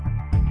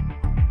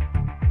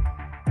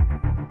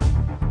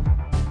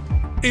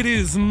It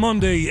is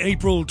Monday,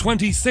 April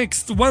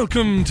 26th.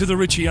 Welcome to the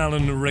Richie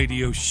Allen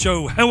Radio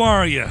Show. How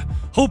are you?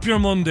 Hope your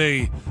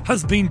Monday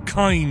has been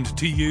kind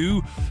to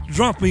you.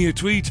 Drop me a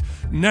tweet.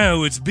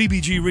 Now it's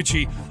BBG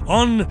Richie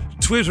on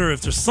Twitter if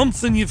there's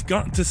something you've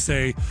got to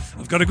say.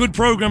 I've got a good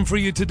programme for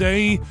you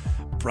today.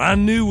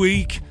 Brand new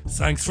week.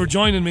 Thanks for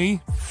joining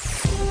me.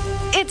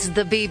 It's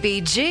the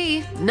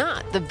BBG,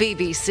 not the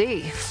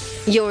BBC.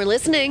 You're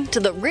listening to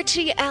the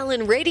Richie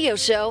Allen Radio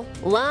Show,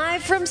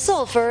 live from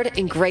Salford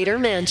in Greater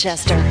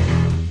Manchester.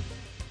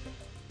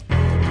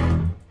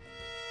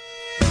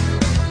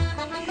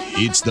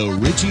 It's the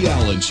Richie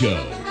Allen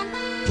Show,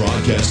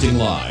 broadcasting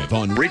live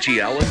on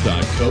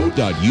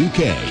richieallen.co.uk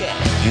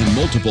and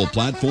multiple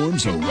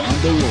platforms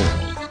around the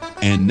world.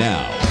 And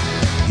now,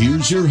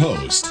 here's your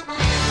host,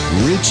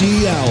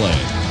 Richie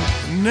Allen.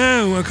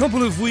 Now, a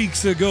couple of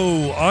weeks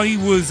ago, I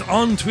was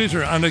on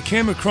Twitter and I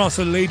came across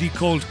a lady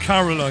called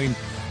Caroline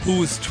who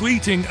was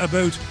tweeting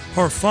about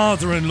her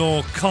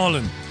father-in-law,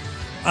 Colin.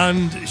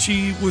 And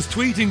she was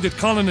tweeting that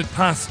Colin had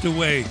passed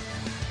away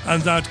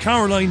and that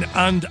Caroline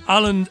and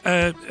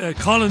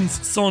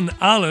Colin's son,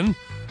 Alan,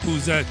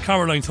 who's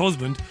Caroline's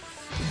husband,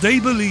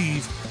 they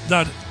believe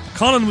that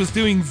Colin was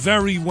doing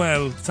very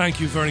well, thank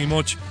you very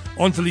much,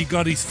 until he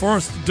got his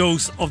first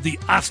dose of the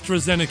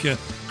AstraZeneca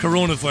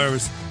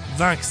coronavirus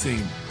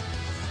vaccine.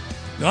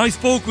 Now, I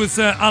spoke with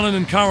Alan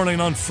and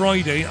Caroline on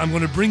Friday. I'm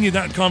going to bring you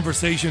that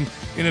conversation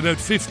in about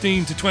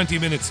 15 to 20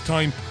 minutes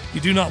time.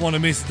 You do not want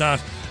to miss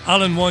that.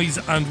 Alan Wise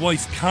and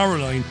wife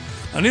Caroline.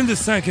 And in the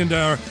second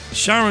hour,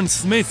 Sharon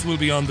Smith will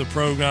be on the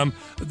programme.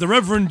 The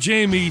Reverend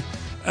Jamie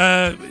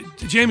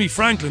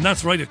Franklin,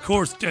 that's right, of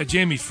course,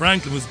 Jamie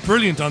Franklin was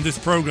brilliant on this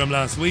programme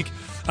last week.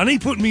 And he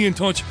put me in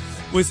touch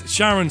with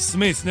Sharon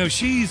Smith. Now,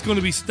 she's going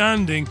to be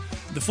standing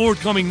the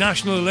forthcoming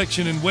national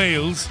election in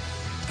Wales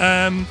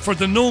for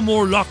the No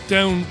More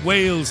Lockdown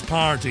Wales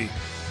party.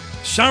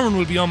 Sharon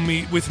will be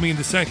with me in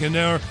the second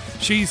hour.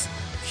 She's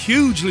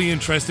hugely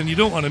interesting. You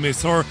don't want to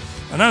miss her.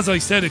 And as I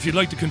said, if you'd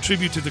like to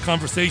contribute to the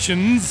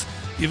conversations,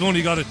 you've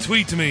only got to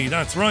tweet to me.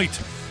 That's right,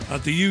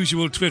 at the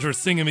usual Twitter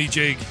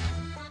thingamajig.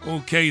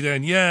 Okay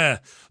then,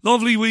 yeah.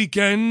 Lovely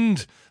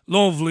weekend.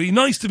 Lovely.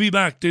 Nice to be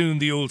back doing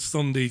the old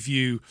Sunday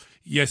View.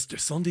 Yes, the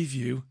Sunday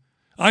View.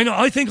 I know,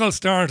 I think I'll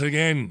start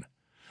again.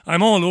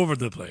 I'm all over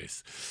the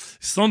place.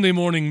 Sunday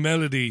morning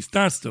melodies,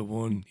 that's the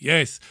one.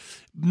 Yes.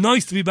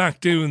 Nice to be back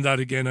doing that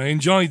again. I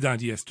enjoyed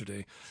that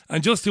yesterday.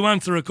 And just to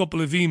answer a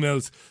couple of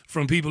emails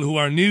from people who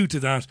are new to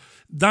that,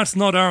 that's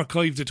not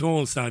archived at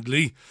all,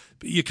 sadly.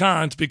 You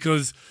can't,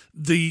 because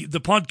the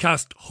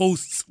podcast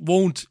hosts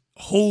won't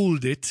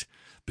hold it,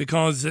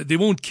 because they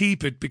won't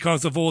keep it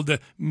because of all the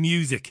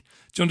music.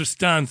 Do you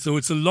understand? So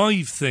it's a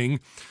live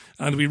thing.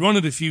 And we run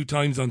it a few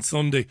times on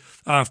Sunday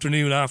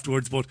afternoon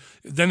afterwards, but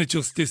then it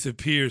just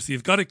disappears. So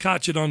you've got to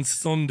catch it on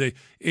Sunday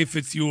if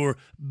it's your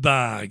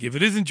bag. If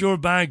it isn't your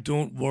bag,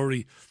 don't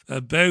worry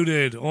about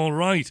it. All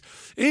right.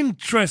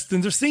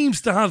 Interesting. There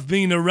seems to have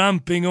been a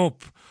ramping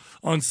up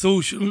on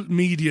social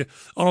media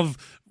of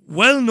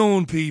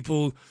well-known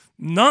people,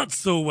 not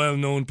so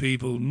well-known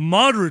people,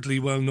 moderately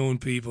well-known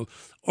people,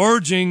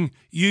 urging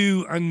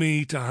you and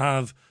me to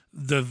have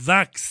the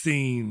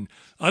vaccine.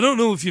 I don't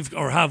know if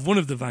have one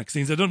of the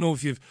vaccines. I don't know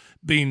if you've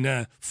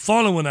been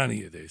following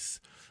any of this.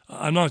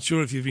 I'm not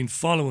sure if you've been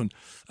following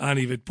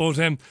any of it. But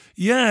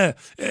yeah,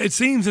 it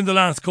seems in the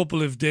last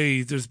couple of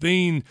days there's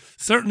been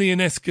certainly an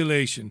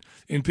escalation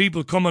in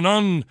people coming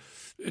on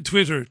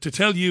Twitter to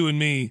tell you and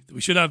me that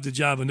we should have the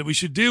jab and that we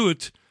should do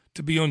it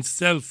to be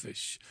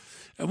unselfish.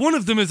 One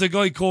of them is a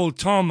guy called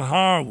Tom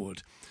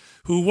Harwood,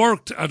 who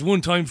worked at one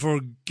time for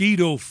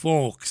Guido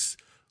Fawkes.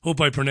 Hope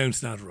I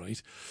pronounced that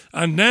right.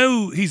 And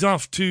now he's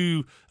off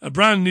to a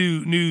brand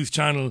new news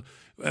channel.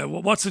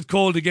 What's it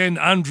called again?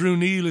 Andrew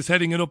Neil is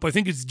heading it up. I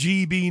think it's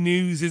GB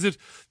News, is it?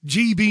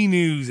 GB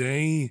News,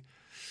 eh?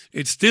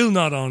 It's still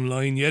not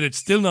online yet. It's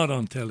still not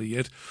on telly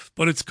yet.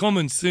 But it's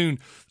coming soon.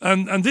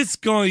 And this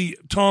guy,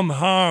 Tom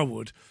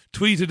Harwood,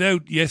 tweeted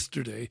out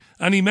yesterday,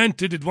 and he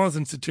meant it. It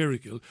wasn't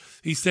satirical.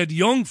 He said,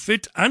 young,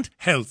 fit and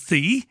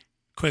healthy, ?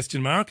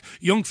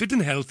 Young, fit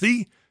and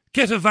healthy,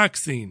 get a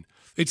vaccine.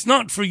 It's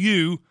not for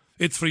you,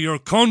 it's for your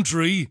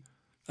country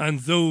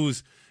and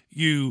those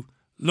you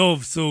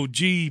love. So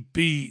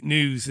GB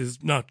News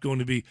is not going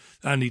to be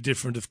any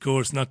different, of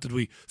course. Not that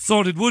we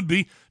thought it would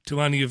be to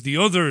any of the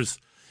others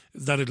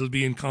that it'll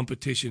be in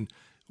competition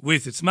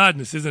with. It's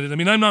madness, isn't it? I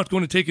mean, I'm not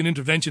going to take a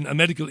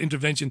medical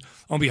intervention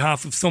on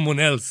behalf of someone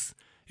else.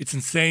 It's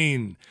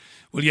insane.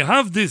 Will you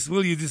have this,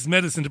 will you, this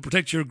medicine to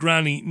protect your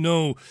granny?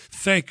 No.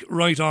 Feck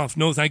right off.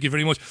 No, thank you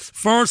very much.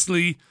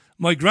 Firstly,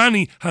 my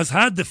granny has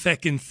had the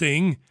feckin'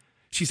 thing.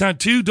 She's had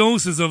 2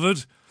 doses of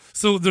it,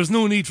 so there's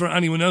no need for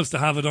anyone else to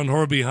have it on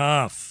her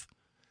behalf.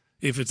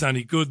 If it's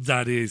any good,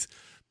 that is.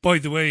 By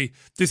the way,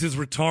 this is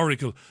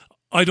rhetorical.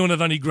 I don't have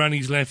any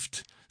grannies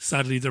left,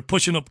 sadly. They're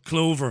pushing up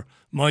clover.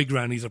 My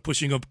grannies are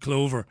pushing up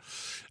clover.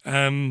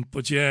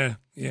 But yeah.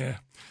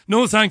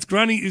 No thanks,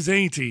 granny is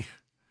 80.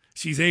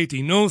 She's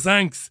 80. No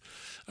thanks.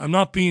 I'm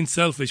not being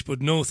selfish,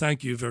 but no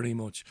thank you very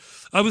much.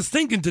 I was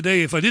thinking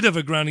today, if I did have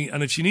a granny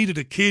and if she needed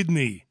a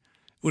kidney,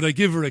 would I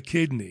give her a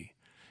kidney?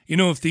 You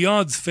know, if the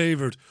odds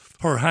favoured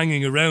her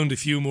hanging around a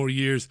few more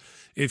years,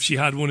 if she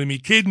had one of me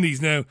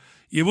kidneys now,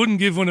 you wouldn't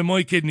give one of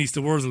my kidneys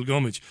to Wurzel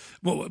Gummidge.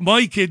 Well,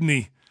 my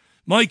kidneys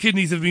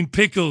have been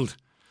pickled,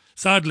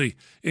 sadly,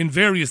 in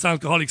various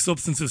alcoholic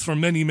substances for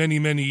many, many,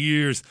 many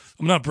years.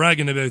 I'm not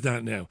bragging about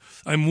that now.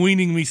 I'm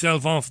weaning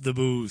myself off the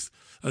booze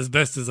as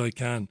best as I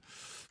can.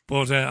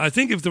 But I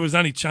think if there was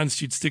any chance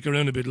she'd stick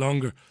around a bit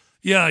longer,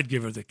 yeah, I'd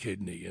give her the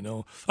kidney, you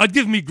know. I'd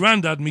give me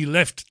granddad me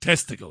left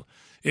testicle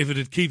if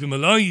it'd keep him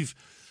alive,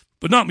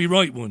 but not me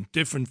right one.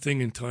 Different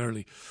thing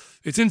entirely.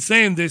 It's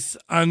insane, this,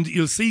 and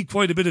you'll see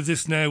quite a bit of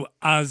this now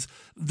as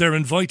they're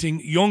inviting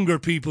younger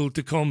people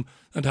to come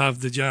and have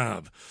the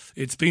jab.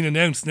 It's been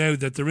announced now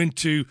that they're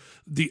into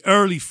the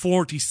early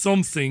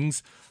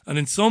 40-somethings, and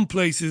in some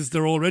places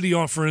they're already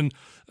offering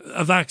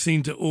a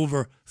vaccine to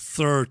over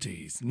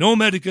 30s. No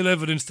medical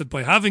evidence that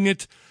by having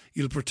it,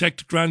 you'll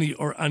protect Granny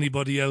or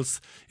anybody else.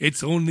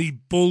 It's only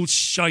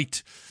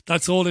bullshit.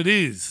 That's all it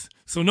is.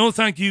 So no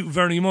thank you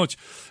very much.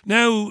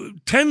 Now,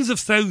 tens of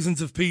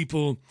thousands of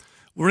people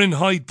were in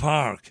Hyde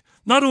Park,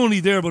 not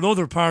only there but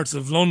other parts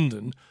of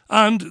London,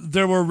 and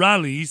there were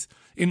rallies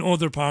in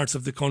other parts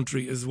of the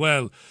country as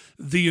well.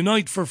 The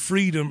Unite for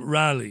Freedom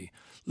rally.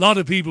 A lot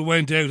of people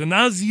went out, and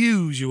as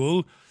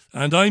usual,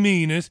 and I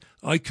mean it,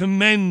 I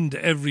commend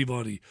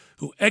everybody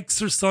who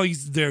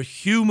exercised their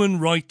human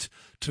right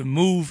to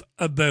move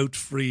about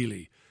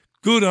freely.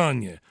 Good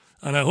on you,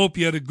 and I hope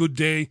you had a good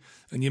day,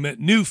 and you met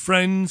new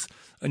friends,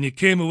 and you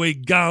came away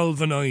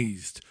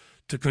galvanised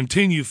to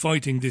continue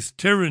fighting this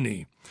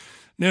tyranny.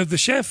 Now, the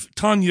chef,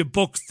 Tanya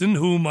Buxton,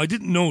 whom I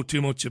didn't know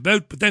too much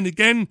about, but then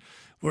again,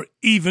 we're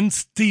even.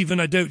 Stephen,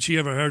 I doubt she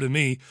ever heard of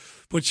me,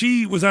 but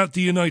she was at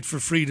the Unite for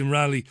Freedom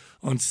rally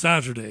on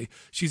Saturday.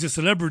 She's a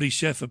celebrity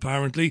chef,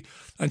 apparently,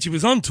 and she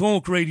was on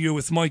talk radio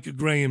with Mike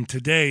Graham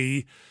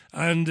today,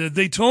 and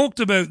they talked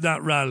about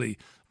that rally,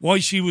 why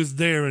she was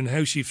there and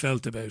how she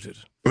felt about it.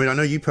 I mean, I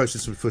know you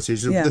posted some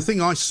footage. Yeah. The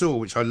thing I saw,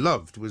 which I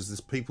loved, was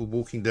this people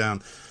walking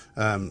down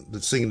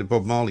singing the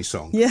Bob Marley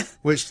song, yeah,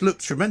 which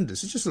looked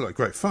tremendous. It just looked like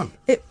great fun.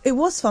 It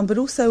was fun, but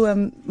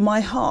also my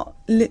heart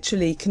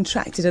literally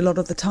contracted a lot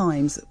of the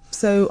times.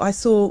 So I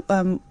saw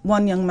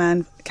one young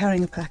man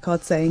carrying a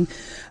placard saying,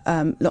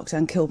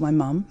 lockdown killed my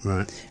mum.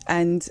 Right.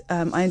 And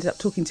I ended up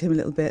talking to him a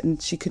little bit,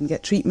 and she couldn't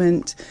get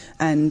treatment,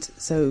 and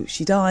so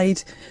she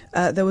died.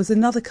 There was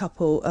another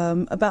couple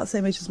about the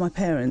same age as my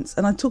parents,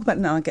 and I talk about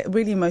it now, I get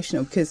really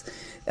emotional because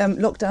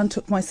lockdown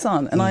took my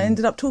son, and I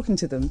ended up talking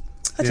to them.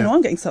 I don't know,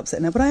 I'm getting so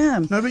upset now, but I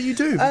am. No, but you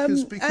do,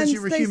 because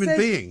you're a human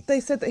being.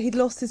 They said that he'd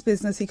lost his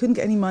business, he couldn't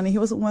get any money, he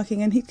wasn't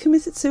working, and he'd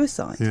committed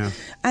suicide. Yeah.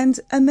 And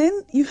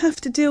then you have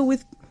to deal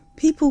with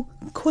people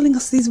calling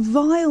us these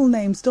vile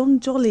names. Don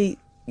Jolly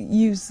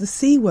used the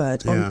C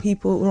word on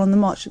people who were on the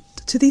march.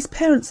 To these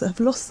parents that have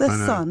lost their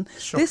son,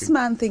 this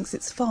man thinks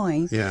it's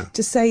fine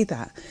to say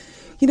that.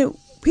 You know,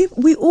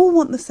 we all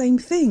want the same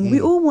thing. We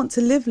all want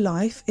to live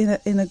life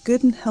in a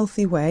good and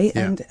healthy way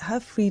and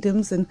have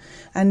freedoms and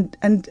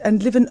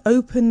live an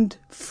open,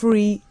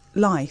 free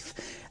life.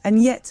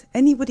 And yet,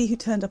 anybody who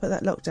turned up at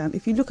that lockdown,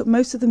 if you look at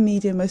most of the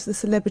media, most of the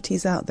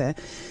celebrities out there,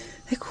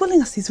 they're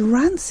calling us these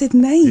rancid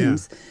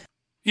names. Yeah.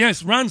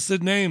 Yes,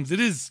 rancid names. It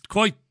is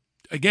quite,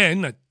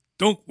 again, I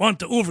don't want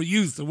to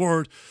overuse the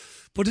word,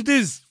 but it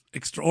is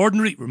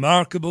extraordinary,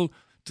 remarkable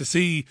to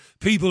see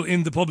people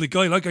in the public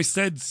eye, like I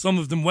said, some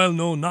of them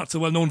well-known, not so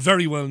well-known,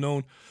 very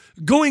well-known,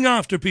 going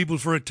after people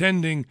for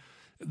attending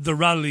the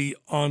rally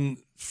on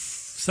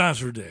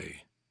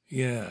Saturday.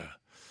 Yeah.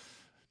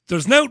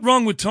 There's nought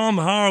wrong with Tom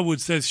Harwood,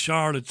 says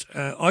Charlotte.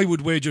 I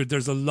would wager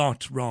there's a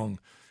lot wrong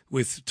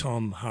with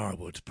Tom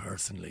Harwood,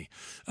 personally.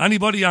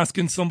 Anybody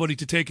asking somebody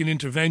to take an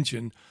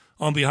intervention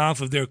on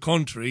behalf of their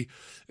country,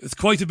 it's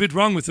quite a bit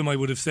wrong with them, I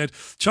would have said.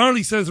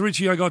 Charlie says,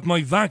 Richie, I got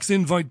my vax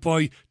invite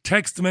by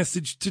text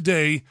message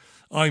today.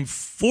 I'm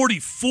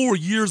 44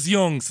 years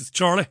young, says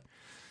Charlie.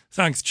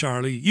 Thanks,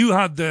 Charlie. You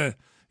had the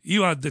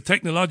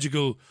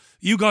technological,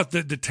 you got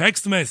the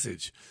text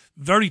message.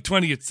 Very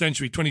 20th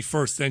century,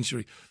 21st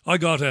century. I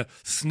got a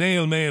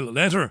snail mail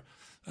letter,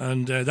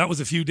 and that was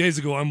a few days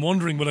ago. I'm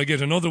wondering, will I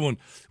get another one?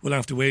 We'll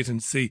have to wait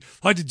and see.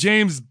 Hi to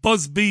James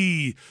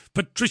Busby.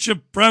 Patricia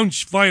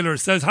Braunschweiler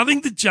says,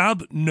 having the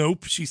jab?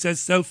 Nope. She says,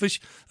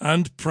 selfish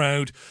and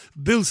proud.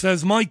 Bill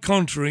says, my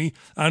country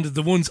and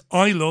the ones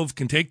I love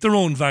can take their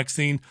own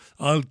vaccine.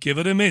 I'll give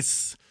it a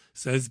miss,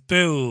 says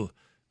Bill.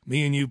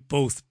 Me and you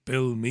both,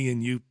 Bill, me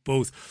and you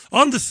both.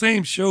 On the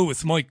same show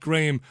with Mike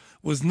Graham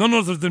was none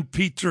other than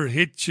Peter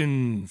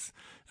Hitchens,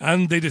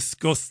 and they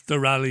discussed the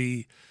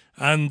rally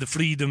and the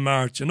Freedom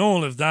March and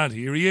all of that.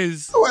 Here he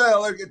is.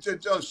 Well,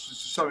 it does to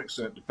some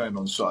extent depend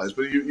on size,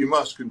 but you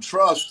must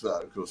contrast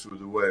that, of course, with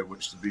the way in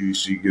which the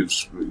BBC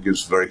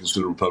gives very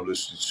considerable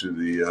publicity to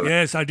the...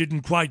 Yes, I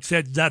didn't quite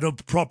set that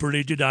up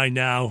properly, did I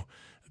now?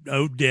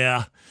 Oh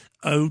dear.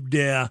 Oh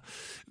dear.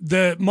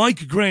 The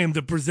Mike Graham,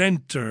 the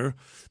presenter,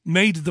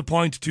 made the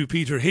point to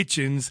Peter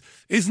Hitchens,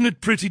 isn't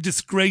it pretty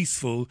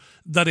disgraceful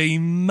that a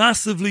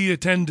massively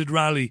attended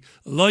rally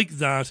like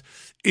that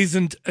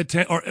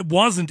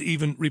wasn't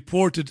even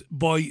reported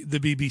by the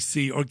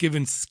BBC or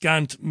given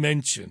scant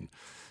mention?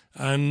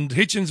 And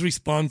Hitchens'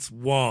 response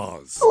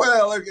was...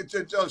 Well,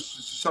 it does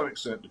to some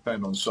extent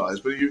depend on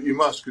size, but you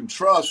must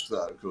contrast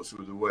that, of course,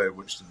 with the way in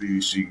which the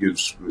BBC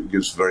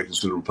gives very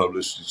considerable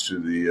publicity to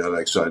the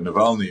Alexei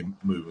Navalny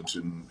movement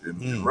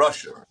in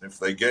Russia. If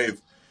they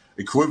gave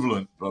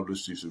equivalent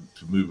publicity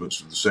to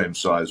movements of the same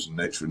size and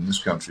nature in this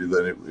country,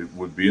 then it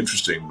would be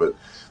interesting, but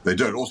they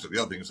don't. Also,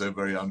 the other thing is they're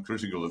very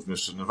uncritical of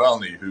Mr.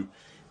 Navalny, who,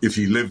 if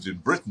he lived in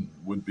Britain,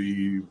 would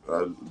be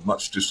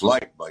much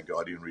disliked by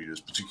Guardian readers,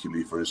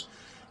 particularly for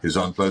his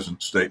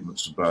unpleasant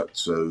statements about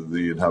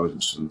the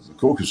inhabitants of the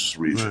Caucasus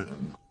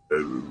region,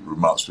 and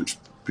remarks which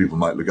people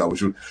might look up,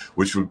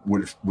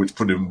 which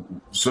put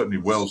him certainly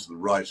well to the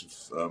right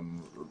of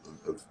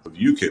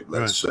UKIP,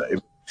 let's say,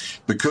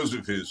 because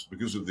of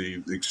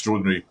the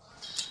extraordinary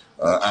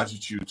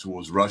attitude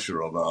towards Russia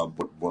of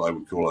what I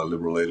would call our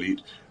liberal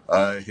elite.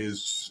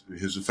 His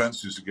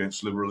offences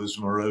against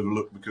liberalism are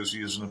overlooked because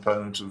he is an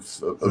opponent of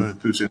the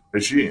Putin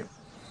regime.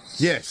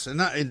 Yes, and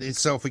that in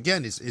itself,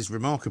 again, is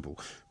remarkable.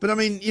 But, I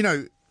mean,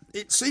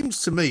 it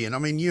seems to me, and I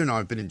mean, you and I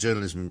have been in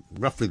journalism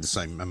roughly the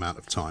same amount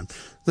of time,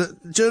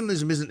 that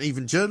journalism isn't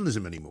even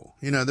journalism anymore.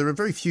 There are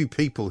very few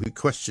people who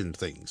question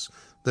things.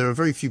 There are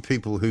very few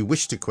people who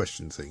wish to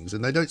question things,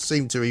 and they don't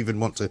seem to even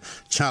want to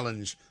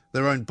challenge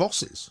their own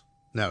bosses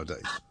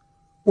nowadays.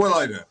 Well,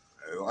 I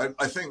don't.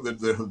 I think that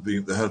there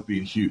have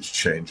been huge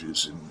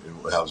changes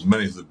in how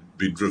many of them have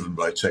been driven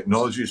by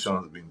technology, some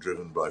of them have been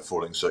driven by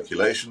falling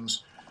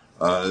circulations.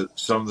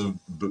 Some of them,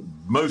 but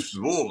most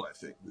of all, I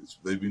think,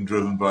 they've been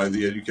driven by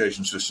the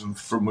education system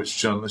from which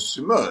journalists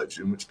emerge,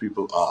 in which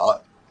people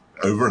are,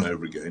 over and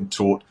over again,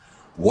 taught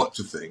what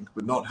to think,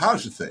 but not how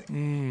to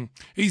think.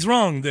 He's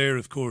wrong there,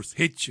 of course,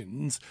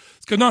 Hitchens.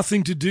 It's got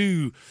nothing to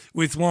do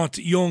with what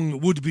young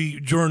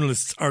would-be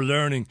journalists are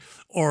learning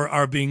or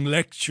are being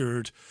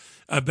lectured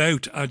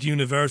about at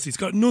university. It's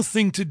got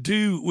nothing to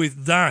do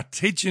with that.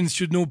 Hitchens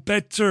should know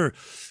better.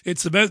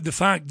 It's about the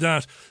fact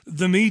that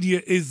the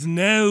media is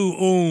now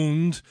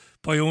owned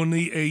by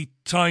only a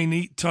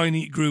tiny,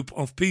 tiny group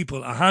of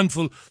people, a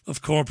handful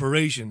of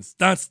corporations.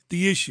 That's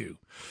the issue.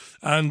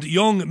 And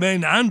young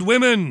men and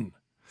women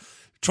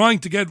trying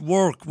to get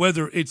work,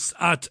 whether it's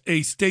at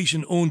a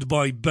station owned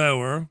by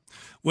Bauer,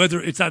 whether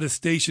it's at a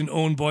station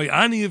owned by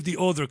any of the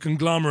other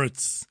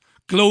conglomerates,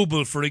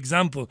 Global, for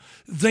example,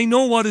 they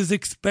know what is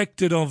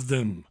expected of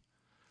them.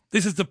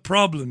 This is the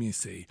problem, you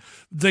see.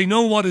 They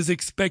know what is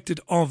expected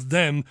of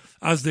them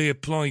as they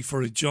apply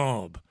for a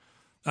job.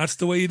 That's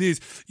the way it is.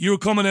 You're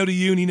coming out of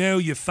uni now,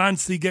 you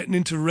fancy getting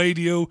into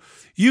radio,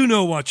 you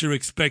know what you're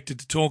expected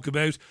to talk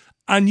about,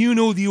 and you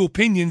know the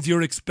opinions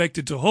you're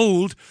expected to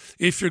hold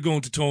if you're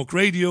going to talk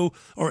radio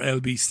or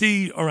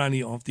LBC or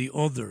any of the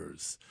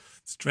others.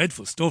 It's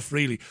dreadful stuff,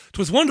 really. It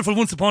was wonderful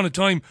once upon a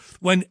time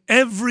when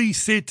every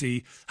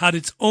city had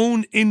its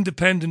own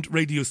independent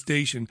radio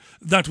station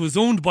that was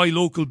owned by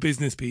local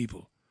business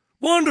people.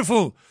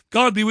 Wonderful!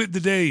 God be with the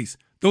days.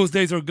 Those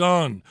days are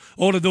gone.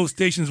 All of those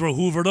stations were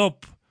hoovered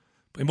up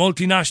by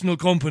multinational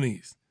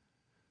companies.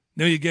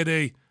 Now you get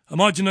a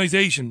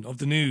homogenisation of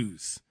the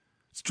news.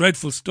 It's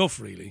dreadful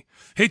stuff, really.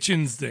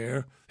 Hitchens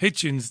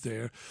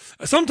there.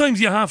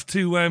 Sometimes you have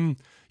to...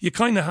 You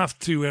kind of have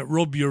to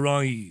rub your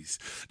eyes.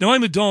 Now,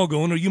 I'm a dog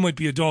owner. You might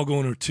be a dog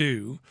owner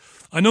too.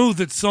 I know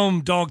that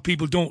some dog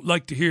people don't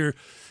like to hear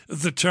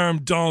the term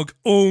dog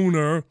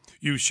owner.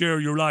 You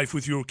share your life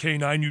with your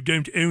canine. You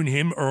don't own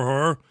him or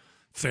her.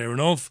 Fair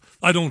enough.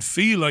 I don't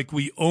feel like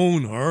we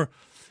own her.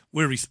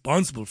 We're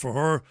responsible for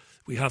her.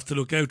 We have to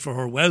look out for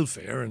her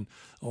welfare and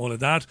all of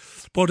that.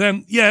 But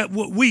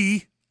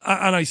we,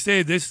 and I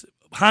say this,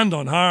 hand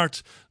on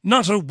heart,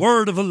 not a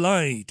word of a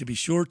lie, to be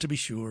sure.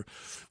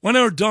 When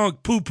our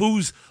dog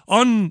poo-poos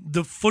on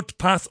the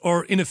footpath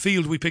or in a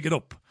field, we pick it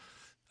up.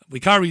 We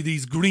carry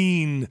these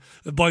green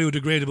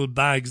biodegradable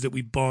bags that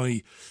we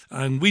buy,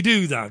 and we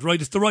do that,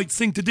 right? It's the right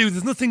thing to do.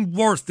 There's nothing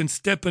worse than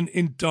stepping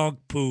in dog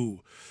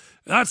poo.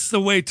 That's the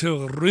way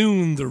to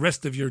ruin the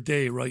rest of your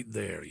day right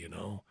there,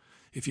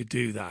 if you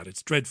do that.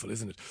 It's dreadful,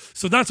 isn't it?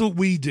 So that's what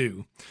we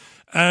do.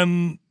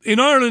 In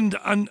Ireland,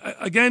 and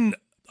again,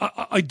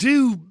 I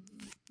do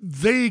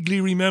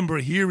vaguely remember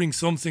hearing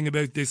something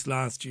about this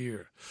last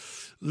year.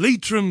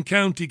 Leitrim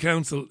County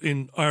Council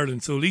in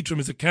Ireland, so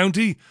Leitrim is a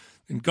county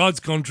in God's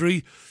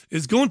country,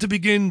 is going to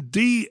begin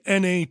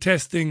DNA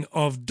testing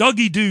of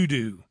doggy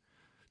doo-doo.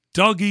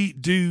 Doggy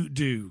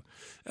doo-doo.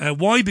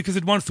 Why? Because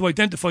it wants to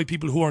identify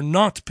people who are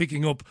not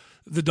picking up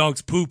the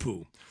dog's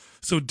poo-poo.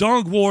 So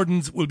dog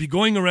wardens will be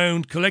going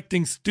around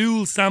collecting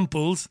stool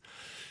samples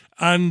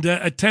and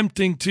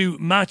attempting to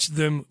match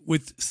them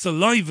with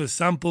saliva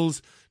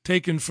samples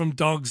taken from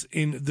dogs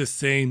in the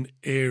same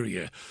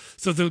area.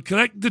 So they'll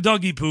collect the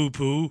doggy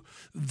poo-poo.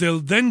 They'll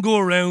then go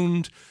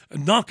around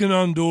knocking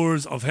on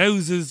doors of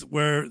houses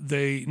where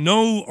they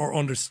know or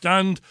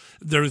understand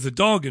there is a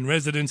dog in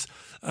residence,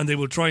 and they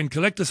will try and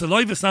collect a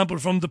saliva sample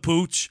from the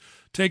pooch,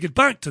 take it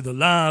back to the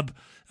lab,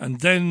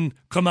 and then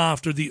come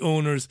after the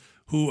owners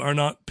who are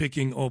not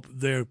picking up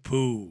their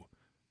poo.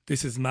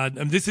 This is mad.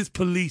 And this is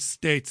police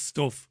state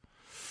stuff.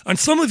 And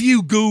some of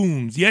you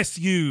goons, yes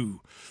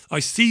you, I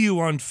see you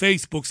on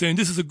Facebook saying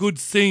this is a good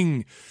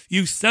thing.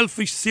 You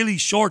selfish, silly,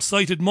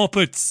 short-sighted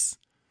muppets.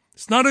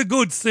 It's not a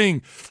good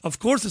thing. Of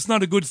course it's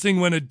not a good thing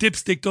when a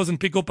dipstick doesn't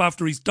pick up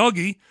after his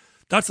doggy.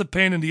 That's a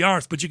pain in the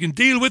arse. But you can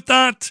deal with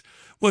that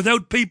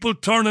without people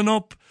turning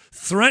up,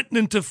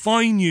 threatening to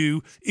fine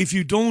you if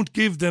you don't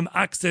give them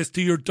access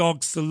to your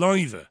dog's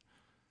saliva.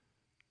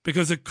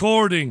 Because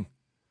according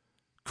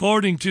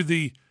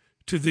to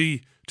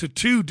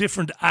two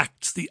different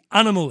acts, the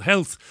Animal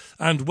Health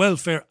and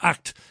Welfare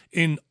Act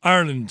in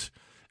Ireland,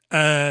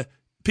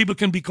 people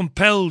can be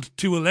compelled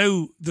to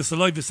allow the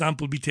saliva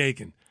sample be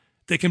taken.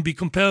 They can be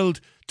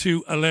compelled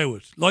to allow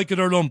it, like it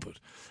or lump it.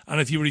 And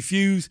if you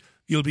refuse,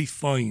 you'll be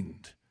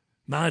fined.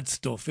 Mad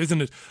stuff,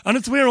 isn't it? And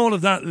it's where all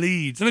of that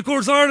leads. And of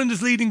course, Ireland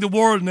is leading the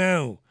world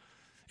now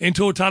in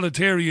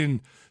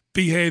totalitarian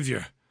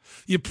behaviour.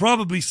 You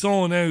probably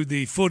saw now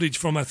the footage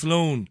from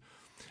Athlone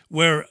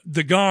where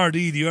the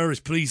Gardaí, the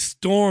Irish police,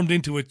 stormed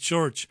into a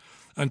church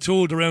and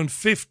told around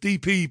 50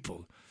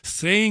 people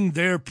saying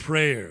their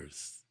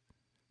prayers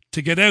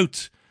to get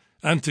out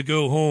and to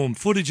go home.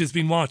 Footage has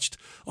been watched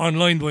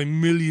online by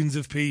millions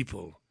of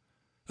people.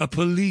 A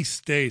police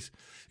state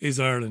is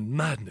Ireland.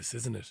 Madness,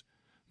 isn't it?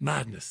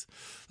 Madness.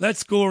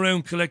 Let's go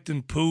around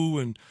collecting poo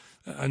and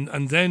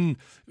then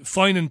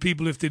fining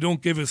people if they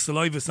don't give us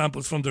saliva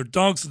samples from their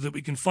dogs so that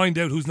we can find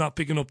out who's not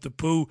picking up the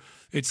poo.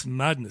 It's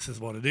madness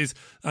is what it is.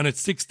 And it's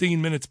 16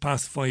 minutes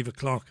past 5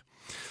 o'clock.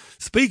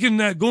 Speaking,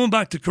 going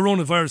back to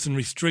coronavirus and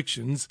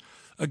restrictions,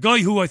 a guy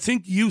who I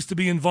think used to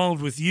be involved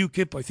with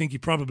UKIP, I think he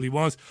probably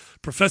was,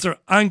 Professor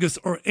Angus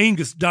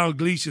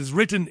Dalgleish, has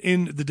written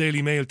in the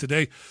Daily Mail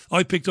today.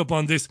 I picked up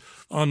on this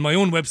on my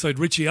own website,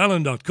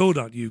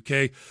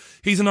 richieallen.co.uk.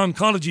 He's an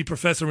oncology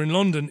professor in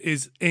London,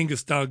 is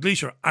Angus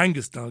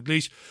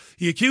Dalgleish.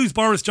 He accused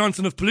Boris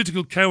Johnson of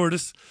political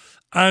cowardice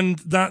and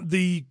that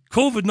the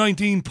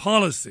COVID-19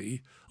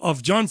 policy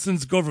of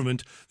Johnson's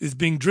government is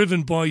being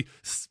driven by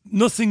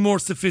nothing more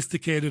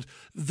sophisticated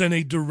than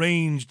a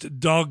deranged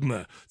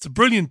dogma. It's a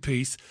brilliant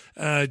piece.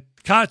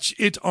 Catch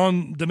it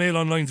on the Mail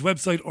Online's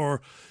website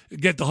or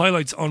get the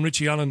highlights on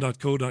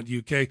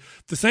richieallen.co.uk.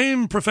 The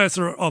same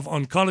professor of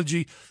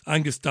oncology,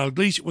 Angus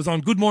Dalgleish, was on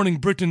Good Morning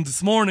Britain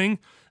this morning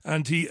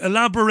and he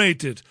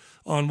elaborated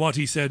on what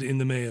he said in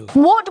the Mail.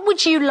 What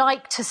would you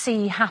like to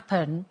see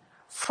happen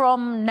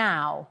from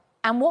now?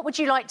 And what would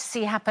you like to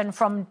see happen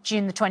from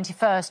June the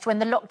 21st when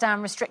the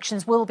lockdown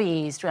restrictions will be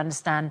eased, we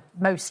understand,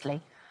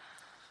 mostly?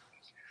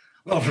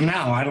 Well, from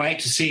now, I'd like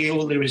to see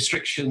all the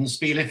restrictions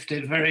be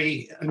lifted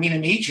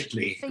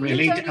immediately. So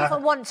really. You don't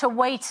even want to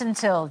wait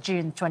until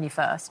June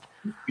 21st?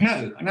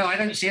 No, I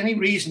don't see any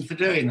reason for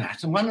doing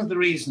that. And one of the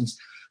reasons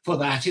for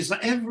that is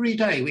that every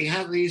day we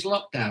have these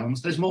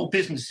lockdowns, there's more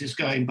businesses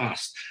going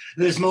bust.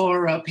 There's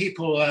more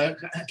people,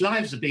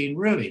 lives are being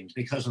ruined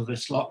because of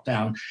this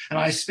lockdown. And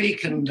I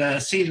speak and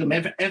see them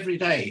every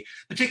day,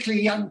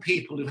 particularly young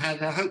people who've had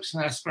their hopes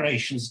and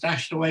aspirations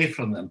dashed away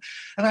from them.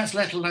 And that's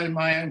let alone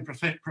my own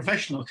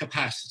professional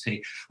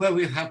capacity, where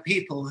we've had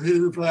people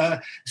who've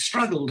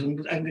struggled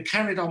and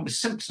carried on with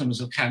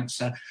symptoms of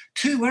cancer,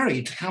 too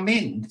worried to come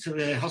in to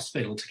the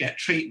hospital to get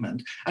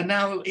treatment. And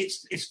now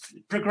it's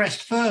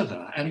progressed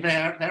further and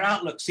their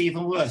outlook's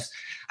even worse.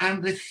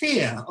 And the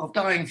fear of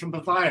dying from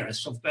a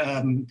virus of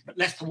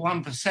less than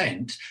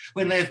 1%,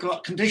 when they've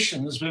got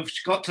conditions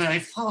which got to a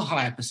far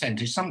higher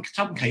percentage, some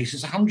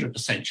cases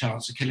 100%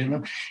 chance of killing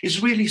them,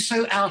 is really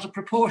so out of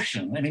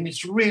proportion. I mean,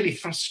 it's really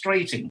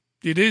frustrating.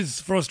 It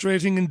is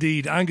frustrating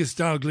indeed. Angus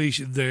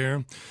Dalgleish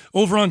there.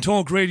 Over on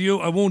Talk Radio,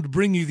 I won't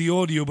bring you the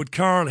audio, but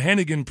Carl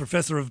Hennigan,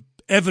 Professor of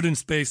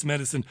Evidence-Based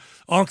Medicine,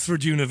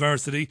 Oxford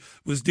University,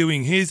 was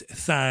doing his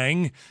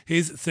thing,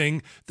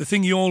 the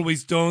thing he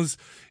always does,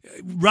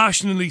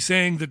 rationally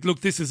saying that, look,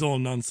 this is all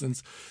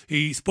nonsense.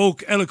 He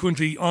spoke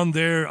eloquently on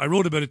there. I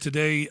wrote about it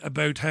today,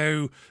 about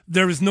how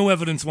there is no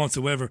evidence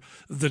whatsoever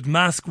that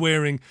mask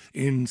wearing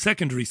in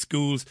secondary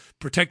schools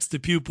protects the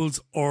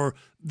pupils or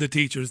the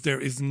teachers. There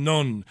is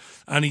none.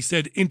 And he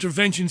said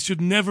interventions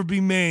should never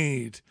be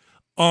made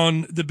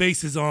on the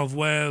basis of,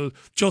 well,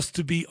 just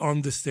to be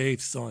on the safe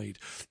side.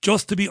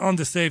 Just to be on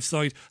the safe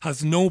side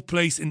has no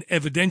place in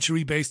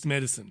evidentiary-based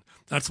medicine.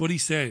 That's what he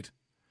said.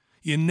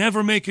 You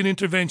never make an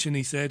intervention,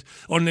 he said,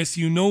 unless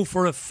you know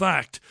for a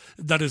fact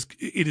that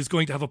it is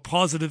going to have a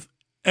positive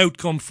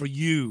outcome for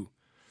you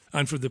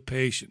and for the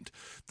patient.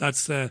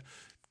 That's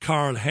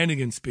Carl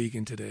Hennigan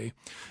speaking today.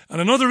 And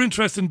another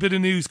interesting bit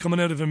of news coming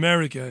out of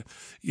America,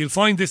 you'll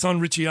find this on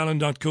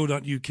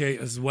richieallen.co.uk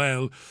as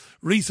well.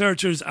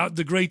 Researchers at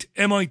the great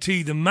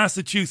MIT, the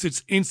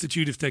Massachusetts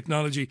Institute of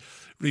Technology,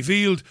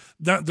 revealed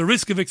that the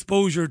risk of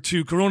exposure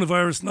to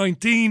coronavirus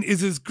 19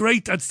 is as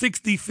great at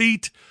 60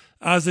 feet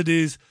as it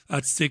is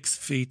at 6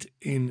 feet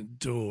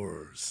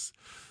indoors.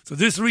 So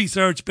this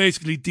research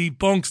basically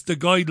debunks the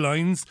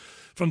guidelines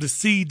from the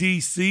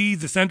CDC,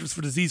 the Centers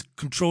for Disease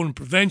Control and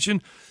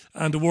Prevention,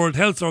 and the World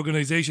Health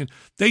Organization.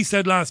 They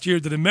said last year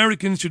that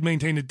Americans should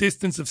maintain a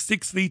distance of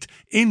 6 feet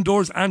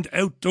indoors and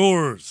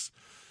outdoors.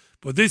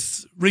 But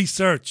this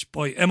research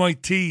by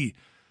MIT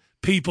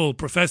people,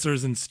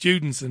 professors and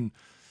students and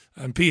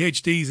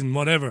PhDs and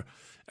whatever,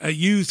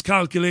 used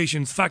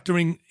calculations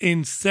factoring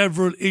in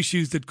several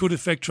issues that could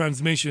affect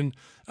transmission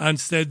and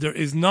said there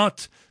is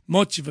not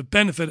much of a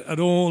benefit at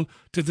all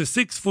to the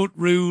 6 foot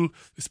rule,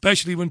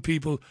 especially when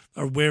people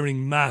are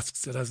wearing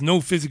masks. It has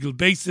no physical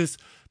basis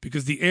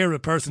because the air a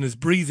person is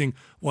breathing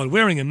while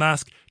wearing a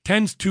mask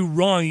tends to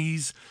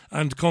rise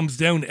and comes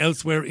down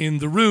elsewhere in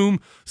the room,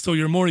 so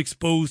you're more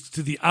exposed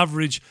to the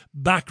average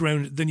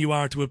background than you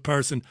are to a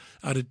person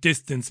at a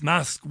distance.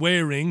 Mask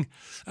wearing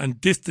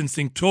and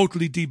distancing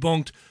totally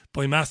debunked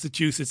by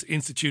Massachusetts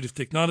Institute of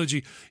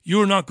Technology.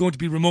 You're not going to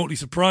be remotely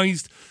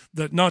surprised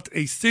that not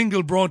a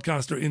single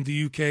broadcaster in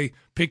the UK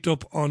picked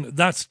up on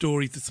that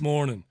story this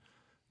morning.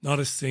 Not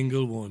a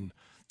single one.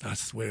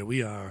 That's where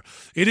we are.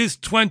 It is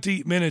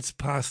 20 minutes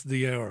past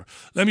the hour.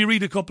 Let me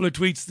read a couple of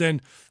tweets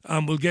then,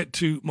 and we'll get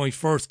to my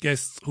first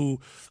guests who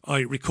I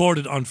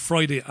recorded on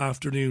Friday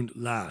afternoon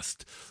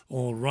last.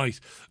 All right.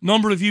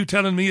 Number of you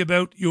telling me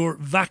about your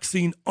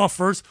vaccine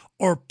offers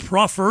or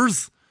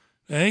proffers.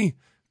 Eh?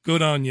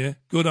 Good on you.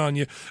 Good on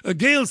you.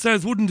 Gail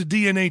says, wouldn't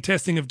the DNA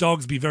testing of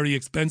dogs be very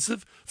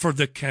expensive for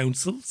the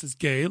council, says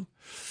Gail.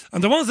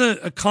 And there was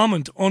a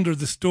comment under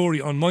the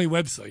story on my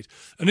website,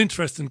 an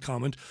interesting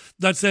comment,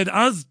 that said,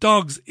 as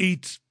dogs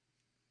eat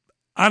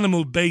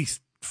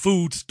animal-based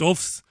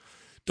foodstuffs,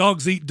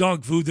 dogs eat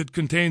dog food that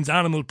contains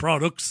animal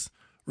products,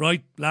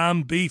 right?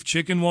 Lamb, beef,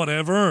 chicken,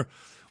 whatever.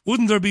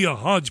 Wouldn't there be a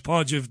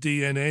hodgepodge of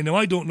DNA? Now,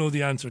 I don't know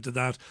the answer to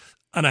that,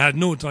 and I had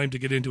no time to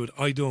get into it.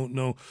 I don't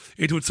know.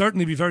 It would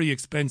certainly be very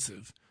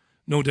expensive.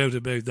 No doubt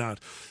about that.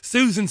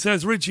 Susan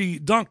says, Richie,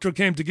 doctor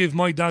came to give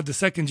my dad the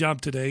second jab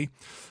today,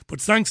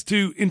 but thanks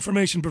to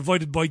information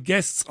provided by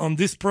guests on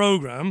this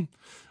programme,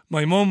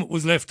 my mum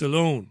was left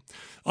alone.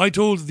 I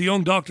told the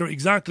young doctor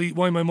exactly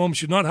why my mum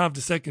should not have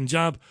the second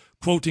jab,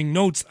 quoting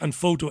notes and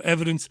photo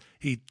evidence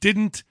he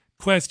didn't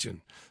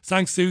question.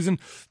 Thanks, Susan.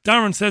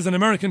 Darren says an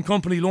American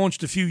company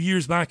launched a few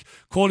years back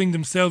calling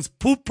themselves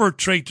pooper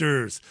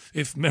traitors,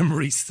 if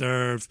memory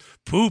serves.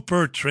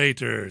 Pooper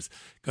traitors.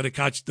 Got to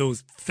catch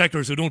those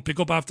feckers who don't pick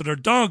up after their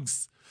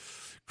dogs.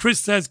 Chris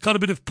says, caught a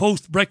bit of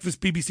post-breakfast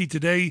BBC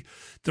today.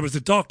 There was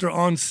a doctor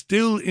on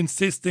still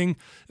insisting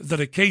that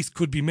a case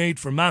could be made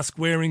for mask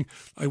wearing.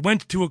 I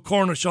went to a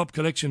corner shop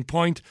collection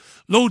point.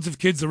 Loads of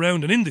kids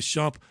around and in the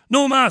shop.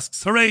 No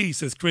masks, hooray,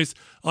 says Chris.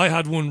 I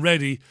had one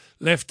ready.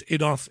 Left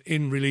it off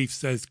in relief,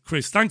 says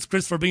Chris. Thanks,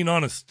 Chris, for being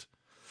honest.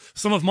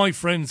 Some of my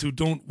friends who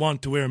don't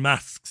want to wear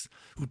masks,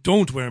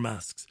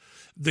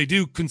 they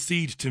do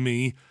concede to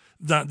me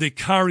that they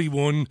carry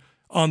one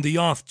on the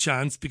off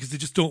chance because they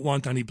just don't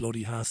want any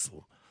bloody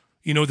hassle.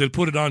 You know, they'll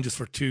put it on just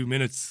for 2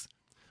 minutes.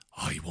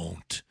 I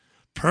won't.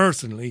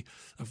 Personally,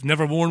 I've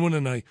never worn one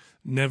and I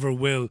never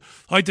will.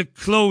 Hi to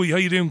Chloe. How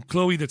you doing,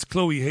 Chloe? That's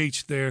Chloe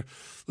H there.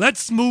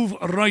 Let's move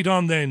right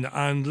on then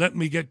and let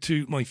me get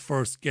to my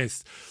first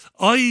guest.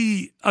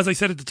 As I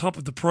said at the top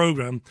of the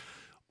programme,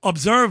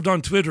 observed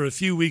on Twitter a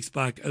few weeks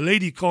back a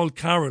lady called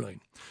Caroline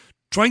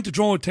trying to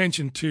draw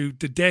attention to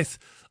the death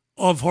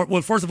of her,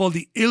 well, first of all,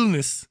 the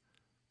illness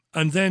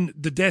and then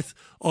the death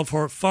of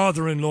her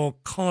father-in-law,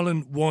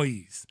 Colin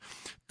Wise.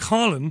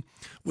 Colin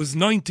was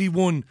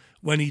 91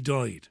 when he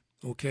died,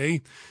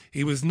 okay?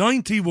 He was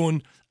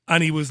 91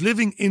 and he was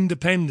living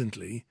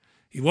independently.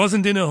 He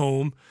wasn't in a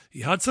home.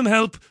 He had some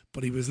help,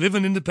 but he was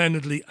living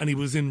independently and he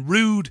was in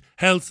rude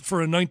health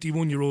for a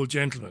 91-year-old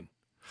gentleman.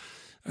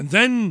 And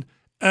then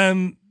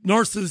a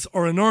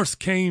nurse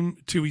came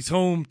to his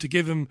home to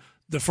give him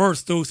the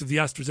first dose of the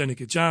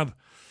AstraZeneca jab,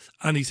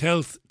 and his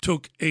health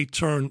took a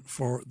turn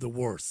for the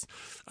worse.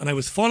 And I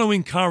was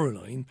following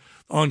Caroline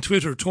on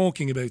Twitter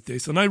talking about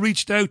this, and I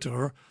reached out to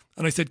her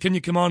and I said, can you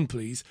come on,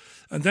 please?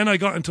 And then I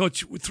got in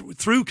touch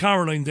through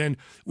Caroline then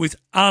with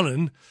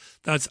Alan,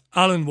 that's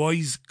Alan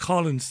Wise,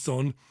 Colin's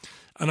son,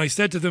 and I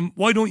said to them,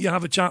 why don't you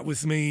have a chat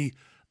with me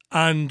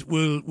and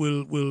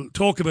we'll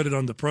talk about it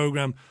on the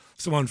programme.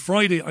 So on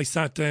Friday I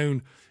sat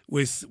down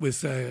with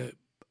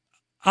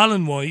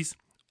Alan Wise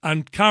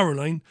and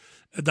Caroline,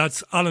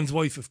 that's Alan's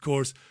wife, of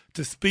course,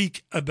 to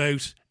speak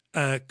about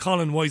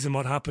Colin Wise and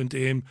what happened to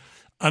him.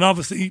 And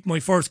obviously, my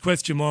first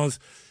question was,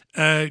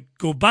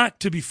 go back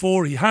to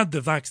before he had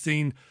the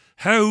vaccine.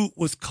 How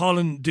was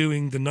Colin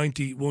doing, the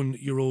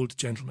 91-year-old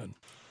gentleman?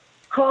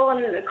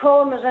 Colin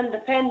was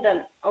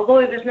independent. Although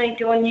he was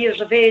 91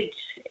 years of age,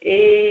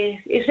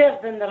 he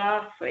served in the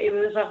RAF. He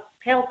was a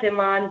healthy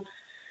man.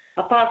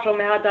 apart from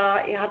he had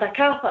a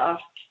catheter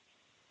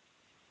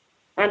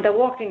and a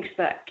walking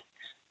stick.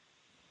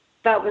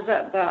 That was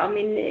it. But I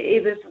mean, he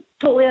was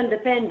totally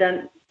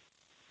independent.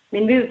 I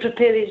mean, we would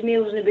prepare his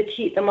meals and he would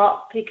heat them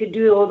up. He could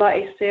do all that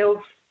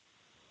himself.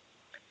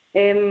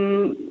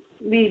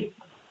 We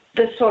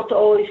did sort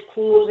all his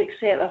clothes,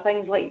 etc.,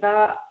 things like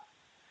that.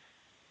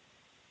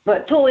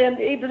 But totally,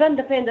 he was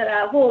independent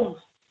at home.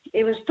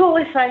 He was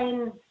totally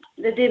fine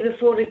the day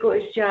before he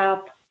got his jab.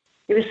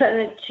 He was sitting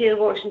in a chair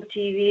watching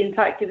TV. In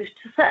fact, he was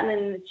sitting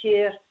in the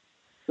chair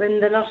when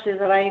the nurses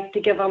arrived to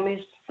give him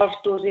his first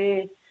dose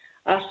of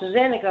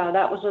AstraZeneca.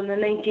 That was on the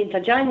 19th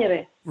of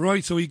January.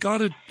 Right, so he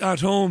got it at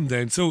home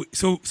then. So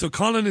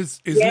Colin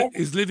is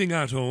living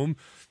at home.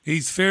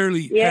 He's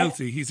fairly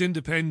healthy. He's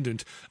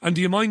independent. And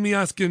do you mind me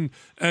asking,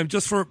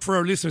 just for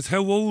our listeners, how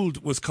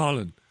old was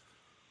Colin?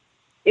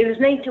 He was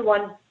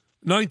 91.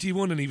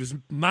 91, and he was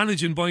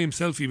managing by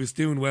himself. He was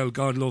doing well.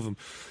 God love him.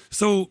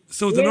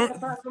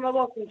 Apart from a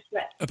walking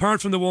stick.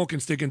 Apart from the walking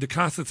stick and the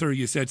catheter,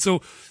 you said.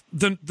 So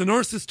the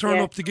nurses turn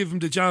up to give him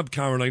the jab,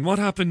 Caroline. What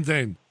happened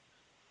then?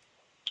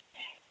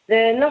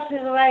 The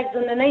nurses arrived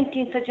on the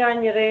 19th of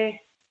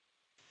January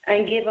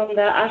and gave him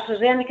the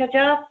AstraZeneca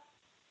jab.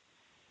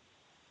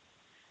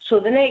 So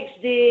the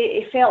next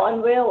day he felt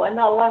unwell, and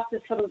that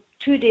lasted for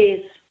 2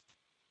 days.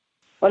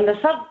 On the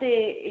third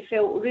day he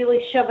felt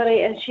really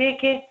shivery and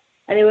shaky,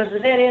 and he was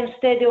very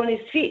unsteady on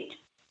his feet.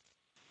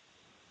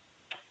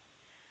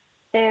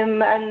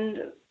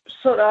 And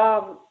sort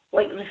of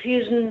like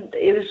refusing,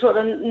 he was sort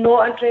of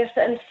not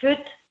interested in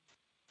food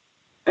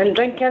and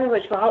drinking,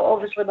 which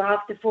obviously we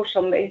have to force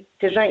somebody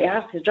to drink. He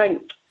has to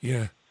drink.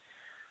 Yeah.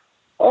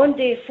 On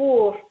day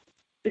 4,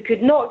 we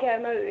could not get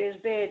him out of his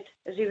bed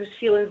as he was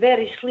feeling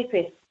very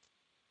sleepy,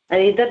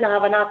 and he didn't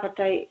have an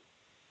appetite.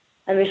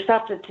 And we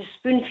started to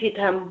spoon feed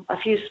him a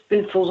few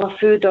spoonfuls of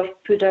food or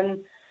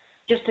pudding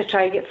just to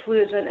try and get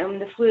fluids into him.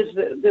 The fluids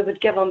we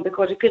would give him,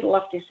 because he couldn't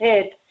lift his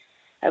head,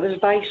 it was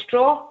by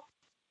straw.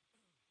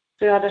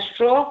 So he had a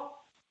straw.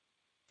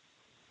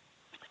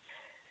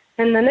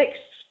 In the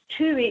next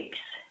 2 weeks,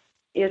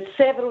 he had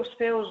several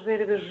spells where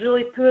he was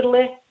really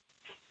poorly.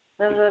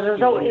 As a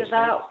result of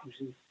that,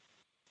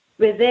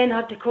 we then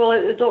had to call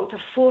out the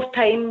doctor 4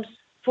 times,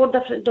 4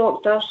 different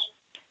doctors.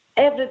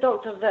 Every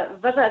doctor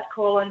that visited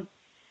Colin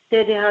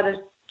said he had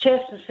a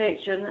chest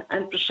infection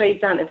and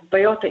prescribed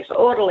antibiotics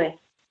orally,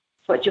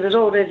 which he was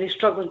already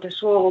struggling to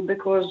swallow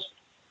because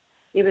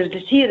he was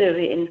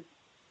deteriorating.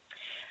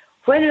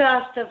 When we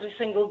asked every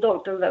single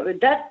doctor that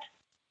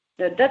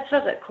did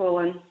visit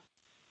Colin,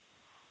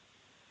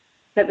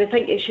 that we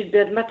think he should be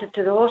admitted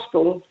to the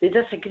hospital, they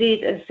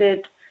disagreed and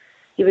said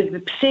he would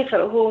be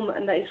safer at home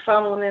and that his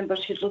family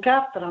members should look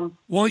after him.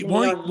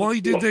 Why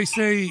did they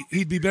say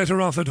he'd be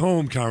better off at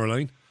home,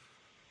 Caroline?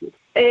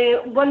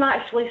 One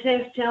actually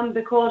says to him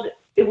because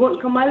he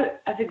won't come out.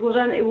 If he goes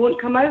in, he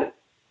won't come out.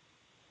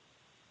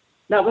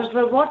 That was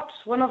the words,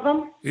 one of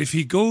them. If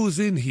he goes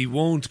in, he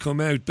won't come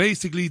out.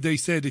 Basically, they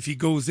said if he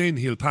goes in,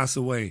 he'll pass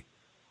away.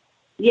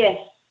 Yes.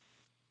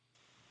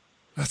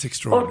 That's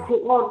extraordinary.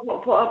 Or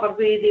whatever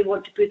way they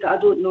want to put it, I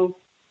don't know.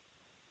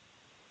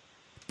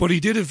 But he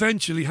did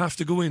eventually have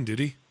to go in, did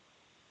he?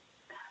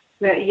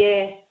 Well,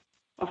 yeah,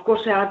 of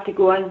course he had to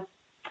go in.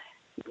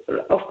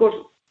 Of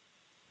course.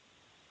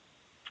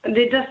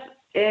 They just,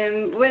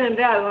 when in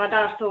reality, I'd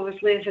asked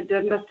obviously if he'd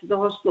been admitted to the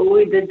hospital,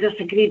 they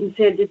disagreed and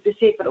said they'd be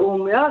safer at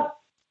home with us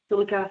to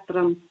look after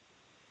him.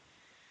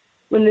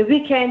 When the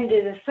weekend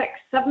of the 6th,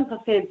 7th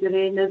of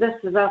February, now this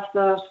is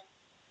after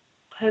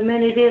how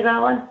many days,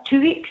 Alan?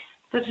 2 weeks?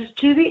 This is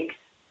 2 weeks.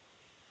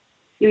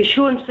 He was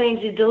showing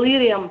signs of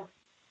delirium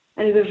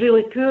and he was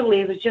really poorly.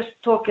 He was just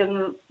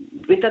talking,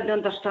 we didn't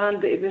understand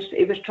what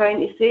he was trying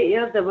to say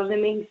to us. There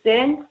wasn't making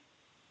sense.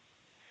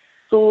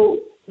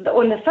 So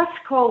on the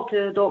 5th call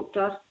to the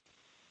doctor,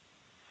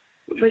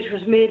 which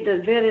was made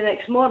the very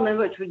next morning,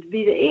 which would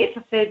be the 8th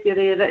of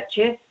February,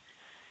 Richie,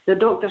 the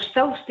doctor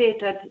still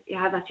stated he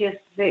had a chest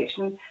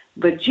infection,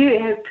 but due to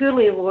how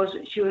poorly he was,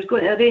 she was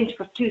going to arrange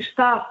for 2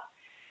 staff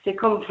to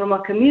come from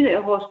a community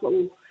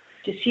hospital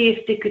to see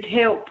if they could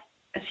help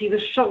as he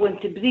was struggling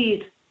to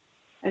breathe,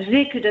 as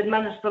they could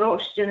administer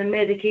oxygen and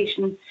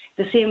medication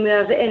the same way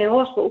as any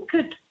hospital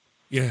could.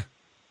 Yeah.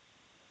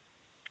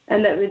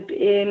 And that would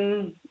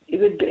he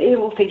would be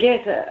able to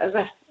get it as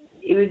if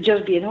he would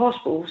just be in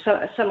hospital,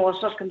 similar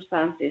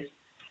circumstances.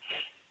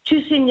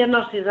 2 senior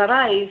nurses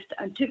arrived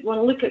and took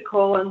one look at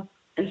Colin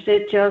and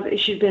said to us he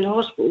should be in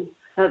hospital,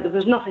 that there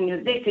was nothing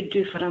that they could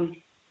do for him.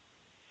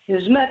 He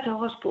was admitted to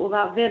hospital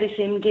that very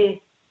same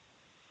day.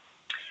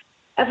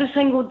 Every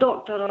single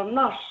doctor or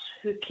nurse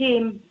who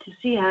came to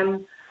see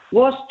him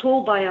was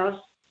told by us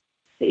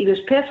that he was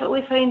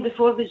perfectly fine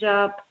before the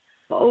jab,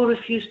 but all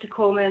refused to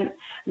comment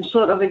and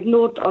sort of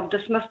ignored or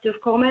dismissed their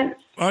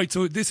comments. All right,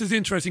 so this is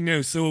interesting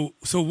now. So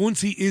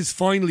once he is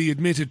finally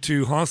admitted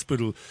to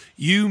hospital,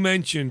 you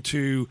mentioned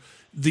to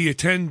the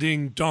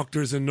attending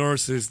doctors and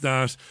nurses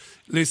that,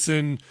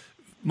 listen,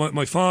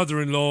 my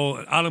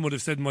father-in-law, Alan would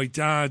have said my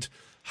dad,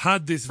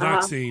 had this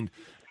vaccine.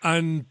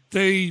 and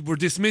they were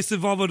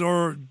dismissive of it,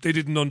 or they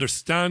didn't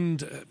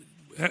understand.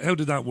 How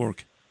did that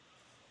work?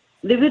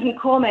 They wouldn't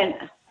comment.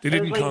 They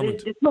didn't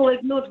comment. They totally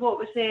ignored what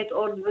we said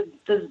or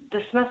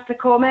dismissed the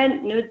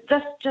comment. No,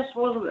 this just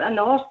wasn't in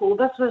the hospital.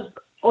 This was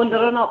on the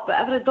run-up. But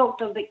every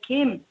doctor that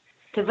came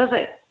to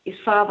visit his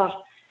father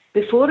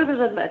before he was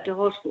admitted to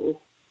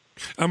hospital.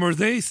 And were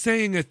they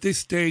saying at this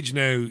stage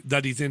now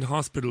that he's in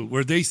hospital,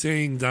 were they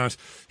saying that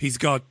he's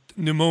got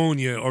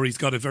pneumonia or he's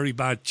got a very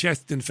bad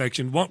chest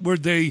infection? What were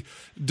they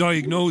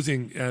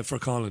diagnosing for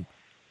Colin?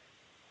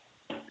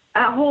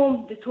 At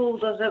home, they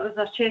told us it was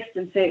a chest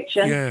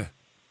infection. Yeah.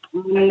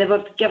 And they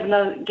were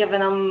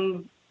giving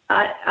him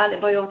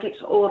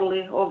antibiotics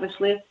orally,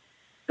 obviously,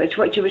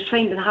 which he was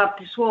finding hard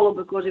to swallow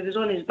because he was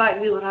on his back.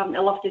 We were having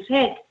to lift his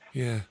head.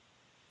 Yeah.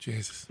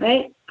 Jesus.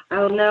 Right?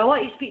 Now,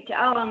 what you speak to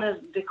Alan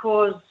is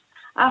because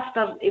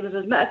after he was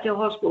admitted to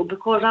hospital,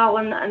 because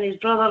Alan and his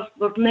brother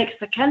were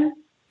next of kin.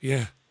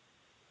 Yeah.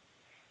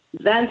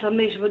 The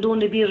information would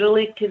only be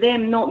relayed to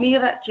them, not me,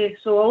 Richie.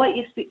 So I'll let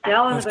you speak to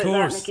Alan about that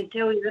and I can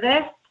tell you the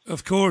rest.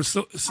 Of course.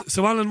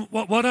 So Alan,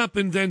 what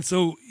happened then?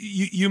 So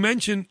you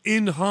mentioned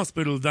in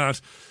hospital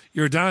that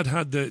your dad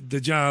had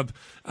the jab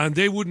and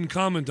they wouldn't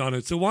comment on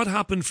it. So what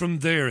happened from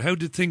there? How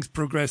did things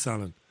progress,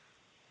 Alan?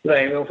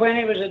 Right, well, when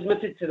he was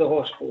admitted to the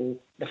hospital,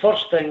 the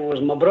first thing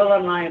was my brother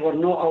and I were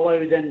not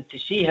allowed in to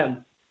see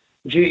him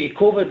due to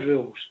COVID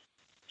rules.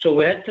 So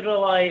we had to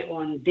rely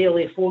on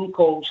daily phone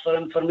calls for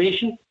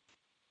information.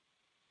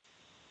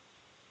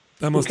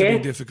 That must have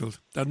been difficult.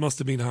 That must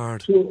have been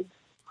hard. So,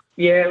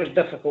 yeah, it was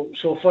difficult.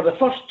 So for the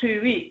first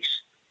 2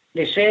 weeks,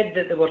 they said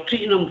that they were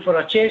treating him for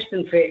a chest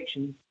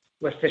infection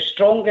with the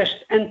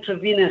strongest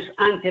intravenous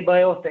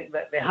antibiotic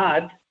that they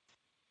had.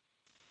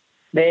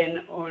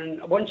 Then,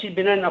 once he'd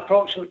been in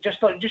approximately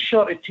just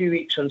short of 2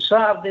 weeks, on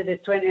Saturday the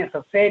 20th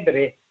of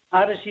February,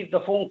 I received a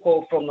phone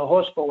call from the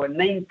hospital at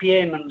 9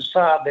 p.m. on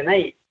Saturday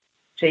night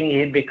saying he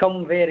had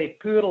become very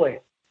poorly.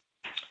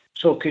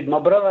 So could my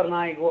brother and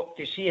I go up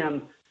to see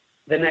him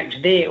the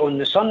next day on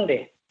the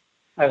Sunday?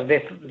 As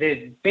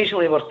they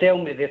basically were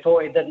telling me they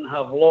thought he didn't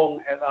have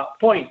long at that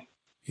point.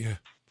 Yeah.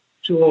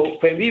 So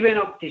when we went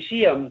up to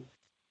see him,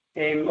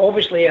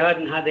 obviously he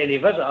hadn't had any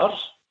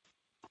visitors.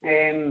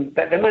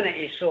 But the minute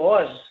he saw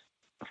us,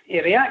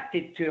 he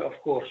reacted to it,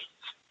 of course.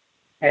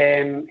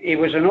 He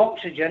was on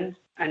oxygen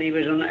and he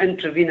was on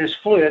intravenous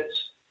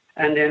fluids,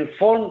 and they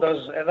informed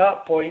us at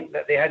that point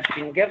that they had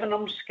been giving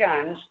him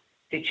scans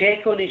to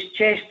check on his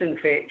chest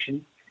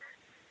infection.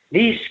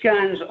 These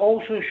scans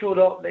also showed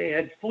up that he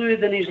had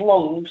fluid in his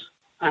lungs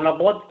and a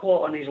blood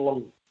clot in his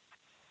lung.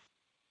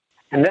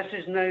 And this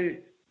is now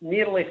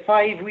nearly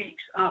 5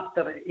 weeks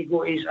after he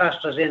got his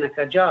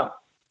AstraZeneca jab.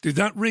 Did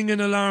that ring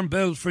an alarm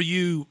bell for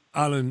you,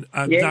 Alan,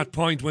 at that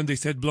point when they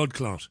said blood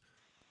clot?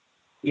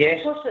 Yes.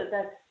 Of course it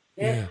did.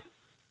 Yeah.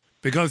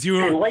 Because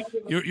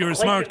you're a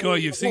smart guy.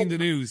 You've seen the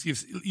news.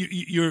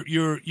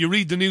 You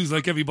read the news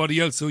like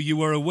everybody else. So you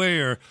were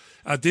aware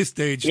at this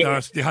stage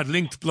that they had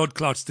linked blood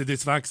clots to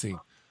this vaccine.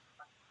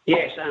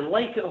 Yes, and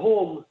like at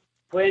home,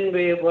 when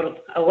we were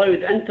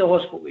allowed into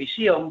hospital to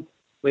see him,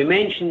 we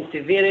mentioned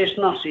to various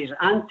nurses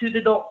and to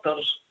the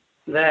doctors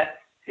that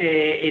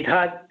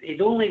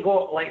he'd only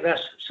got like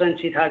this since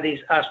he'd had his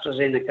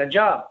AstraZeneca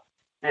jab,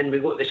 and we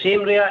got the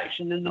same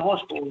reaction in the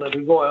hospital that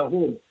we got at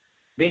home.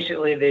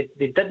 Basically, they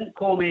didn't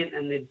comment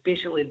and they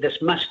basically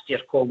dismissed your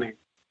comment.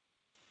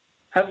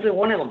 Every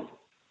one of them.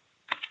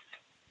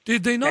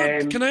 Did they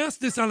not? Can I ask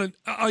this, Alan?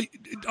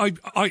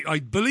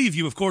 I believe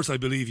you. Of course, I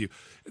believe you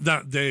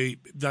that they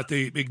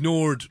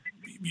ignored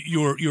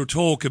your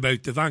talk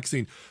about the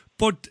vaccine.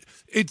 But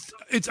it's.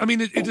 I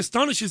mean, it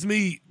astonishes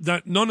me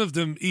that none of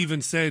them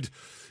even said,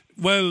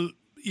 "Well,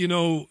 you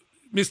know,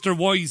 Mr.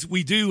 Wise,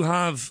 we do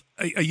have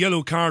a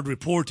yellow card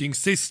reporting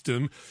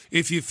system.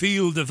 If you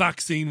feel the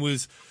vaccine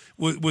was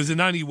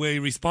in any way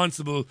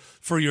responsible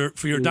for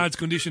your dad's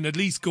condition, at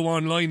least go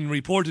online and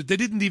report it." They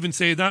didn't even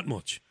say that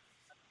much.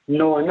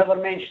 No, I never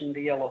mentioned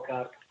the yellow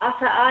card.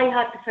 I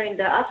had to find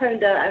that. I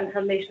found that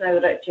information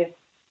out, Richie.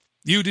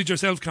 You did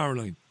yourself,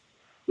 Caroline?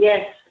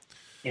 Yes.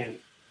 Yeah.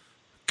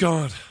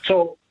 God.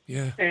 So,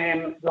 yeah.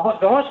 The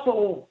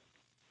hospital,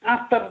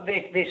 after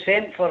they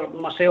sent for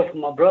myself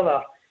and my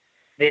brother,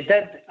 they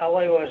did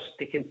allow us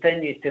to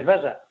continue to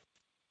visit.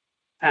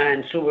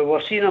 And so we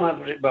were seeing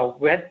them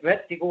we had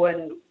to go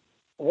in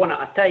one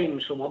at a time.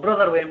 So my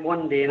brother went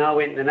one day and I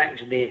went the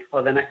next day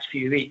for the next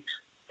few weeks.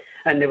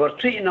 And they were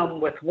treating him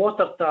with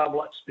water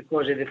tablets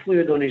because of the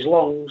fluid on his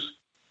lungs,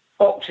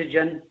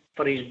 oxygen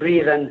for his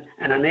breathing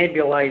and a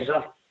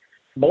nebulizer,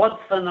 blood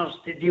thinners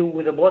to deal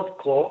with the blood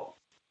clot,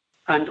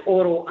 and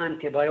oral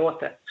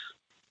antibiotics.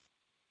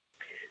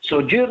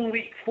 So during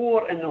week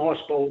 4 in the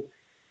hospital,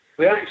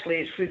 we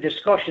actually, through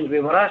discussions, we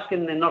were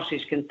asking the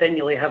nurses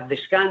continually, have they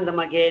scanned him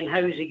again? How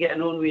is he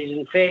getting on with his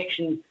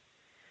infection?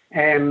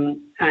 And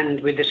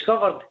we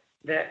discovered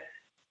that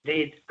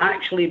they'd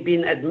actually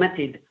been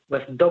admitted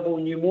with double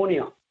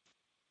pneumonia.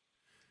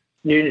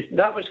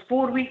 That was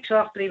 4 weeks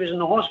after he was in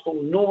the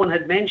hospital. No one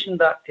had mentioned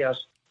that to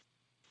us.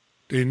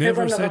 They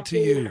never said to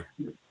you.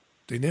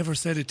 They never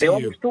said it They to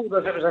always you. told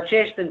us it was a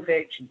chest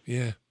infection.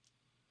 Yeah.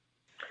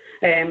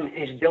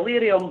 His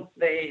delirium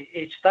that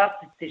he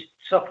started to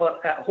suffer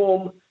at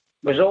home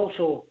was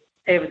also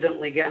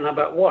evidently getting a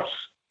bit worse.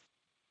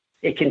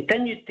 He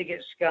continued to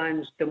get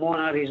scans to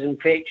monitor his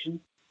infection,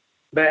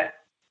 but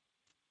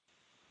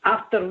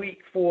after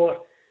week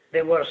 4,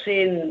 they were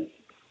saying,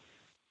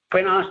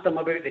 when I asked them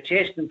about the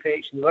chest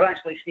infection, they were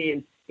actually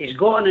saying, he's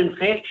got an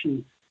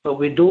infection, but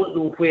we don't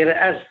know where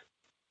it is.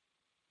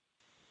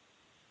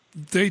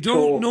 They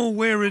don't know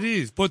where it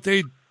is, but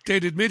they'd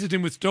admitted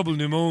him with double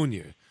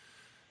pneumonia.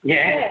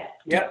 Yeah.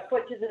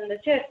 Which is in the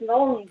chest and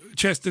lungs.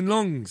 Chest and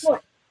lungs.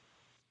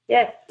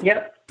 Yes.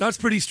 Yep. That's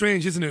pretty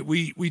strange, isn't it?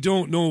 We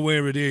don't know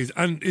where it is.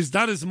 And is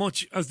that as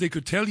much as they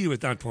could tell you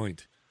at that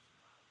point?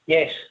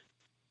 Yes.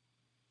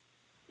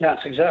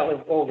 That's exactly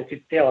all they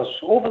could tell us.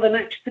 Over the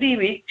next 3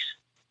 weeks,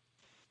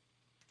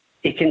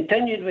 he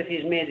continued with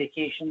his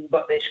medication,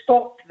 but they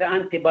stopped the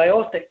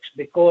antibiotics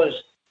because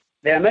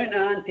the amount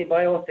of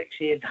antibiotics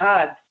he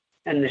had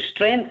and the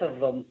strength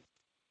of them,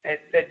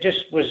 it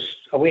just was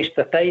a waste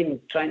of time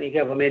trying to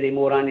give him any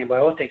more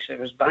antibiotics. I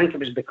think it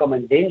was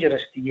becoming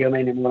dangerous to give him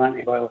any more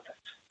antibiotics.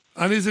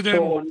 And is it?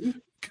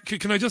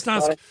 Can I just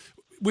ask,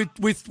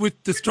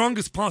 with the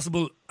strongest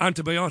possible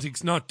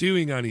antibiotics not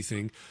doing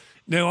anything?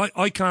 Now,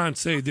 I can't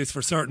say this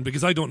for certain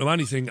because I don't know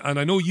anything, and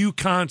I know you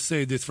can't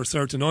say this for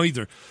certain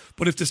either.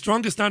 But if the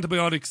strongest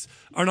antibiotics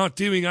are not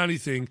doing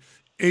anything,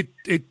 it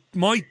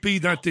might be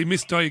that they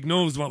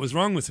misdiagnosed what was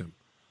wrong with him.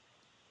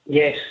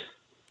 Yes.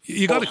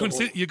 You got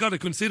to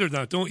consider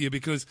that, don't you?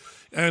 Because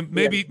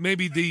maybe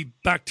the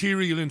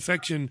bacterial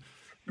infection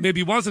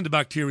maybe wasn't a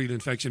bacterial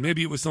infection.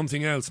 Maybe it was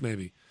something else.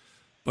 Maybe,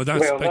 but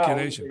that's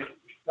speculation.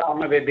 That'll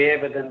maybe be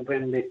evident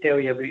when they tell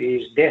you about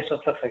his death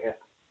certificate.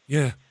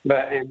 Yeah.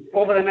 But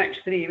over the next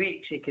 3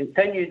 weeks, he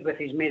continued with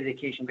his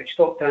medication, but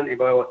stopped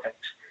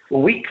antibiotics.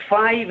 Week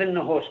 5 in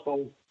the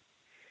hospital,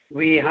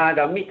 we had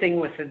a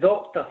meeting with the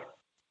doctor.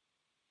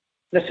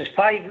 This is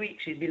 5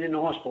 weeks he'd been in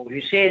the hospital.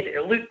 He said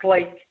it looked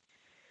like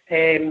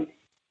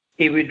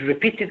he would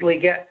repeatedly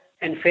get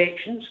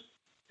infections,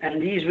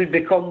 and these would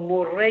become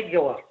more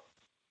regular.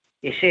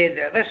 He said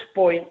at this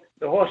point,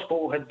 the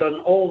hospital had done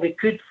all they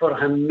could for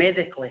him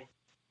medically.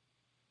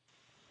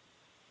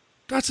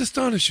 That's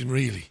astonishing,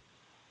 really.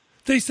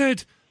 They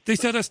said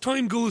as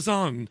time goes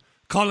on,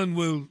 Colin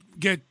will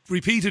get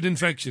repeated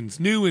infections,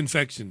 new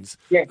infections,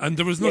 and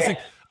there was nothing.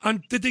 Yes.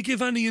 And did they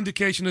give any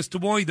indication as to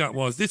why that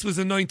was? This was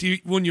a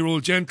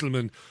 91-year-old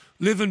gentleman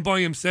living by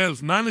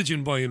himself,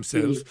 managing by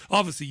himself.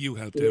 Obviously, you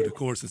helped out, of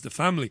course, as the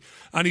family,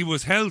 and he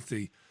was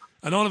healthy.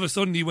 And all of a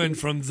sudden, he went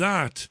from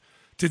that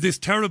to this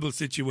terrible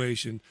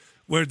situation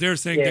where they're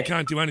saying they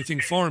can't do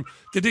anything for him.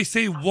 Did they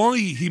say why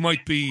he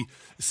might be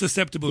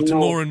susceptible to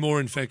more and more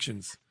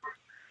infections?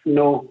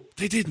 No.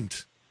 They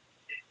didn't?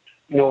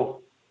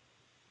 No.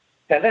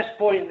 At this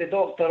point, the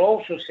doctor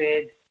also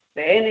said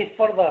that any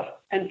further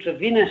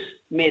intravenous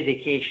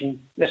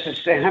medication, this is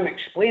him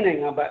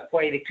explaining about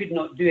why they could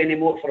not do any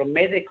more for him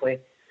medically,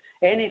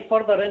 any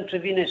further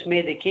intravenous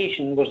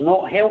medication was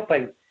not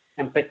helping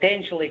and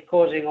potentially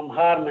causing him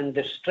harm and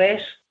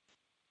distress.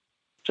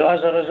 So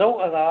as a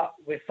result of that,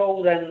 we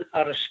filled in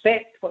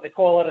what they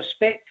call a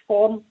respect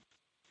form,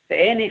 that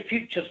any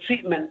future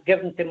treatment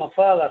given to my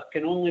father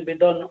can only be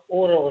done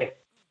orally.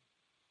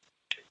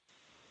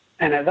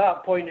 And at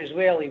that point as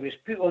well, he was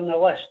put on the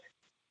list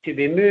to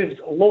be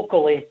moved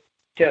locally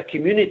to a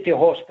community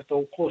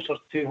hospital closer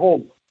to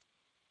home,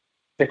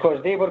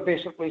 because they were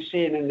basically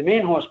saying in the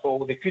main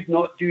hospital they could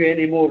not do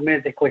any more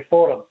medically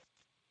for him.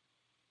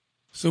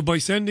 So by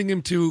sending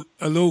him to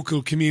a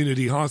local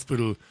community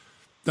hospital,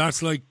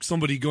 that's like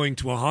somebody going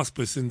to a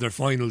hospice in their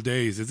final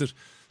days, is it?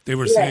 They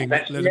were saying...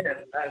 That's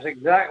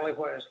exactly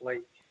what it's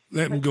like.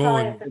 Let him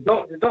go.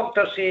 The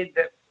doctor said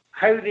that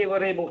how they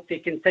were able to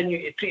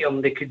continue to treat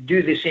him, they could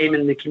do the same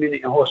in the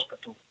community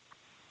hospital.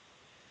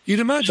 You'd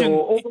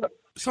imagine...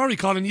 Sorry,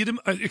 Colin.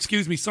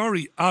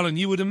 Sorry, Alan.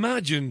 You would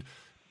imagine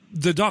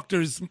the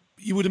doctors...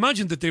 You would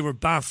imagine that they were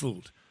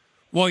baffled.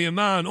 Why a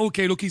man...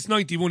 Okay, look, he's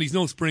 91. He's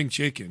no spring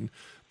chicken.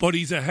 But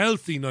he's a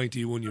healthy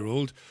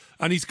 91-year-old.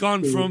 And he's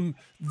gone from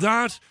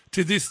that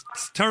to this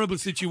terrible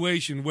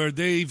situation where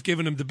they've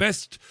given him the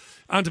best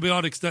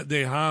antibiotics that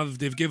they have.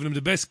 They've given him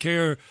the best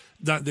care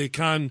that they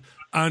can.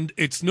 And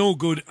it's no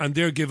good. And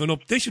they're giving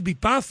up. They should be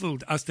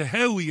baffled as to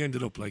how he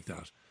ended up like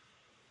that.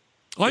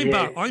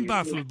 I'm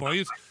baffled by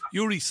it.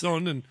 You're his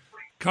son and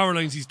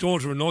Caroline's his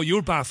daughter-in-law.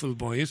 You're baffled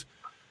by it.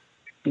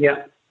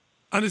 Yeah.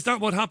 And is that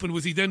what happened?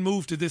 Was he then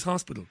moved to this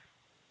hospital?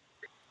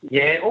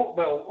 Yeah.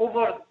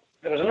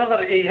 There was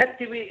another. He had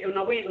to wait on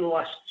a waiting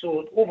list.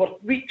 So over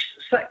weeks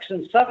 6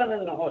 and 7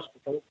 in the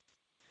hospital,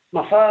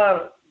 my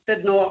father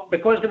did not,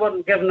 because they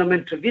weren't giving him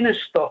intravenous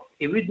stuff,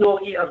 he would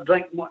not eat or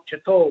drink much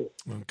at all.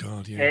 Oh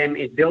God, yeah.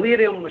 His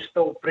delirium was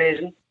still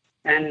present,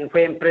 and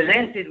when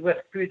presented with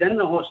food in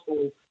the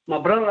hospital, my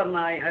brother and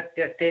I had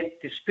to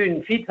attempt to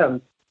spoon feed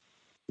him,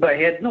 but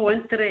he had no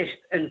interest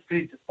in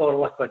food or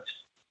liquids.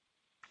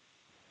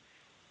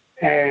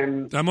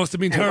 That must have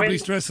been terribly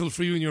stressful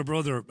for you and your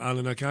brother,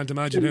 Alan. I can't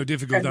imagine how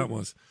difficult that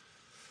was.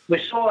 we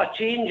saw a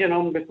change in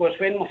him, because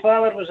when my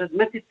father was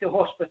admitted to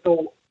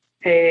hospital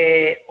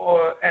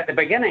or at the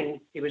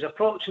beginning, he was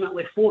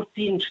approximately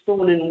 14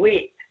 stone in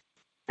weight.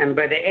 And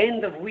by the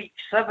end of week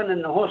 7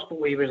 in the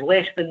hospital, he was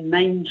less than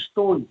 9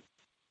 stone.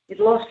 He'd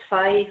lost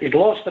 5. He'd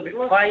lost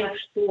about 5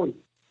 stone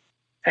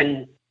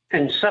in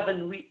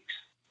 7 weeks.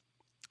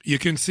 You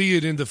can see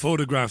it in the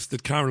photographs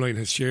that Caroline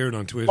has shared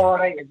on Twitter. All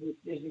right, have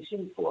you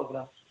seen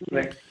photographs?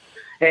 Right.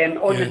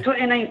 On the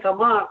 29th of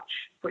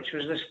March, which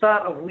was the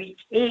start of week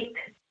 8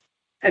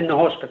 in the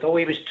hospital,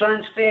 he was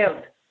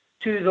transferred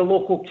to the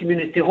local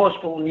community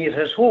hospital near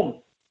his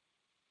home.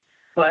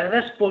 But at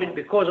this point,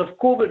 because of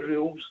COVID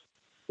rules,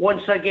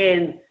 once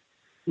again,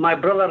 my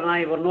brother and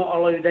I were not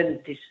allowed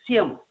in to see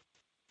him.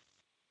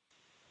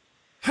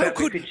 How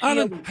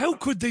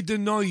could they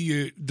deny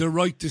you the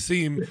right to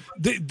see him?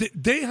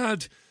 They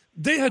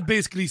had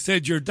basically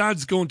said your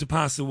dad's going to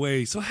pass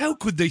away. So how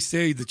could they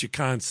say that you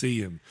can't see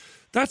him?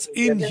 That's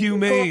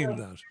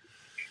inhumane.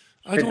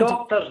 The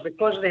doctors,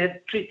 because they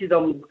had treated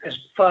him as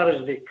far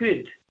as they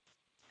could,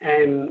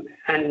 and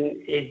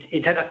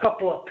he'd had a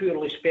couple of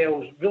poorly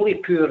spells, really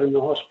poor in the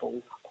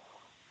hospital.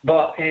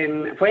 But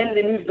when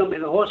they moved him to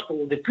the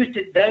hospital, they put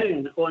it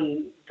down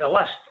on the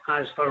list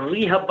as for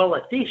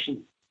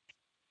rehabilitation.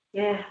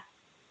 Yeah,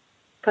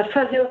 for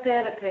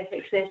physiotherapy,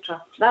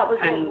 etc. That was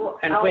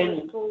what I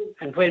was told.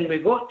 And when we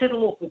got to the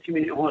local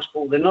community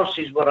hospital, the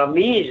nurses were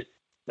amazed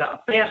that a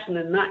person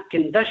in that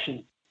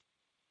condition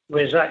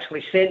was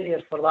actually sent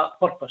here for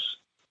that purpose.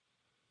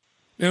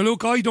 Now,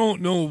 look, I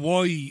don't know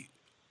why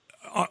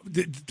I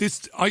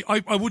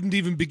wouldn't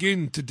even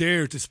begin to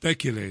dare to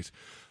speculate,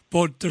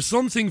 but there's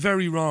something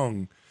very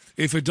wrong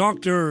if a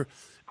doctor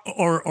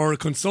or a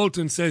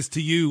consultant says to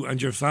you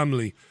and your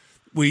family,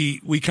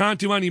 we can't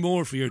do any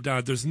more for your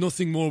dad, there's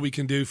nothing more we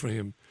can do for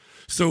him,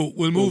 so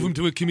we'll move him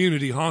to a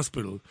community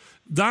hospital.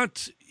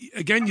 That,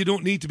 again, you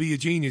don't need to be a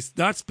genius.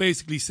 That's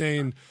basically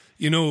saying,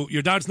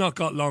 your dad's not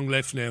got long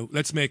left now,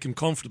 let's make him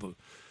comfortable.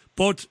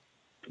 But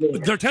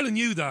they're telling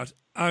you that,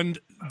 and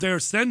they're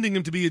sending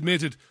him to be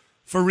admitted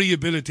for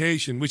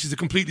rehabilitation, which is a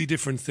completely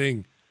different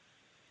thing.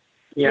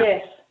 Yeah.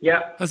 Yes.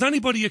 Yeah. Has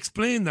anybody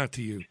explained that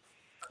to you?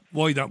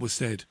 Why that was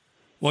said?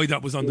 Why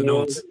that was on the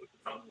notes?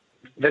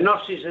 The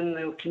nurses in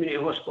the community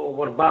hospital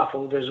were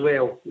baffled as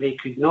well. They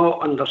could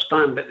not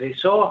understand, but they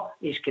saw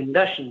his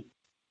condition,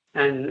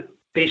 and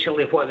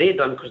basically what they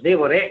done, because they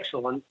were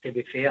excellent, to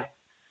be fair,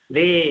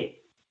 they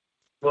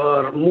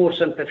were more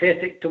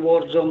sympathetic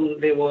towards him.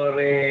 They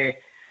were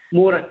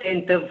more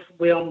attentive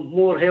with him,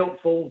 more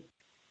helpful,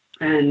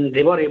 and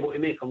they were able to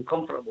make him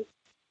comfortable.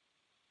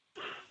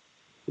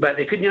 But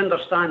they couldn't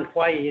understand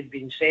why he had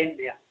been sent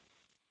there.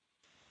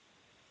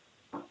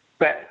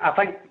 But I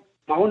think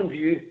my own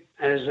view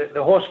is that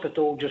the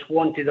hospital just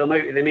wanted him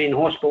out of the main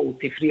hospital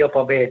to free up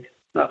a bed.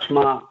 That's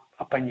my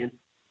opinion.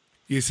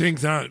 You think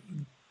that?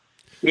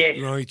 Yes.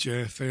 Right,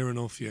 yeah, fair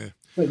enough, yeah.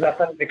 Because I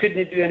think they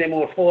couldn't do any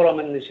more for him,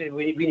 and they said,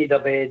 we need a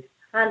bed.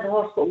 And the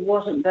hospital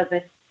wasn't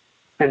busy.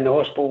 And the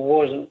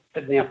hospital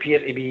didn't appear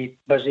to be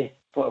busy,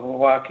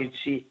 what I could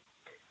see.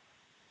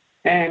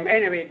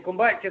 Anyway, going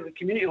back to the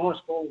community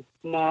hospital,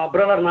 my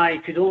brother and I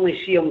could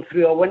only see him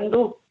through a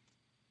window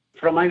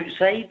from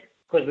outside,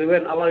 because we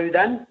weren't allowed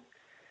in.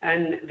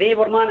 And they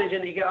were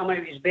managing to get him out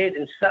of his bed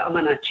and sit him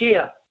in a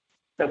chair.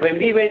 But when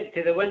we went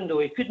to the window,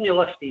 he couldn't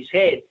lift his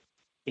head.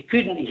 He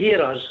couldn't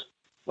hear us,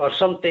 or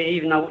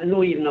something, not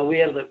even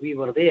aware that we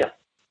were there.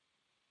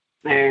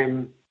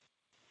 In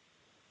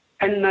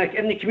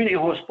the community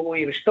hospital,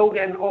 he was still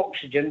getting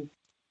oxygen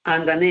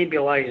and a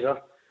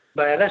nebulizer,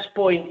 but at this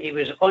point, he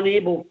was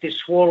unable to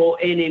swallow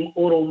any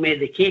oral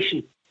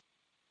medication.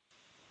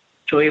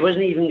 So he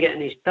wasn't even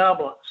getting his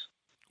tablets.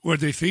 Were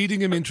they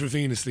feeding him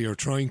intravenously or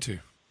trying to?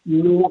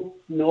 No,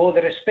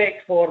 the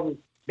Respect Form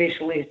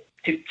basically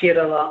took care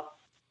of that.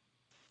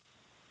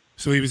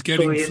 So he was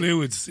getting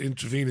fluids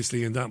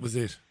intravenously, and that was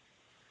it?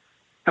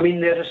 I mean,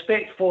 the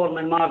Respect Form,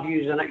 in my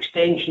view, is an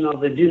extension of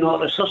the Do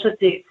Not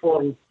Resuscitate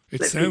form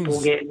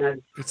people get now.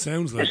 It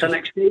sounds like it's an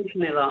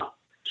extension of that,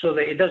 so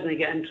that he doesn't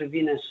get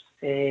intravenous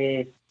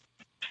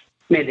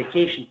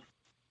medication.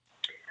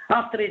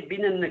 After he'd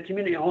been in the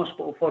community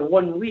hospital for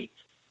 1 week,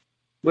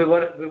 we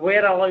were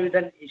allowed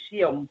in to see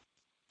him,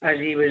 as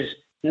he was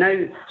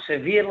now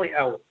severely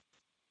ill.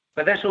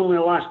 But this only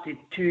lasted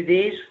 2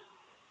 days,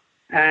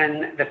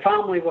 and the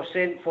family was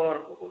sent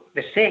for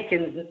the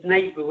second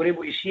night. We were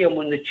able to see him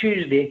on the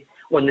Tuesday,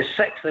 on the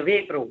 6th of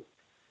April,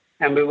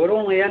 and we were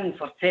only in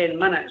for 10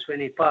 minutes when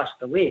he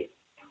passed away.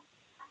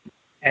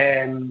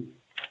 And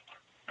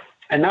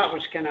that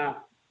was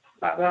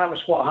that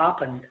was what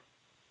happened.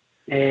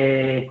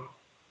 It's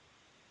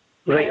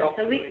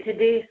a week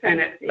today.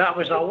 That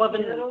was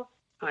 11.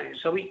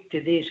 It's a week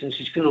today since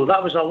his funeral.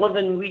 That was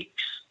 11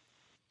 weeks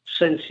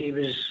since he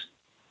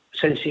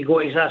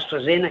got his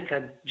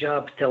AstraZeneca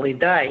jab till he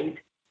died.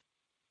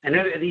 And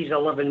out of these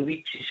 11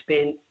 weeks, he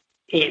spent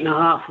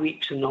 8.5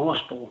 weeks in the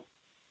hospital.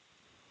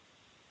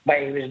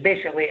 But he was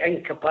basically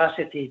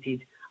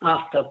incapacitated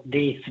after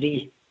day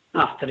 3,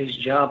 after his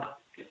jab.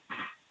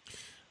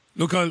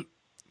 Look, I've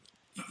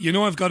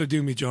got to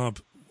do my job.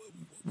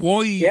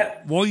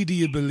 Why do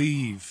you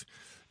believe?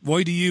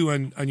 Why do you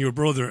and your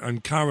brother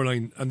and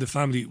Caroline and the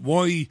family?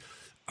 Why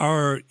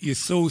are you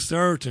so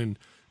certain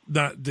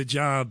that the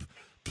jab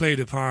played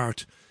a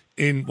part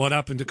in what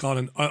happened to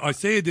Colin? I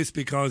say this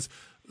because,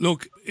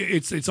 look,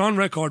 it's on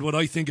record what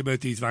I think about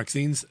these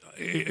vaccines.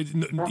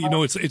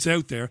 It's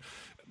out there,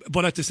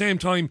 but at the same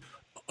time,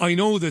 I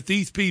know that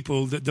these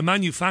people, the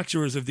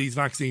manufacturers of these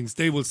vaccines,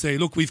 they will say,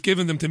 look, we've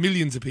given them to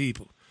millions of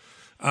people,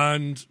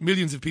 and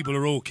millions of people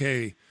are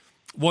okay.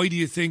 Why do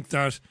you think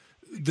that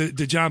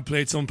the jab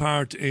played some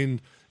part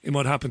in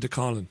what happened to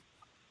Colin?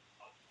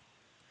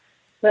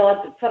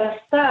 Well, for a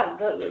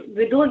start,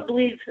 we don't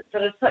believe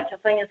there is such a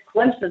thing as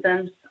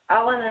coincidence.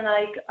 Alan and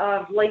I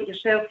are like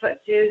yourself,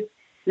 Richie.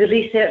 We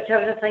research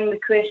everything, we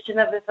question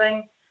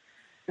everything.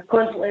 I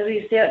constantly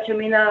research. I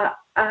mean, I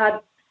had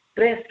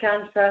breast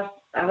cancer,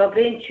 I have a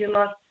brain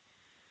tumour.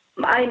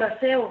 I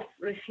myself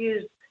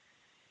refused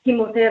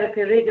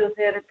chemotherapy,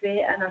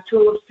 radiotherapy, and I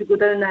chose to go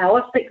down the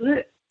holistic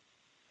route.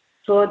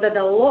 So I did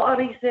a lot of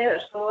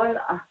research on.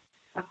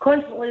 I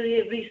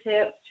constantly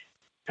research.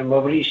 And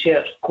we've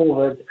researched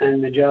COVID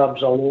and the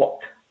jabs a lot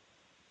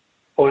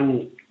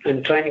on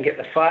trying to get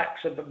the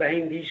facts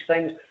behind these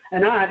things.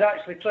 And I had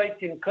actually tried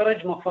to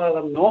encourage my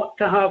father not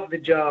to have the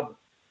jab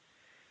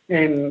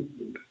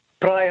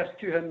prior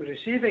to him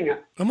receiving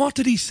it. And what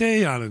did he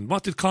say, Alan?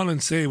 What did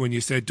Colin say when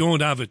you said,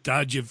 "Don't have it,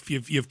 Dad?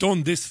 You've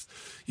done this.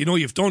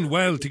 You've done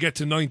well to get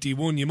to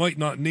 91. You might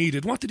not need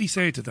it." What did he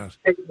say to that?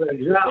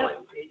 Exactly.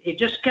 He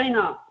just kind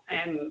of.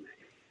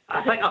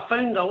 I think I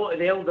found a lot of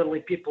the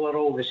elderly people are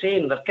all the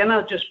same. They're kind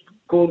of just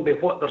going by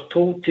what they're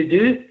told to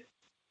do.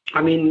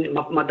 I mean,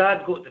 my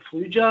dad got the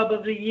flu jab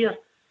every year,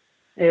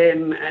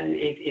 and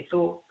he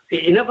thought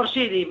he never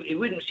said he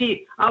wouldn't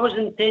say. I was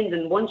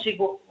intending once he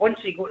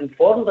got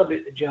informed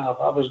about the jab,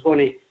 I was going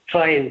to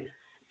try and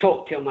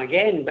talk to him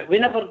again. But we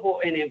never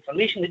got any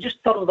information. They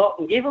just turned up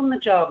and gave him the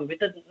jab, and we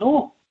didn't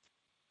know.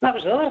 That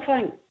was the other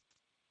thing.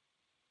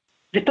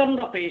 They turned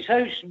up at his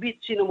house. We'd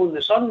seen him on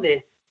the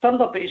Sunday. Turned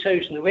up at his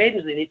house on the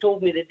Wednesday, and he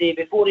told me the day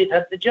before he'd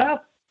had the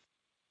jab.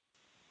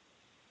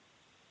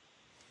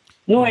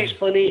 No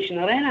explanation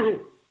or anything.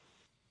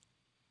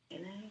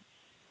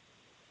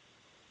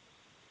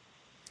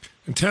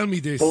 And tell me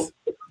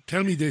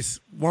this.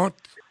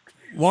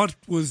 What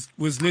was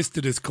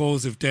listed as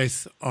cause of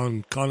death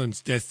on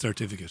Colin's death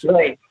certificate?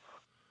 Right.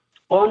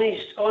 On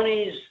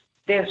his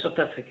death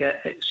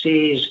certificate, it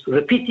says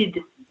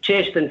repeated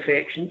chest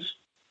infections,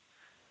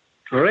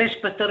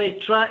 respiratory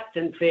tract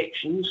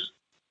infections.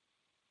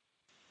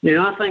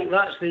 Now, I think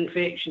that's the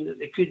infection that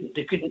they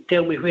couldn't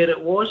tell me where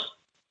it was.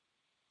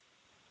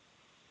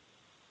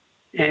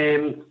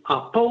 A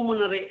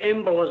pulmonary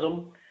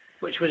embolism,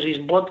 which was his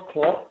blood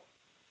clot.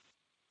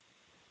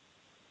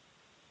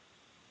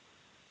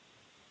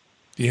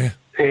 Yeah.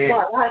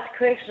 That's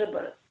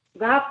questionable.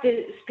 We have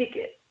to speak.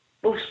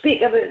 We'll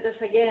speak about this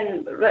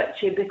again,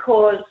 Richie,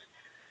 because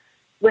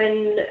of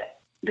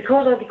the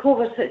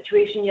COVID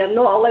situation, you're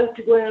not allowed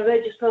to go and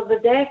register the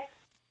death.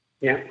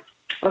 Yeah.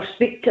 Or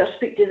speak to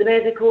the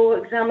medical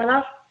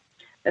examiner.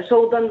 It's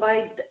all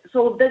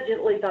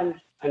digitally done.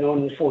 And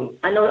on the phone.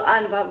 And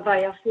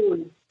via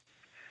phone.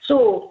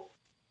 So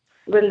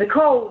when they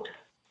called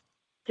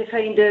to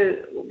find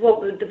out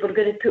what they were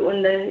going to put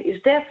on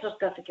his death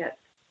certificate,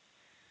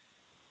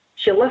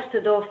 she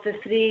listed off the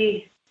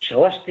three. She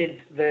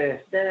listed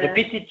the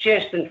repeated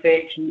chest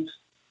infections,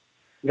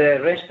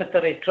 the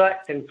respiratory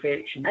tract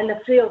infection, and the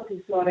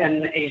frailty, sorry.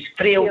 And his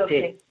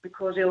frailty.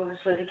 Because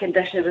obviously the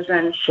condition he was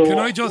in. So can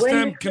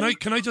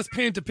I just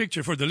paint a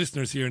picture for the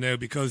listeners here now?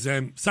 Because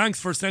thanks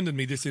for sending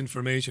me this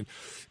information.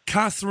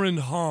 Catherine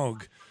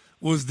Hogg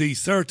was the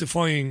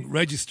certifying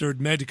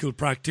registered medical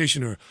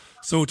practitioner.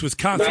 So it was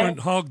Catherine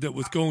Hogg that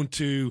was going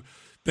to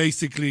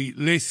basically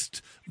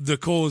list the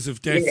cause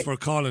of death for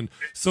Colin.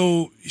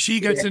 So she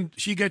gets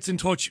in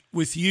touch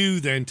with you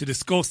then to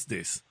discuss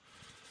this.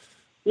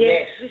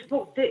 Yes, we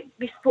spoke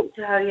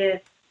to her,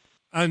 yes.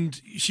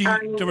 And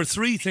there were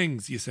three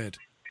things you said.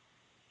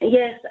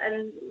 Yes,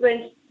 and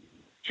when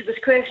she was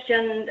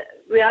questioned,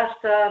 we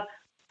asked her,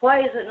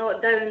 why is it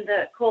not down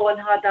that Colin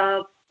had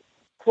a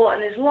clot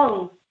in his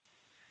lung?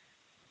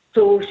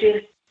 So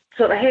she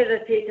sort of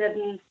hesitated,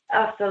 and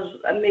after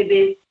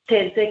maybe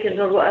 10 seconds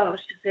or whatever,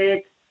 she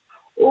said,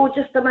 oh,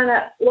 just a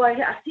minute, well,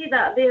 I see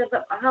that there,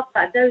 but I have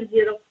that down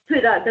here, I'll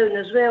put that down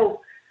as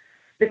well.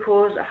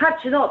 Because had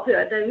she not put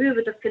it down, we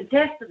would have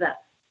contested it.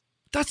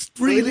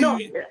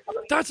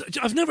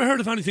 I've never heard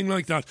of anything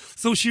like that.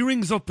 So she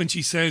rings up and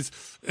she says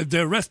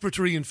the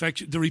respiratory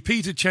infection, the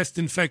repeated chest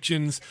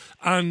infections,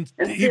 and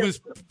he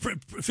was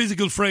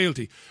physical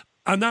frailty,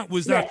 and that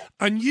was that.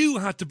 And you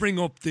had to bring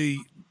up the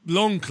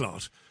lung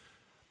clot,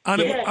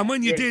 and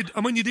when you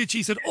did,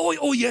 she said,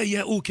 "Oh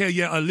yeah, okay,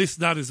 yeah, I'll list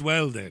that as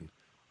well then."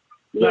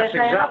 Yes,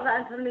 I have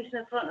that information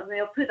in front of me.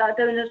 I'll put that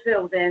down as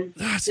well then.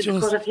 Because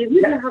if you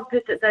wouldn't have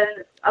put it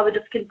down, I would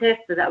have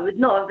contested it. I would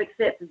not have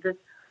accepted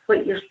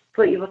what you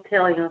were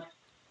telling us.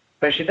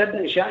 But she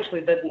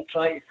actually didn't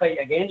try to fight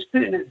against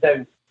putting it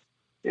down.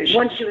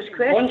 Once she was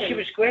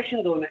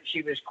questioned on it,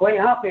 she was quite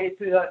happy to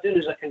put that down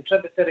as a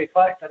contributory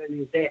factor in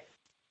his death.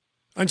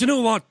 And you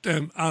know what,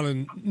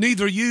 Alan?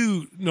 Neither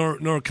you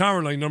nor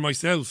Caroline nor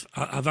myself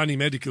have any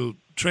medical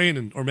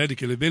training or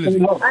medical ability.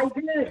 No. I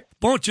do.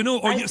 But you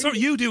know,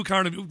 you do,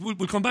 Caroline.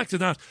 We'll come back to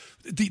that.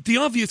 The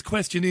obvious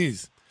question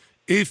is,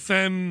 if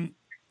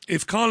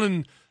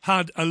Colin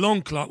had a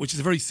lung clot, which is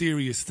a very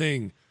serious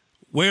thing,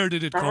 where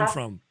did it come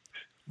from?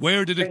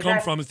 Where did it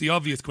come from? Is the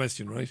obvious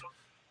question, right?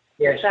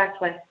 Yes.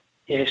 Exactly.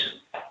 Yes.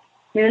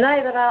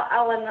 Neither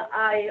Alan,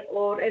 I,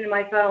 or any of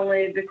my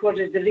family, because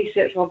of the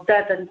research we've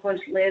done and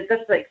constantly,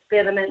 this is an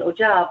experimental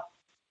jab.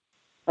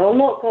 I will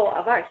not call it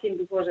a vaccine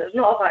because it's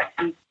not a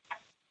vaccine.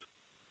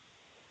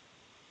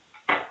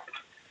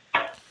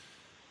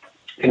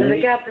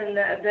 Regarding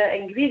the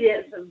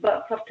ingredients,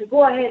 but to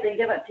go ahead and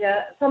give it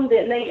to somebody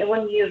at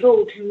 91 years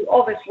old who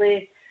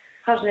obviously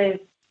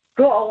hasn't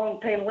got a long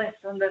time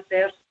left on this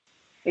earth,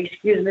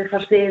 excuse me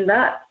for saying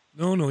that.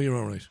 No, you're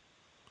all right.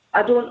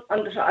 I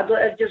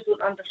just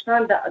don't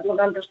understand that. I don't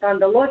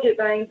understand the logic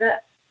behind it.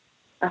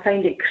 I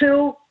find it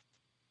cruel.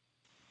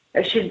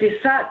 It should be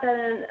sat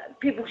down,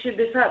 people should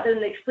be sat down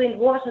and explained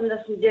what's in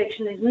this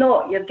injection is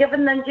not. You're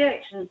given the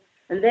injection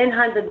and then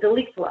handed the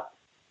leaflet,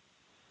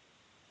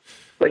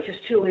 which is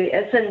too late.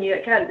 It's in you,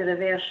 it can't be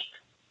reversed.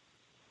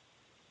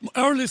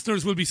 Our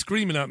listeners will be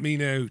screaming at me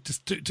now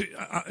to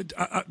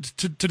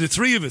the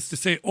three of us to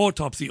say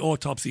autopsy,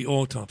 autopsy,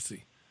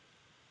 autopsy.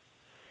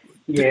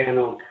 Yeah, I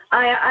know.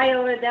 I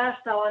already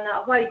asked Alan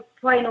that.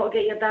 Why not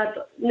get your dad?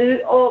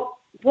 No,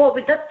 what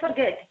we did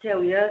forget to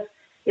tell you is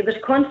he was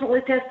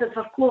constantly tested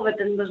for COVID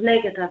and was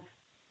negative.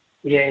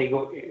 Yeah, he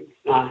got. He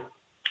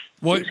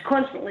was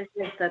constantly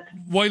tested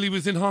while he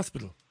was in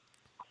hospital.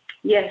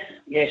 Yes.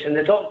 Yes, and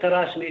the doctor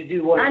asked me to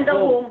do one and at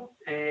home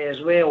as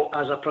well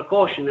as a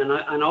precaution, and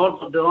I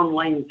ordered the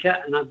online kit,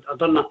 and I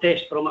done a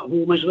test from at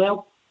home as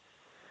well.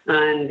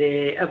 And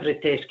every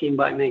test came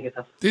back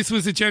negative. This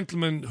was a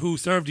gentleman who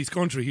served his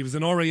country. He was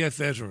an RAF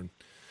veteran.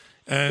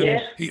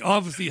 Yes. He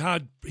obviously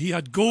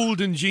had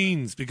golden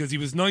genes because he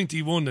was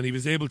 91 and he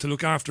was able to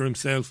look after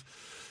himself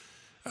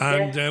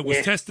and was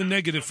testing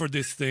negative for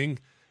this thing,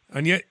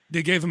 and yet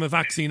they gave him a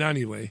vaccine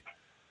anyway.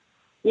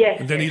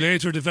 Yes. And then he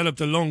later developed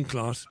a lung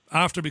clot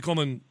after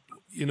becoming,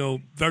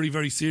 very,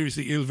 very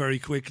seriously ill very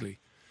quickly.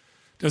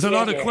 There's a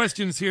lot of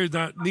questions here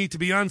that need to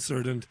be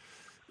answered, and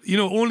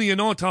only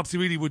an autopsy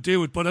really would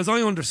do it. But as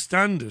I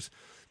understand it,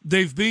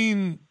 there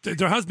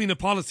has been a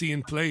policy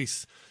in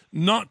place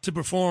not to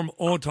perform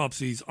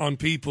autopsies on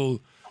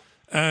people,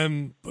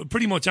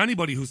 pretty much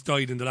anybody who's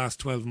died in the last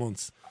 12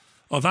 months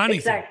of anything.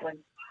 Exactly.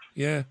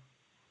 Yeah.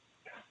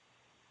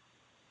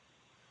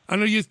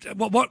 And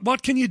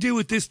what can you do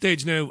at this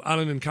stage now,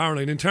 Alan and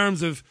Caroline, in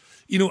terms of,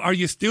 are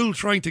you still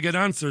trying to get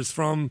answers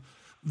from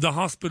the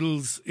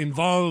hospitals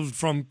involved,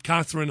 from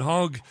Catherine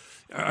Hogg?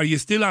 Are you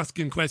still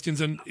asking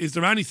questions, and is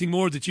there anything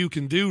more that you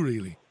can do,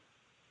 really?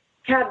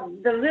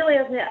 There really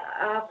isn't.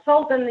 I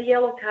filled in the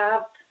yellow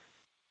card.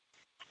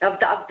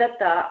 I've did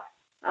that.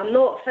 I'm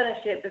not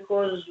finished yet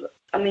because,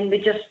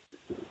 we just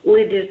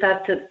ladies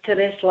had to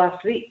rest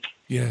last week.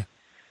 Yeah.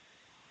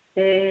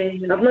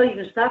 I've not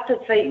even started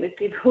fighting with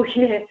people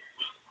yet.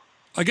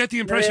 I get the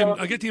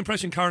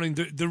impression, Caroline,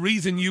 the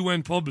reason you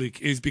went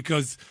public is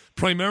because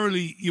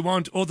primarily you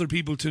want other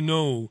people to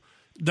know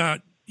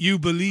that you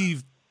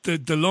believe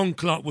that the lung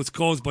clot was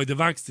caused by the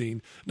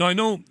vaccine. Now, I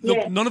know,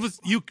 look, none of us,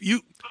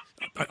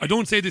 I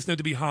don't say this now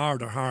to be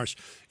hard or harsh.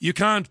 You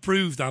can't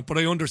prove that, but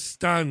I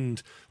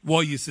understand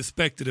why you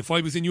suspect it. If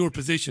I was in your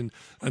position,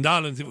 and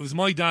Alan's, if it was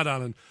my dad,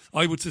 Alan,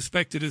 I would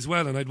suspect it as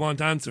well, and I'd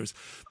want answers.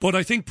 But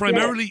I think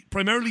primarily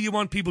you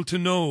want people to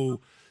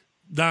know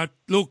that,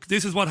 look,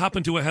 this is what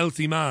happened to a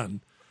healthy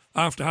man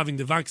after having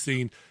the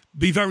vaccine.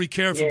 Be very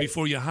careful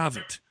before you have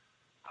it.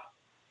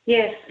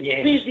 Yes.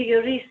 Please do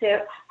your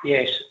research.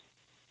 Yes.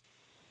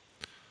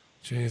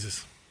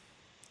 Jesus.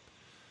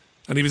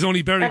 And he was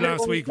only buried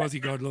last week, was he?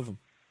 God love him.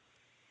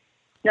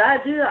 Yeah,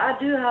 I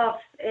do have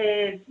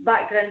a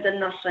background in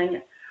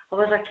nursing. I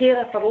was a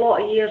carer for a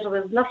lot of years. I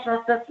was nursing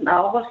assistant at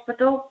a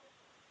hospital.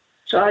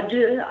 So I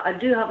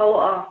do have a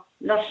lot of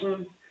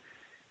nursing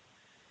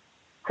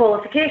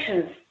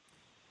qualifications.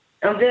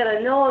 I'm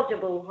very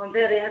knowledgeable. I'm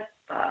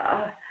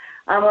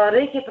a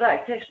Reiki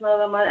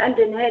practitioner. I'm an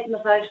Indian head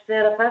massage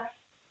therapist.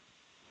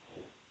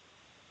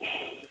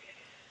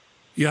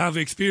 You have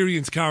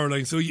experience,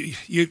 Caroline. So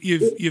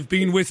you've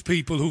been with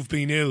people who've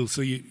been ill.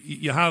 So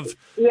you have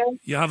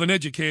an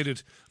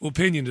educated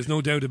opinion. There's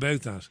no doubt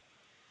about that.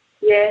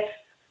 Yes.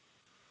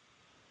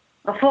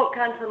 I fought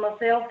cancer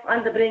myself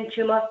and the brain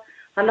tumour.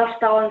 I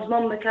nursed Alan's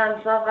mum with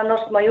cancer. I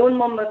nursed my own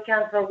mum with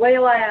cancer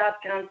while I had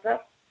cancer.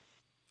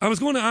 I was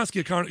going to ask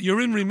you, Caroline,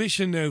 you're in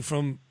remission now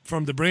from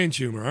the brain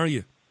tumour, are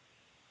you?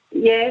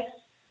 Yes.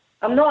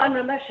 I'm not in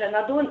remission.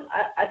 I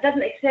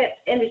didn't accept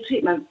any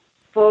treatment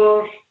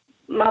for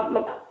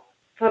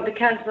the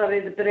cancer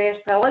of the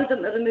breast. I allowed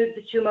them to remove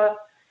the tumour.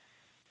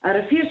 I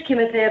refused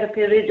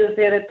chemotherapy,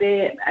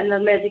 radiotherapy and the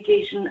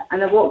medication,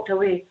 and I walked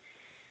away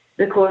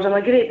because I'm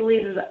a great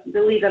believer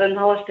in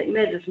holistic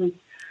medicine.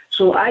 So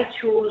So I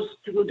chose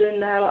to go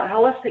down the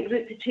holistic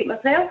route to treat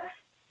myself.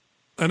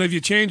 And have you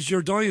changed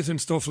your diet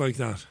and stuff like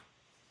that?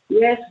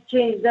 Yes,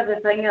 changed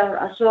everything.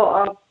 I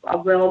saw I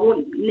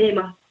won't name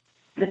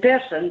the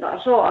person, but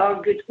I saw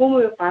a good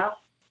homeopath.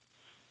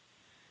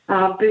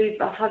 I've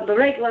had the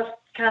regular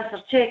cancer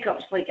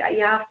checkups like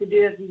you have to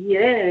do every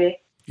year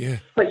anyway,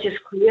 which is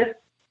clear.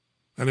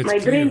 And it's my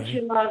clear, brain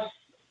tumours,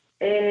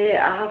 I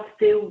have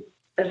to,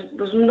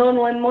 was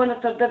normally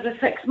monitored every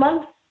 6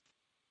 months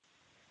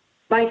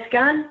by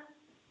scan.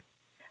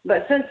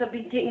 But since I've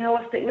been taking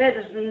holistic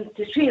medicine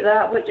to treat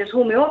that, which is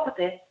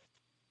homeopathy,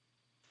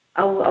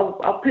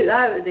 I'll put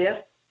that out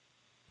there,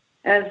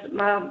 as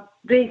my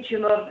brain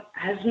tumour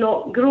has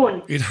not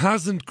grown. It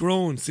hasn't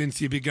grown since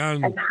you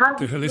began the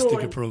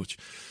holistic approach.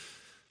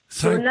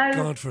 Thank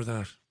God for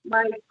that.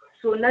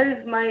 So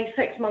now my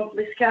 6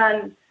 monthly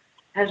scan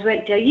has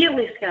went to a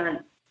yearly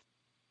scan.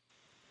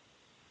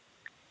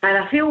 And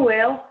I feel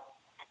well.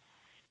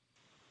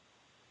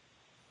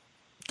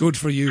 Good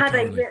for you,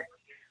 Caroline.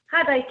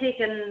 Had I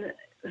taken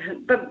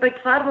Big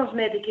Pharma's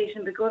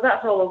medication, because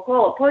that's all I'll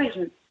call it,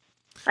 poison,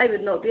 I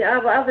would not be. I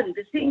wouldn't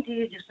be speaking to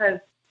you just now.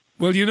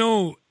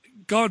 Well,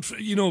 God,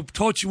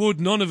 touch wood,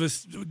 none of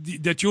us,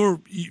 that your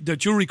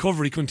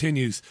recovery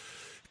continues,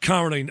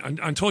 Caroline,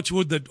 and touch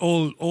wood that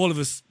all of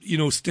us,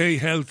 stay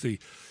healthy.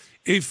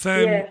 If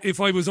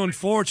I was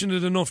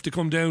unfortunate enough to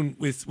come down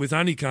with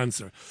any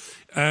cancer,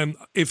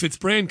 if it's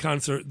brain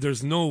cancer,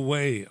 there's no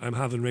way I'm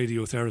having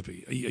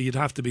radiotherapy. You'd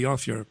have to be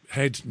off your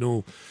head.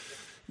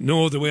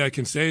 No other way I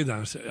can say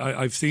that.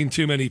 I've seen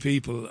too many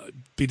people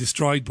be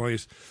destroyed by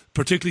it,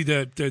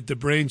 particularly the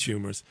brain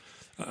tumours.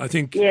 I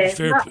think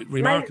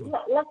remarkable.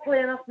 Luckily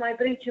enough, my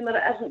brain tumour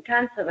isn't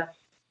cancerous.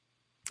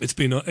 It's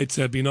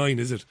benign,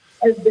 is it?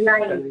 It's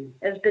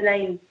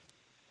benign.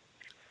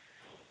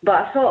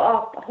 But I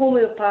saw a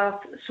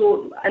homeopath,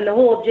 and the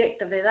whole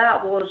objective of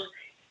that was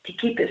to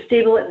keep it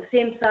stable at the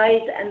same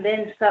size and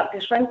then start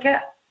to shrink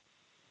it,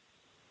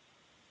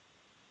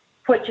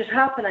 which is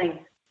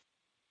happening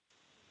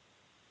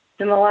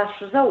in the last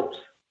results.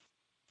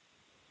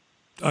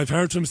 I've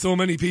heard from so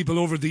many people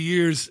over the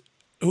years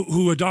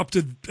who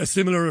adopted a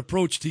similar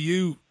approach to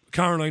you,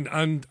 Caroline,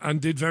 and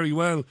did very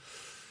well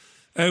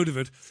out of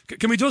it.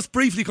 Can we just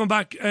briefly come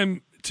back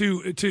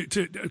to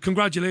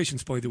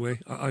congratulations, by the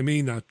way. I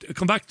mean that.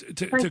 Come back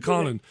to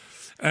Colin.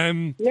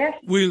 Yes.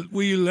 We'll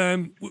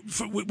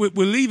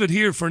leave it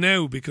here for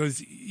now, because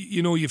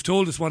you've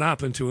told us what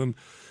happened to him,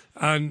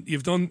 and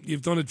you've done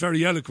it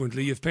very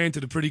eloquently. You've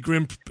painted a pretty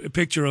grim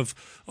picture of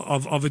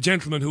a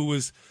gentleman who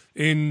was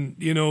in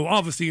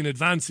obviously in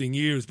advancing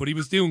years, but he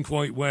was doing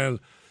quite well,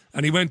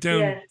 and he went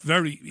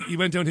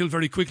downhill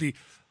very quickly,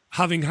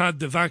 having had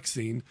the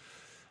vaccine.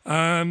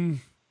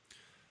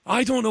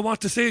 I don't know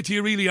what to say to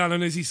you, really,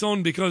 Alan, as his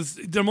son, because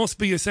there must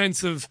be a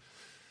sense of,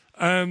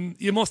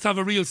 you must have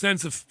a real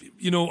sense of,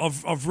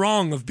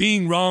 of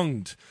being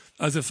wronged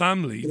as a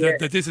family,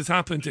 that this has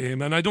happened to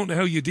him. And I don't know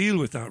how you deal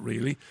with that,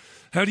 really.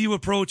 How do you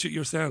approach it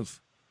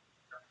yourself?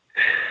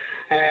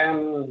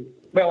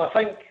 Well, I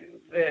think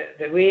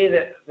the way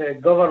that the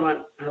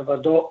government have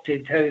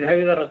adopted, how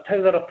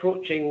they're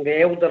approaching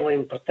the elderly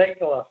in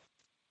particular,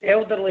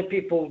 elderly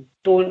people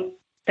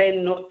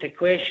tend not to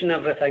question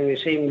everything the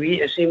same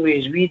way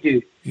as we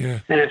do.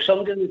 Yeah. And if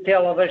somebody on the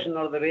television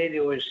or the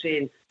radio is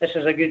saying this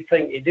is a good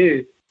thing to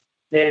do,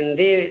 then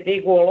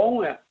they go along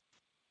with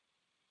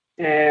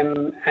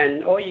it.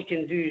 And all you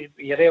can do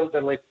with your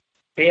elderly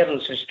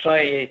parents is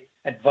try to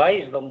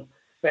advise them,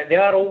 but they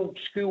are old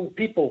school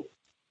people.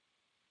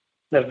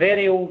 They're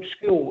very old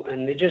school,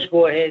 and they just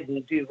go ahead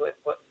and do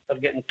what they're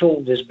getting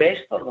told is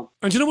best for them.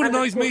 And do you know what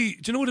annoys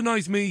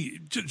me?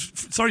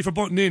 Sorry for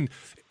butting in.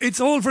 It's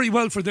all very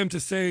well for them to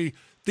say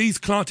these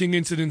clotting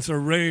incidents are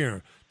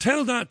rare.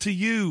 Tell that to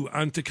you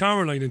and to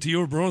Caroline and to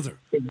your brother.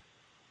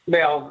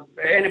 Well,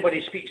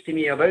 anybody speaks to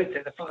me about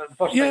it, the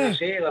first thing I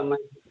say to them,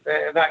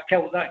 that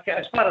killed that.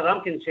 As far as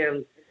I'm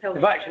concerned, the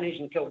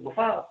vaccination killed my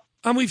father.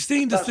 And we've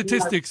seen the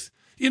statistics.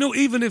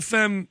 Even if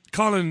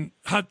Colin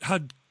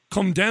had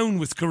come down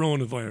with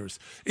coronavirus,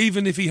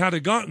 even if he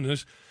had gotten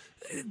it,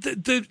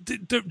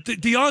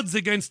 the odds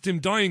against him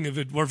dying of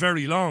it were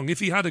very long. If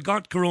he had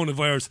got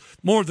coronavirus,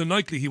 more than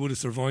likely he would have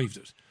survived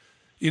it.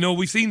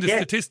 We've seen the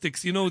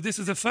statistics. This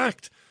is a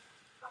fact.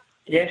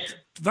 Yes.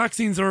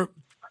 Vaccines are,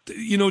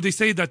 they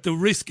say that the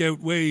risk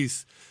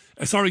outweighs,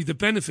 the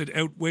benefit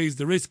outweighs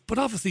the risk, but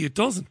obviously it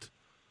doesn't.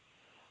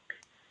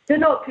 Do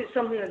not put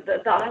something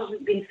that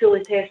hasn't been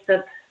fully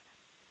tested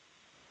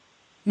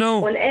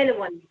on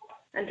anyone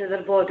into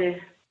their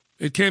body.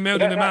 It came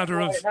out in a matter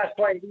of... That's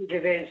why these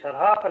events are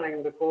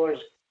happening, because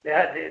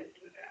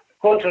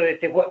contrary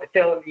to what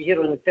you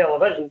hear on the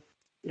television,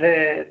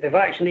 the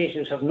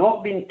vaccinations have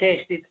not been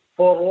tested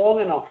for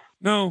long enough.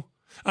 No.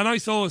 And I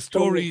saw a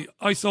story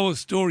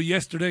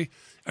yesterday.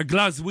 A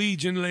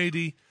Glaswegian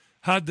lady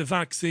had the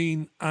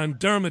vaccine, and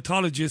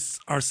dermatologists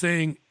are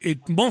saying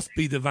it must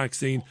be the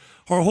vaccine.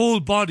 Her whole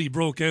body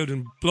broke out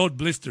in blood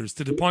blisters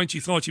to the point she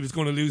thought she was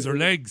going to lose her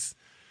legs.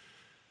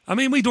 I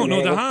mean, we don't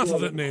know the half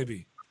of it,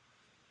 maybe.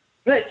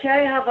 Richie,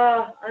 I have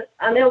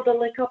an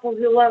elderly couple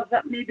who live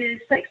at maybe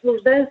 6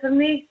 floors down from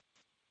me,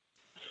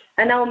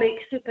 and I'll make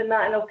soup and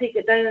that, and I'll take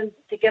it down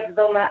to give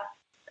them that.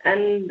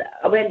 And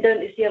I went down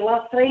to see her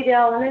last Friday,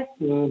 Alan.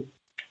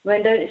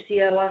 Went down to see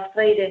her last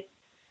Friday,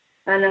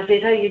 and I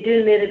said, "How you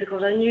doing, Mary?"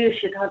 Because I knew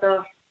she had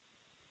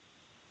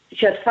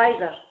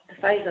Pfizer.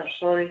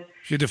 Sorry.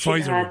 She had a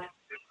Pfizer.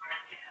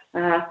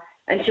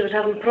 And she was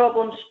having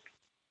problems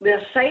with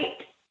her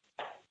sight.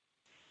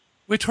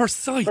 With her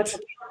sight?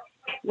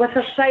 With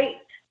her sight,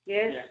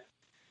 yes. Yeah.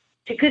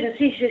 She couldn't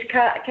see. She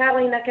says,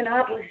 "Caroline, I can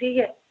hardly see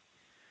you."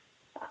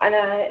 And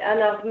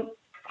her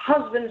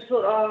husband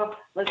sort of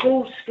like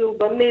old school,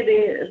 but maybe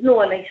it's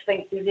not a nice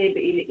thing to say,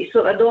 but he's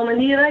sort of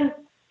domineering.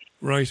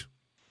 Right.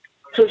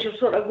 So she'll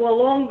sort of go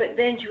along, but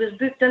then she was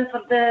booked in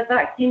for the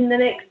vaccine the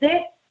next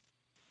day.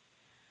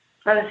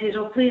 And I says,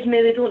 "Oh, please,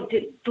 Mary, don't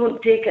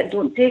take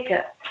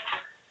it.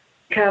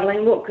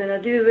 Caroline, what can I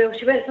do?" Well,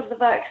 she went for the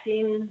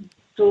vaccine.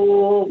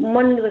 So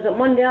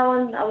Monday,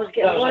 Alan? I was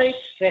getting worried.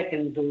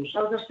 Second dose.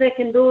 I was a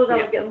second dose. I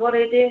was getting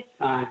worried.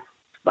 Aye.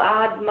 But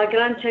I had my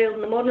grandchild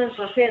in the morning,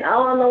 so I sent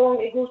Alan along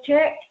to go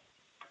check.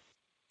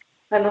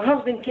 And her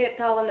husband kept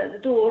Alan at the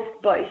door,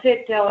 but he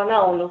said to Alan,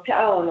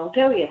 I'll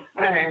tell you.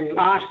 And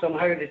asked them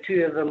how the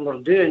two of them were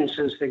doing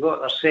since they got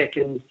their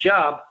second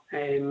jab.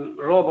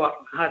 Robert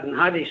hadn't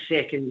had his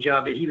second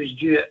jab, but he was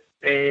due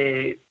it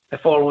the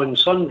following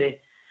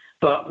Sunday.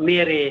 But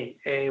Mary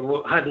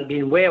hadn't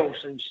been well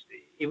since.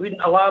 He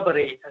wouldn't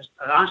elaborate.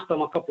 I asked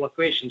him a couple of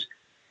questions.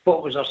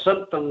 What was her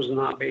symptoms and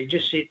that? But he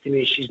just said to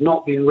me, she's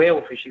not been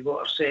well for she got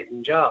her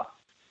second jab.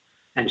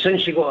 And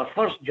since she got her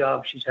first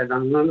jab, she's had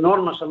an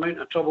enormous amount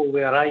of trouble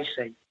with her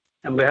eyesight.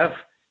 And we have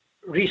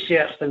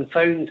researched and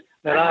found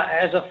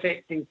that it is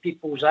affecting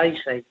people's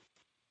eyesight.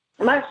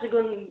 I'm actually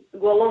going to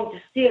go along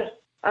to see her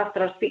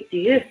after I speak to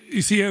you.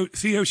 You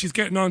see how she's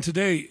getting on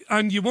today,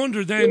 and you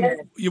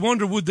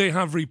wonder would they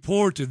have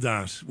reported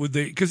that? Would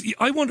they? Because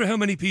I wonder how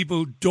many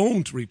people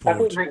don't report.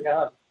 I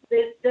don't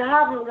think they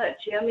haven't,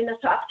 Richie. I mean,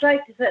 I've tried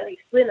to sit and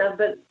explain it,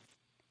 but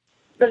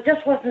they're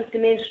just listening to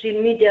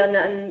mainstream media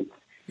and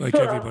like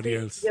everybody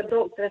else. Your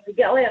doctor, if you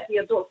get a letter from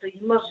your doctor,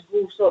 you must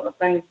go, sort of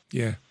thing.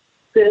 Yeah.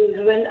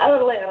 Because when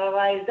our letter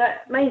arrived,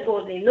 mine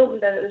wasn't even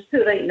opened, and it was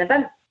put right in the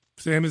bin.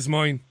 Same as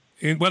mine.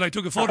 Well, I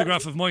took a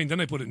photograph of mine, then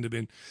I put it in the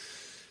bin.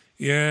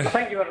 Yeah. I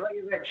think you were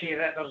right, Richie,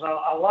 that there's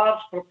a large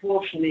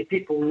proportion of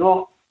people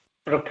not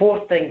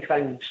reporting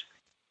things.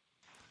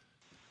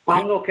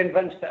 I'm not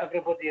convinced that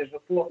everybody is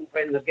reporting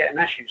when they're getting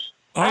issues.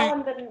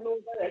 Alan didn't know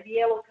about the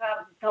yellow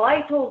card until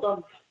I told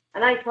him,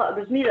 and I thought it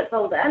was me that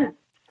filled it in.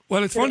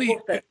 Well, it's funny.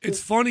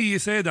 It's funny you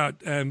say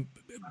that,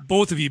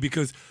 both of you,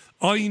 because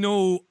I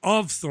know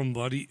of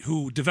somebody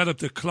who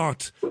developed a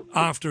clot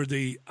after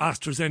the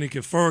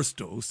AstraZeneca first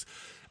dose,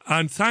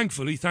 and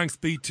thankfully, thanks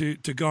be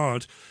to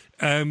God,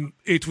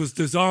 it was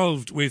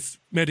dissolved with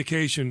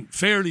medication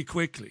fairly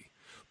quickly.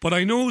 But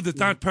I know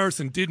that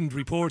person didn't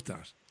report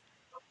that.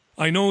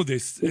 I know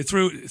this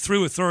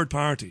through a third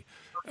party.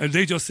 And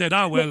they just said,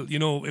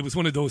 it was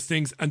one of those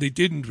things, and they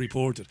didn't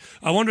report it.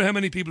 I wonder how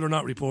many people are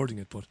not reporting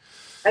it, but...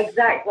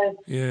 Exactly.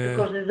 Yeah.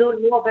 Because they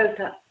don't know about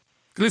it.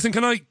 Listen,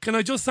 can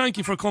I just thank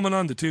you for coming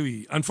on the two of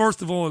you? And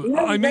first of all,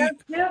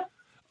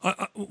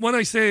 when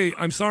I say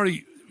I'm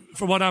sorry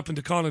for what happened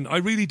to Colin, I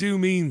really do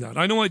mean that.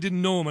 I know I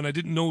didn't know him, and I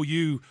didn't know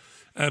you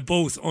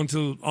both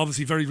until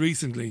obviously very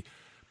recently.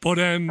 But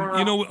I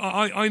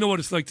know what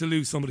it's like to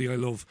lose somebody I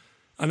love,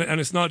 and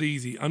it's not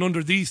easy. And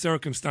under these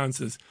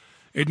circumstances,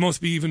 it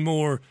must be even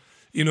more,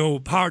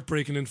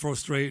 heartbreaking and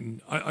frustrating.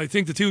 I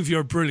think the two of you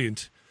are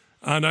brilliant,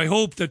 and I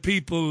hope that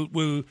people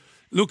will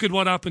look at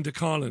what happened to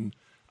Colin,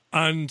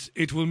 and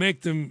it will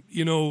make them,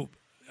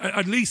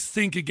 at least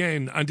think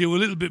again and do a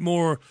little bit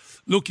more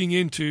looking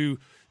into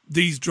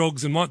these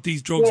drugs and what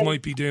these drugs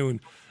might be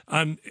doing.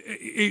 And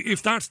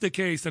if that's the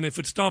case, and if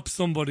it stops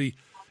somebody,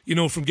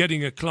 from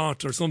getting a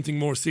clot or something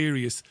more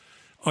serious,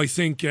 I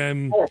think,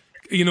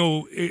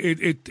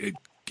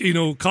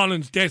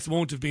 Colin's death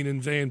won't have been in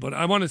vain. But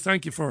I want to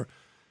thank you for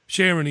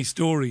sharing his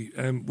story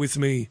with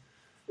me.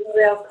 You're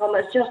welcome.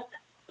 It's just,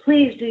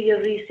 please do your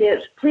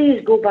research.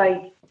 Please go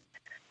by.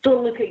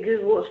 Don't look at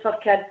Google. It's for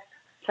kids.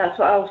 That's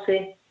what I'll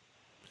say.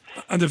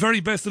 And the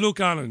very best of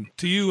luck, Alan,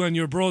 to you and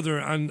your brother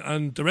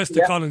and the rest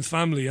of Colin's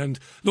family. And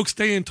look,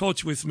 stay in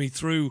touch with me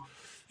through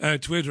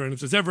Twitter. And if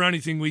there's ever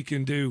anything we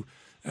can do,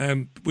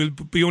 we'll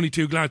be only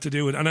too glad to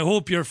do it. And I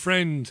hope your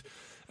friend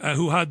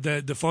who had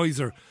the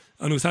Pfizer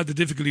and who's had the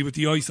difficulty with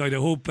the eyesight, I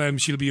hope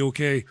she'll be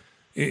okay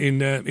in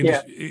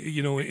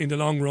the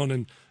long run.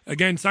 And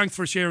again, thanks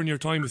for sharing your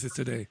time with us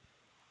today.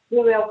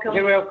 You're welcome.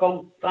 You're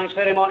welcome. Thanks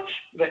very much,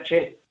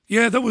 Richie.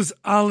 Yeah, that was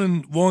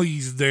Alan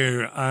Wise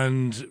there,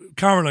 and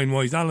Caroline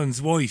Wise,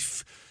 Alan's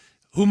wife,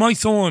 whom I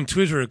saw on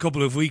Twitter a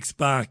couple of weeks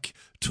back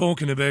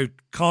talking about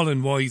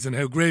Colin Wise and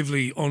how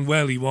gravely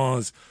unwell he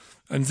was,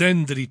 and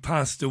then that he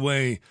passed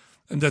away,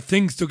 and that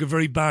things took a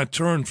very bad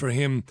turn for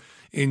him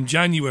in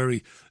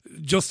January,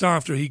 just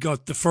after he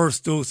got the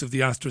first dose of the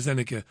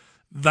AstraZeneca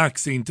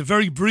vaccine. To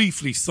very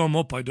briefly sum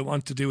up, I don't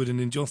want to do it in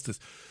injustice,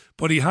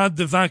 but he had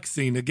the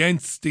vaccine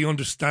against the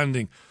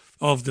understanding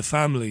of the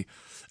family.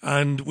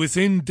 And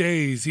within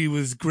days, he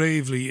was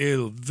gravely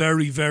ill,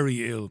 very,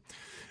 very ill,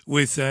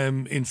 with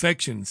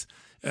infections,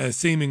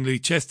 seemingly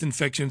chest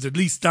infections. At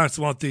least that's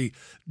what the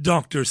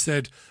doctor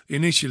said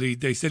initially.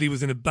 They said he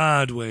was in a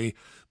bad way,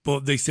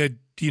 but they said,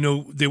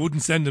 they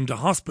wouldn't send him to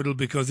hospital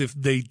because if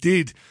they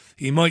did,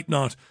 he might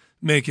not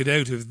make it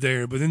out of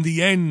there. But in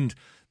the end,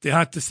 they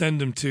had to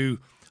send him to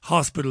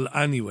hospital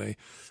anyway.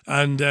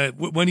 And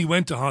when he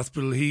went to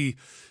hospital, he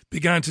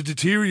began to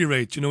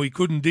deteriorate. He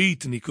couldn't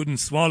eat and he couldn't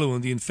swallow,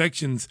 and the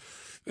infections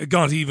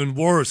got even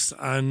worse.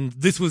 And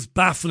this was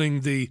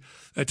baffling the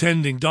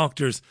attending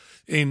doctors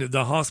in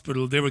the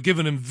hospital. They were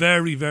giving him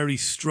very, very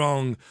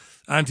strong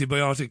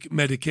antibiotic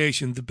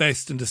medication, the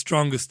best and the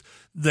strongest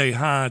they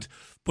had,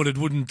 but it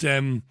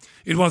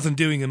wasn't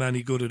doing him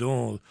any good at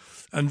all.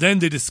 And then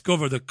they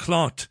discovered a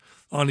clot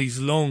on his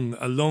lung,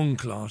 a lung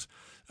clot,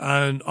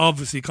 and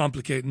obviously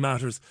complicating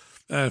matters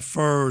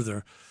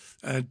further.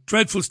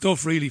 Dreadful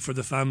stuff really for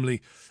the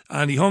family.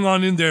 And he hung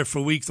on in there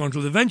for weeks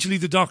until eventually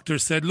the doctor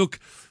said, look,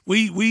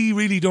 we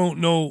really don't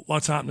know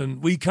what's happening.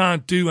 We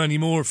can't do any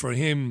more for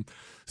him.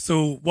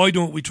 So why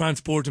don't we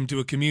transport him to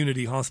a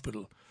community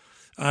hospital?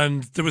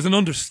 And there was an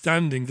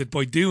understanding that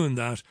by doing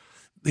that,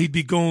 he'd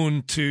be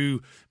going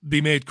to be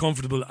made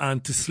comfortable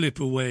and to slip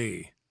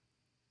away.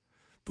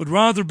 But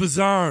rather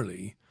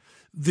bizarrely,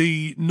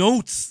 the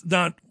notes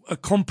that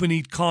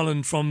accompanied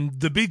Colin from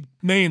the big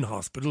main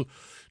hospital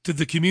to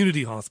the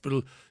community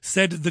hospital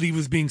said that he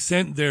was being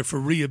sent there for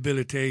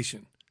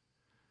rehabilitation,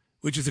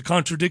 which is a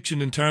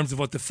contradiction in terms of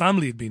what the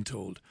family had been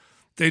told.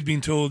 They'd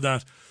been told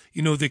that,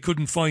 they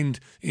couldn't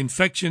find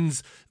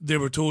infections. They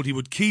were told he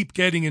would keep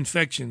getting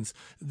infections.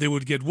 They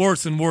would get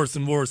worse and worse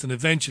and worse, and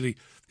eventually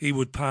he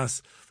would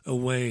pass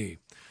away.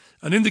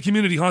 And in the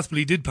community hospital,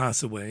 he did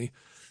pass away.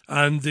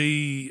 And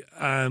the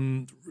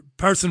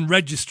person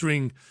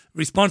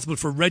responsible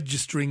for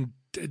registering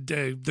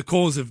the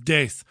cause of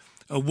death,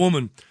 a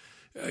woman,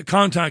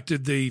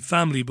 contacted the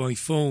family by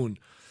phone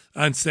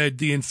and said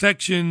the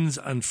infections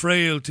and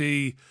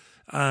frailty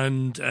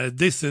and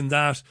this and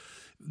that,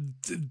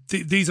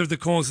 these are the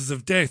causes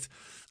of death.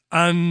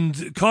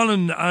 And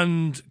Colin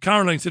and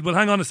Caroline said, well,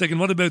 hang on a second,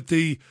 what about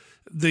the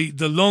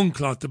lung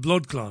clot, the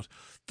blood clot?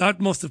 That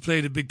must have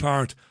played a big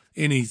part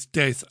in his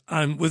death.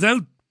 And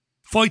without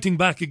fighting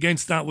back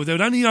against that,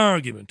 without any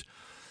argument,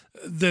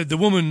 the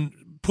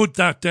woman put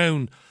that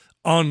down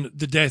on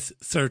the death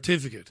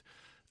certificate.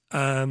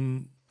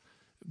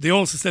 They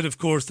also said, of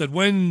course, that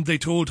when they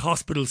told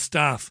hospital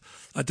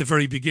staff at the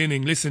very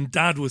beginning, listen,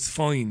 Dad was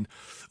fine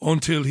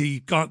until he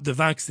got the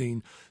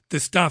vaccine, the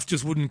staff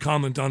just wouldn't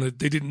comment on it.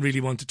 They didn't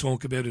really want to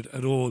talk about it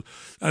at all.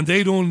 And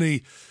they'd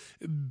only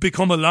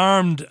become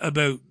alarmed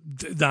about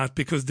that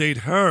because they'd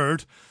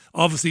heard,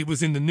 obviously it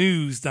was in the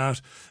news,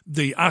 that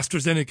the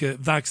AstraZeneca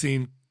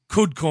vaccine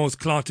could cause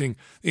clotting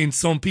in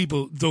some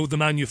people, though the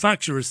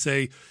manufacturers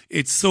say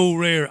it's so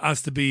rare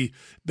as to be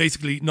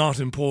basically not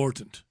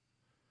important.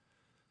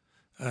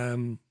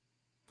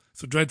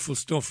 So dreadful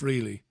stuff,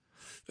 really.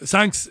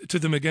 Thanks to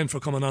them again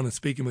for coming on and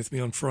speaking with me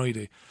on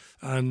Friday.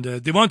 And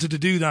they wanted to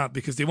do that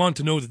because they want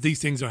to know that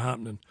these things are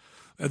happening.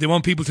 They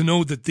want people to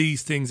know that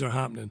these things are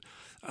happening.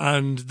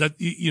 And that,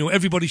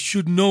 everybody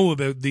should know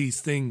about these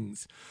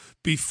things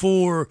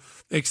before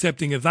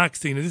accepting a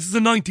vaccine. And this is a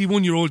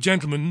 91-year-old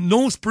gentleman,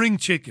 no spring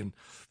chicken,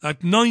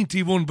 at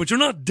 91. But you're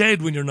not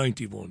dead when you're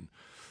 91.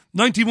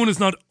 91 is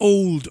not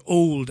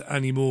old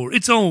anymore.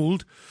 It's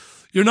old.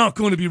 You're not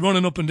going to be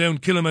running up and down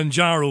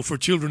Kilimanjaro for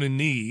children in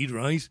need,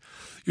 right?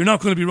 You're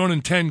not going to be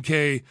running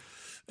 10K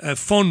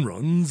fun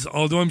runs,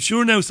 although I'm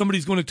sure now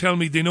somebody's going to tell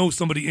me they know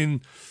somebody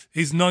in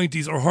his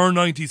 90s or her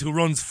 90s who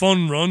runs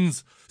fun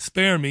runs.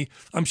 Spare me.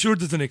 I'm sure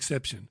there's an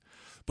exception.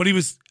 But he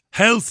was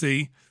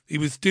healthy, he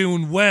was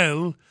doing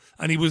well,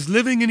 and he was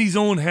living in his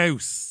own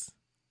house.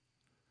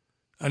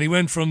 And he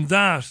went from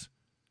that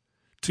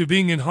to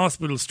being in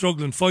hospital,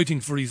 struggling,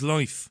 fighting for his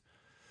life,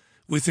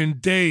 within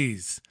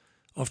days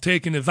of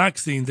taking a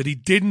vaccine that he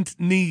didn't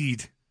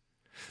need.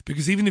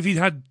 Because even if he'd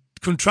had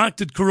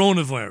contracted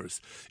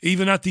coronavirus,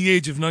 even at the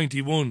age of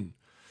 91,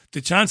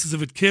 the chances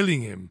of it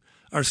killing him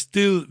are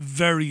still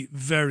very,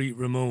 very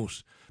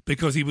remote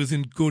because he was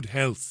in good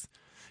health.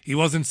 He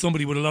wasn't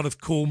somebody with a lot of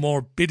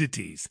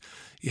comorbidities.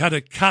 He had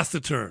a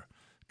catheter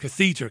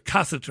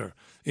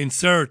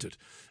inserted.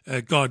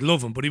 God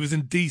love him, but he was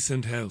in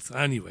decent health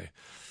anyway.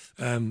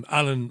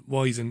 Alan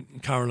Wise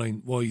and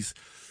Caroline Wise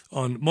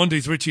on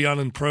Monday's Richie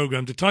Allen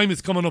programme. The time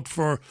is coming up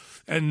for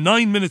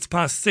 9 minutes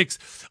past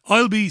 6.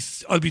 I'll be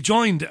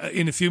joined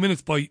in a few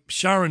minutes by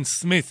Sharon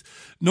Smith.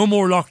 No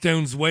More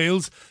Lockdowns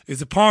Wales is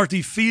a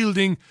party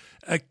fielding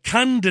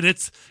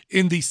candidates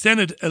in the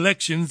Senate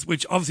elections,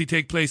 which obviously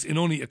take place in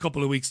only a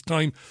couple of weeks'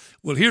 time.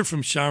 We'll hear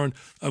from Sharon.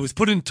 I was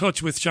put in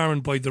touch with Sharon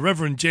by the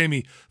Reverend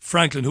Jamie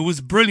Franklin, who was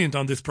brilliant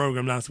on this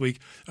programme last week.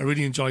 I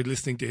really enjoyed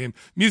listening to him.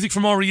 Music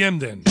from R.E.M.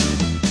 then.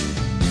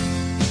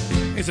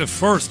 It's a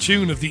first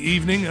tune of the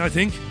evening, I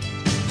think.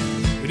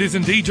 It is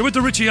indeed. You're with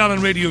the Richie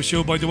Allen Radio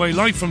Show, by the way,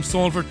 live from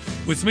Salford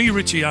with me,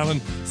 Richie Allen.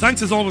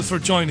 Thanks as always for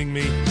joining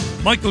me.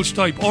 Michael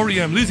Stipe,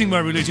 R.E.M., Losing My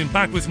Religion.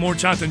 Back with more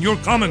chat and your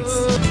comments.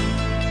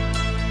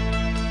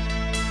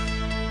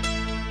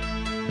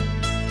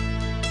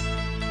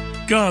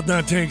 God,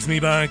 that takes me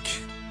back.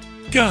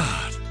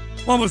 God,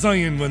 what was I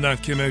in when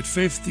that came out?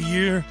 5th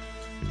year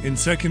in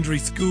secondary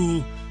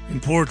school in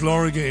Port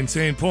Lorga in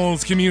St.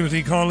 Paul's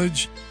Community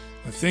College.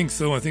 I think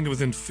so. I think it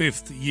was in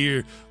 5th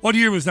year. What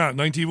year was that?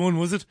 91,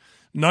 was it?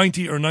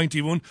 90 or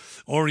 91?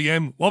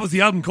 R.E.M. What was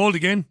the album called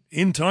again?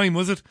 In Time,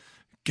 was it?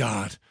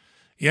 God.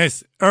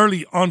 Yes,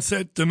 early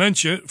onset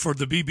dementia for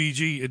the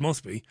BBG, it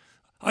must be.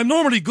 I'm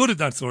normally good at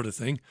that sort of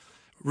thing.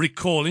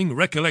 Recalling,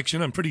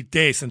 recollection, I'm pretty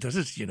decent at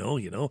it, you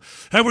know.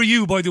 How are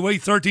you, by the way?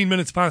 13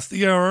 minutes past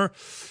the hour.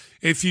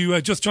 If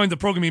you just joined the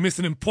programme, you missed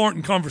an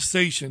important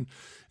conversation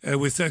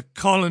with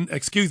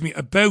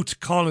about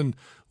Colin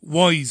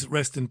Wise,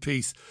 rest in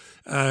peace.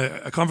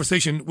 A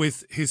conversation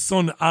with his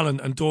son Alan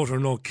and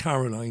daughter-in-law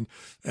Caroline.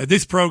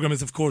 This programme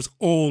is, of course,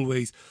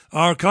 always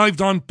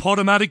archived on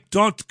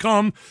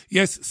Podomatic.com.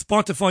 Yes,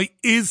 Spotify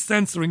is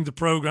censoring the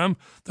programme.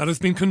 That has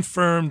been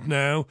confirmed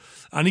now.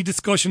 Any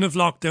discussion of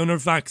lockdown or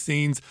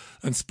vaccines,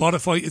 and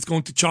Spotify is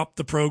going to chop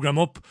the programme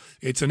up.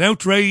 It's an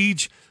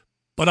outrage,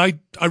 but I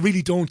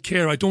really don't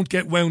care. I don't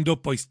get wound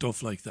up by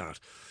stuff like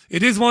that.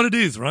 It is what it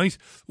is, right?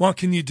 What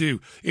can you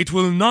do? It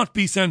will not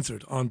be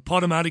censored on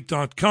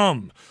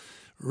Podomatic.com.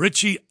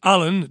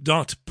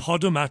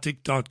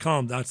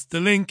 richieallen.podomatic.com. That's the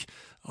link.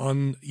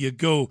 On you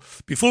go.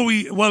 Before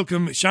we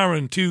welcome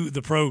Sharon to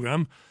the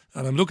programme,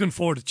 and I'm looking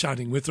forward to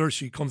chatting with her.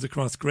 She comes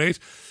across great,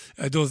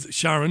 does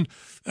Sharon.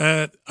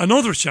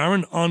 Another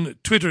Sharon on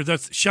Twitter,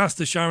 that's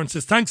Shasta Sharon,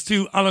 says, thanks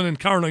to Alan and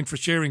Caroline for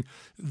sharing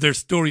their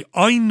story.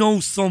 I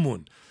know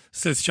someone,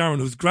 says Sharon,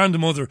 whose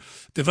grandmother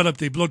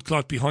developed a blood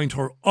clot behind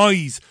her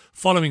eyes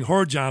following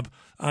her jab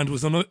and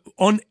was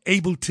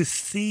unable to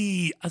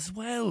see as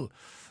well.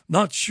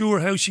 Not sure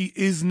how she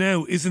is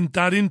now. Isn't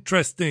that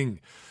interesting?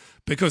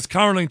 Because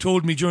Caroline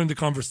told me during the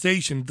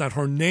conversation that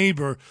her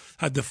neighbour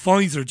had the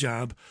Pfizer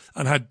jab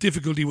and had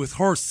difficulty with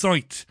her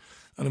sight.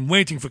 And I'm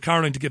waiting for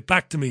Caroline to get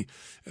back to me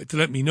to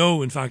let me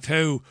know, in fact,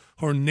 how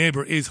her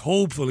neighbour is.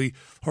 Hopefully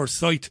her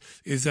sight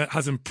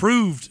has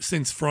improved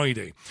since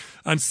Friday.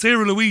 And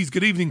Sarah Louise,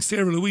 good evening,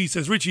 Sarah Louise,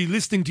 says, Richie,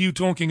 listening to you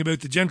talking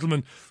about the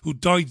gentleman who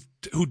died,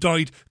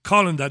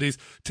 Colin, that is,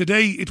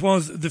 today it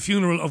was the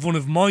funeral of one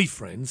of my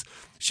friends.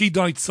 She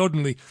died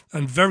suddenly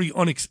and very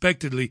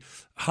unexpectedly,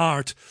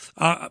 heart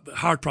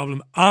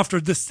problem, after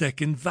the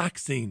second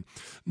vaccine.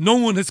 No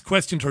one has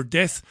questioned her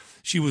death.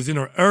 She was in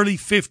her early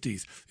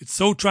 50s. It's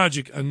so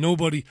tragic and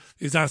nobody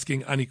is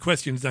asking any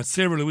questions. That's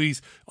Sarah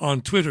Louise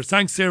on Twitter.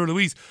 Thanks, Sarah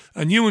Louise.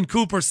 And Ewan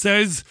Cooper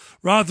says,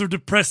 rather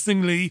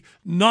depressingly,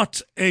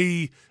 not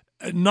a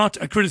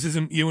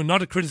criticism, Ewan,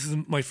 not a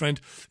criticism, my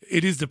friend.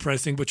 It is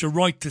depressing, but you're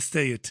right to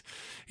say it.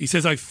 He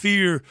says, I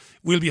fear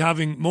we'll be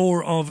having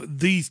more of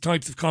these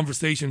types of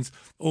conversations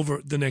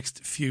over the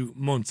next few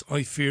months.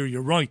 I fear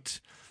you're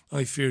right.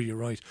 I fear you're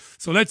right.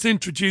 So let's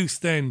introduce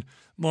then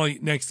my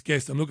next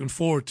guest. I'm looking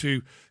forward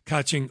to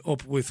catching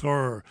up with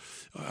her.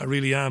 I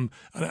really am.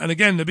 And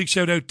again, a big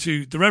shout out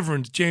to the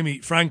Reverend Jamie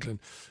Franklin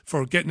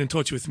for getting in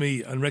touch with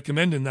me and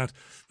recommending that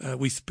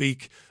I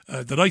speak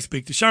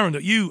to Sharon,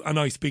 that you and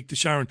I speak to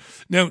Sharon.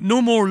 Now,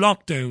 no more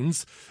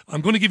lockdowns.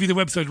 I'm going to give you the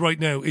website right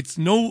now. It's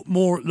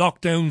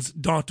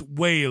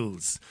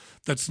nomorlockdowns.wales.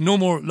 That's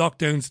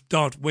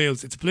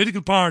nomorlockdowns.wales. It's a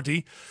political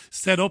party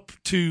set up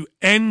to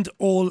end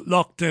all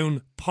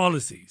lockdown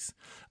policies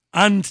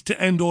and to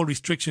end all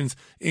restrictions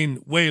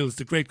in Wales,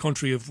 the great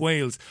country of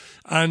Wales.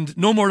 And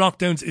No More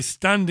Lockdowns is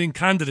standing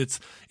candidates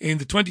in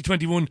the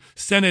 2021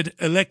 Senate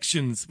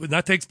elections.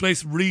 That takes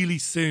place really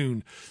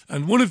soon.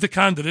 And one of the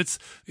candidates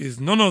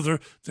is none other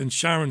than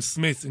Sharon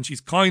Smith, and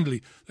she's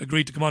kindly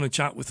agreed to come on and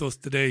chat with us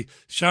today.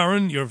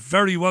 Sharon, you're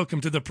very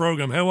welcome to the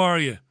programme. How are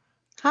you?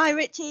 Hi,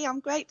 Richie. I'm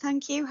great,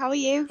 thank you. How are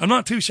you? I'm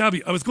not too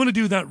shabby. I was going to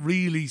do that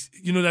really,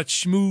 that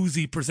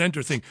schmoozy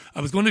presenter thing.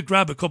 I was going to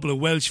grab a couple of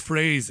Welsh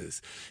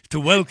phrases to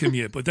welcome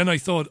you, but then I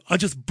thought I'll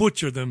just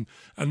butcher them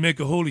and make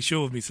a holy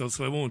show of myself,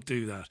 so I won't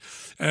do that.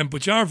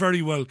 But you are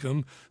very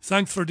welcome.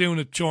 Thanks for doing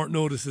it short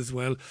notice as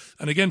well.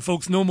 And again,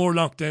 folks, no more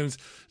lockdowns.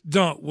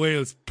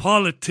 Wales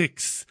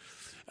politics.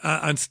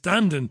 And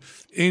standing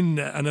in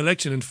an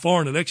election, in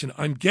foreign election.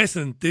 I'm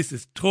guessing this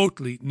is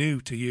totally new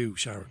to you,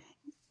 Sharon.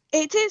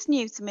 It is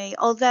new to me,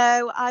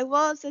 although I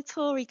was a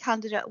Tory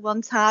candidate at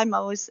one time. I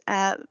was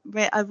a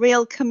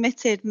real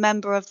committed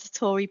member of the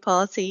Tory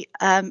party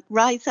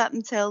right up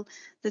until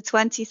the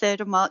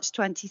 23rd of March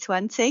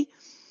 2020.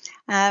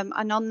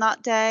 And on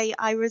that day,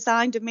 I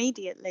resigned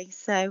immediately.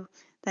 So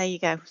there you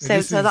go.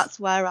 So that's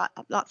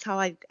how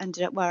I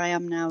ended up where I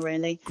am now,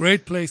 really.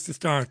 Great place to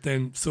start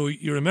then. So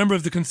you're a member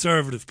of the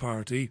Conservative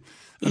Party.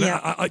 And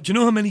yeah. Do you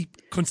know how many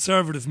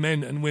Conservative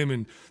men and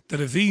women that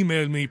have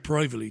emailed me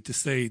privately to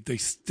say they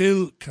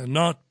still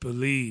cannot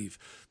believe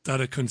that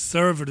a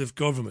Conservative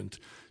government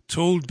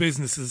told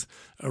businesses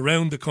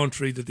around the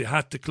country that they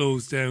had to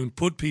close down,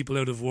 put people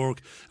out of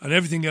work and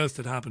everything else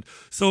that happened.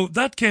 So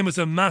that came as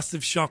a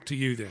massive shock to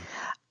you then.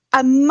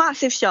 A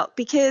massive shock,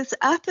 because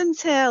up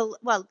until,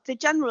 well, the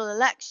general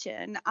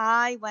election,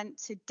 I went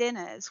to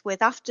dinners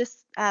with after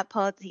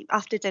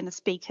dinner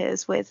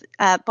speakers with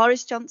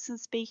Boris Johnson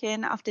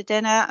speaking after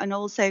dinner, and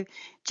also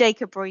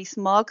Jacob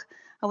Rees-Mogg.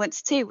 I went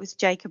to two with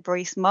Jacob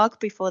Rees-Mogg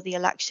before the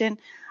election,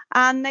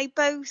 and they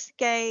both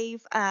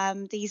gave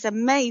these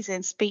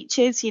amazing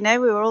speeches. You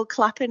know, we were all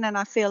clapping, and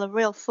I feel a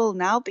real fool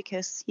now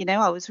because, you know,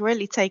 I was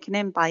really taken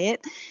in by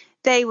it.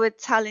 They were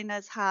telling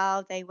us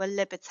how they were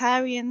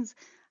libertarians,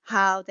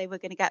 how they were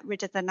going to get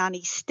rid of the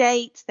nanny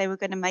state. They were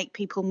going to make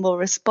people more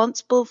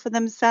responsible for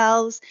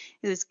themselves.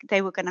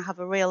 They were going to have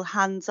a real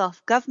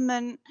hands-off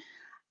government.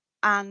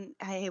 And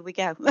here we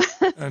go.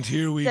 And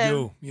here we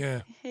go.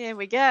 Yeah. Here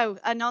we go.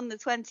 And on the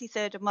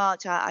 23rd of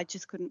March, I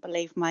just couldn't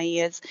believe my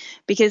ears,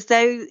 because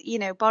though, you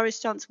know, Boris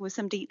Johnson was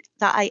somebody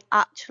that I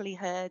actually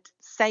heard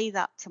say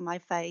that to my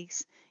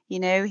face.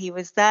 You know, he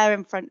was there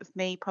in front of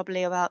me,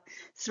 probably about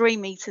 3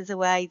 meters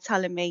away,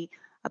 telling me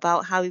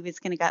about how he was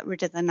going to get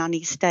rid of the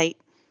nanny state.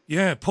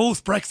 Yeah,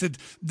 post-Brexit,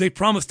 they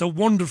promised a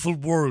wonderful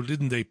world,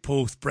 didn't they,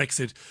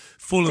 post-Brexit,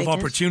 full of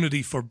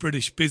opportunity for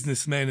British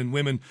businessmen and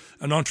women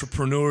and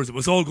entrepreneurs. It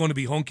was all going to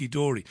be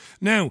hunky-dory.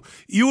 Now,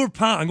 your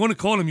pal, I'm going to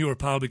call him your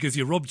pal because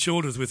you rubbed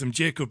shoulders with him,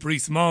 Jacob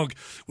Rees-Mogg.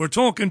 We're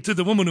talking to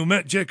the woman who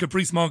met Jacob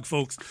Rees-Mogg,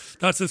 folks.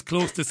 That's as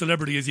close to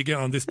celebrity as you get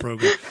on this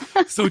programme.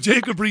 So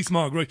Jacob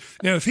Rees-Mogg, right.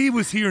 Now, if he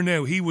was here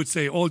now, he would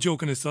say, all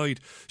joking aside,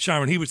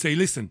 Sharon, he would say,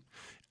 listen,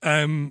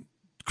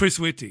 Chris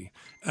Whitty,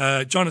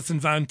 Jonathan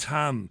Van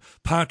Tam,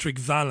 Patrick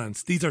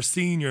Vallance, these are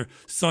senior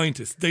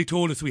scientists. They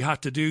told us we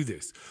had to do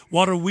this.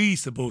 What are we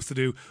supposed to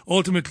do?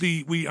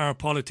 Ultimately, we are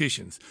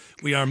politicians.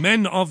 We are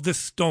men of the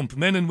stump,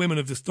 men and women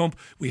of the stump.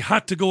 We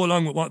had to go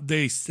along with what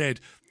they said.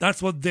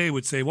 That's what they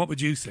would say. What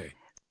would you say?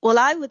 Well,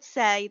 I would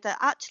say that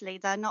actually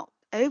they're not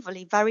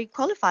overly very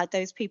qualified,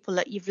 those people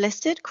that you've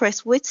listed.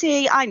 Chris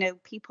Whitty, I know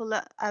people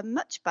that are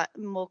much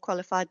more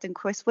qualified than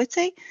Chris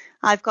Whitty.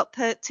 I've got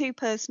two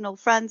personal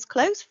friends,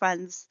 close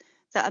friends,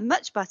 that are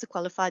much better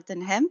qualified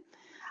than him.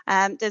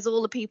 There's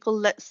all the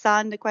people that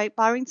signed the Great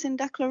Barrington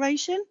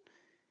Declaration.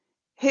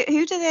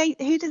 Who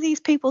do these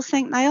people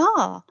think they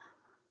are?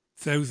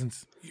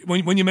 Thousands.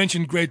 When you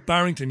mention Great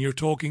Barrington, you're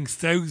talking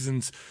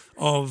thousands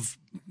of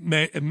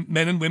men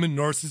and women,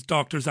 nurses,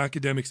 doctors,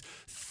 academics.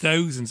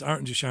 Thousands,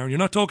 aren't you, Sharon? You're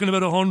not talking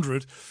about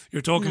 100.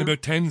 You're talking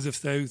about tens of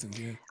thousands.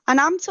 Yeah. And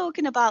I'm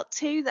talking about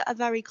two that are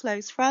very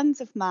close friends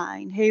of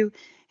mine who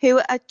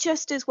are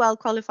just as well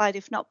qualified,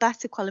 if not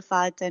better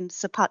qualified, than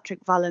Sir Patrick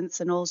Vallance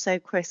and also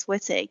Chris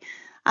Whitty.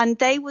 And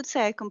they would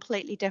say a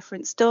completely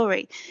different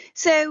story.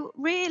 So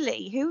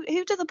really, who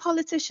do the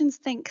politicians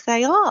think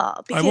they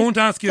are? Because I won't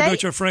ask you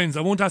about your friends.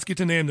 I won't ask you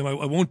to name them. I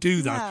won't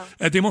do that.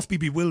 No. They must be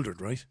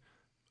bewildered, right?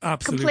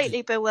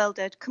 Absolutely.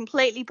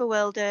 Completely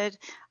bewildered.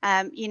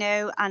 You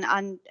know,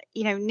 and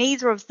you know,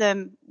 neither of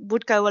them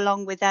would go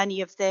along with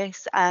any of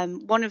this.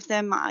 One of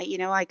them,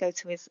 I go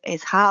to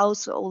his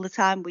house all the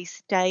time. We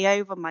stay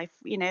over,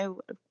 a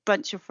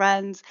bunch of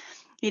friends.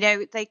 You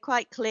know, they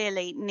quite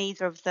clearly,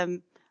 neither of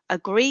them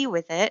agree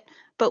with it,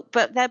 but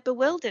they're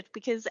bewildered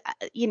because,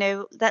 you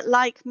know, that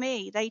like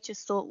me, they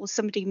just thought, well,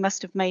 somebody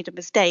must have made a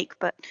mistake.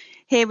 But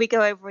here we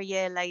go, over a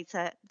year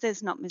later,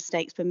 there's not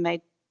mistakes been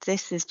made.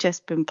 This has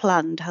just been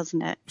planned,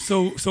 hasn't it?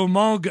 So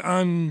Mogg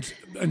and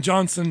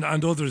Johnson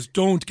and others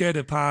don't get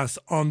a pass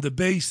on the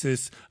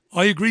basis,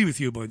 I agree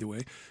with you, by the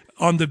way,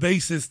 on the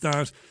basis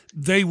that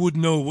they would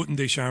know, wouldn't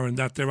they, Sharon,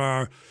 that there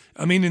are,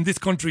 I mean, in this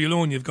country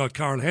alone, you've got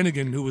Carl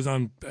Hennigan, who was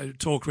on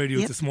Talk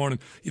Radio this morning.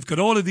 You've got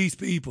all of these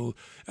people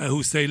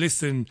who say,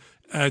 listen,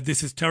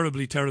 this is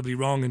terribly, terribly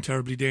wrong and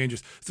terribly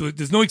dangerous. So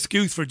there's no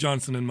excuse for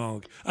Johnson and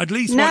Mogg. At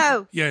least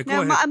go ahead.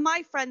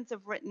 My friends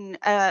have written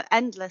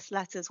endless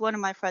letters. One of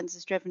my friends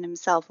has driven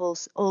himself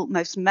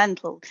almost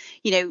mental,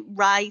 you know,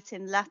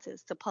 writing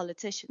letters to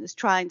politicians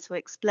trying to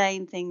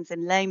explain things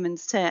in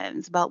layman's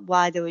terms about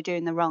why they were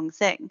doing the wrong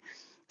thing.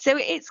 So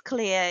it's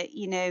clear,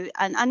 you know,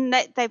 and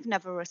they've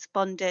never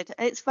responded.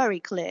 It's very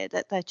clear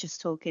that they're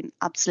just talking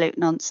absolute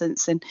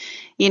nonsense. And,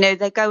 you know,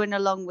 they're going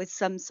along with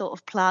some sort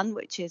of plan,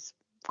 which is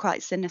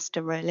quite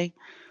sinister, really.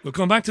 We'll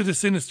come back to the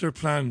sinister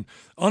plan.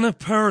 On a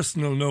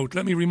personal note,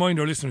 let me remind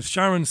our listeners,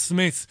 Sharon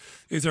Smith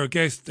is our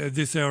guest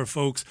this hour,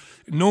 folks.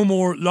 No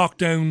more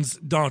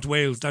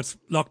lockdowns.wales. That's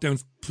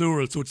lockdowns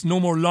plural, so it's no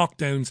more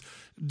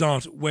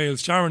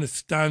lockdowns.wales. Sharon is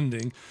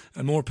standing,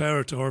 and more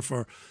power to her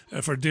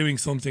for doing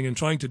something and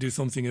trying to do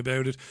something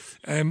about it.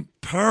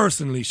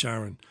 Personally,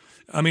 Sharon,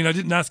 I mean, I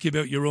didn't ask you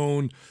about your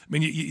own. I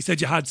mean, you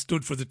said you had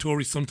stood for the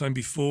Tories sometime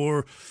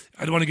before.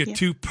 I don't want to get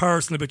too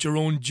personal about your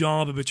own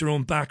job, about your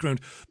own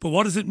background. But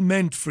what has it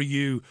meant for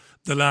you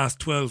the last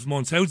 12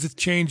 months? How has it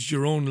changed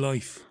your own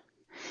life?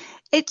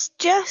 It's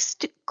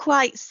just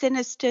quite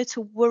sinister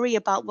to worry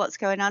about what's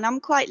going on. I'm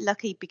quite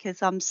lucky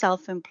because I'm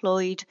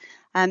self-employed.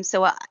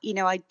 So,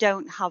 I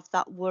don't have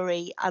that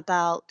worry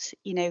about,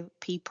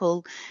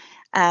 people,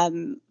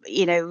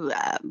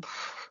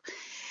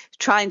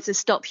 trying to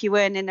stop you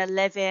earning a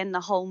living,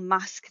 the whole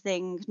mask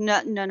thing.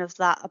 None of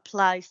that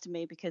applies to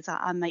me because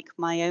I make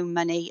my own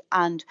money.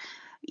 And,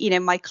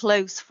 my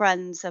close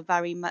friends are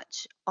very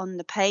much on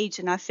the page,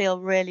 and I feel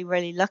really,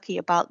 really lucky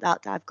about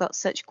that I've got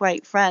such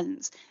great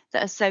friends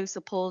that are so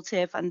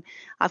supportive. And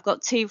I've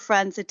got two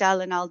friends,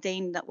 Adele and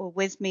Aldine, that were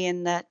with me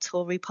in the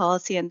Tory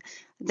party, and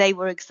they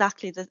were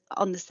exactly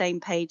on the same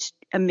page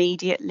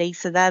immediately,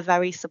 so they're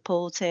very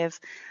supportive.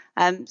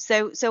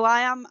 So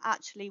I am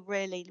actually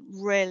really,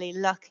 really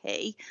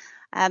lucky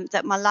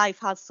that my life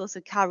has sort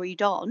of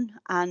carried on,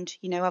 and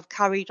I've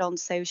carried on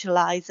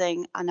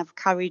socializing, and I've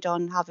carried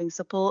on having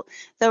support.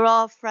 There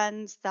are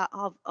friends that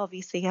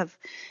obviously have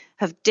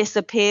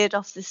disappeared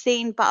off the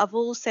scene, but I've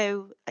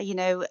also,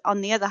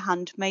 on the other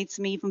hand, made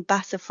some even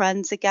better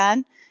friends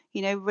again,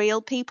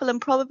 real people,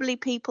 and probably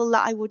people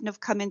that I wouldn't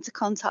have come into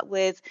contact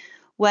with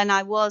when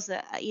I was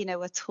a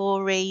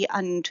Tory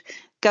and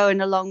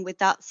going along with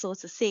that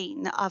sort of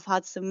scene. I've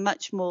had some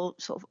much more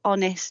sort of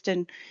honest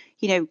and,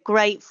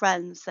 great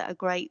friends that are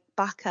great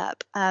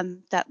backup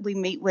that we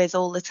meet with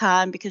all the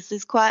time, because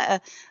there's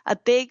quite a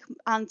big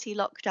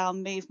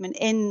anti-lockdown movement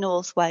in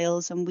North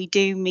Wales, and we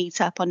do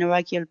meet up on a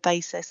regular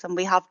basis, and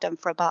we have done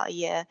for about a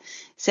year.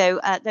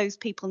 So those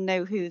people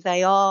know who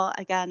they are.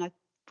 Again,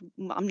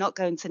 I'm not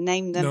going to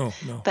name them,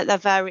 no. But they're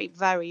very,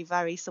 very,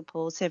 very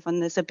supportive,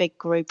 and there's a big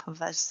group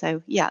of us.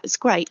 So yeah, it's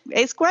great.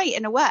 It's great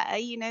in a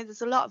way.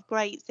 There's a lot of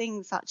great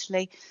things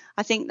actually,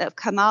 I think, that have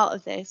come out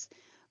of this,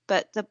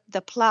 but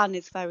the plan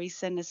is very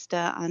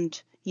sinister, and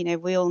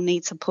we all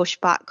need to push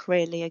back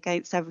really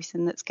against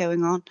everything that's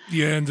going on.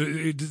 Yeah, and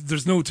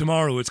there's no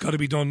tomorrow. It's got to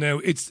be done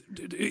now.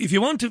 If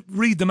you want to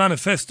read the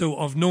manifesto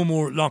of No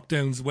More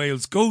Lockdowns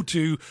Wales, go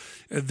to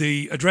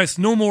the address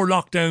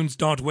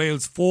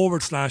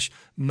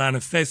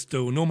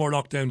nomorelockedowns.wales/manifesto,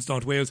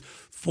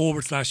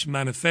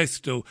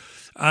 nomorelockedowns.wales/manifesto,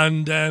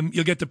 and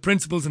you'll get the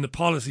principles and the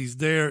policies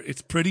there.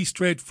 It's pretty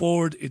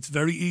straightforward. It's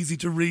very easy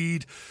to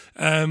read.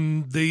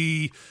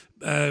 The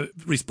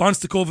response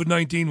to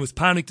COVID-19 was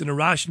panicked and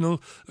irrational,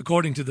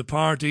 according to the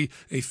party.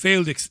 A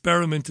failed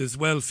experiment as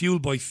well,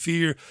 fueled by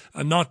fear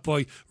and not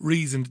by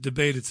reasoned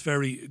debate. It's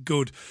very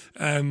good.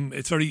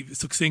 It's very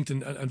succinct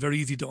and very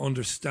easy to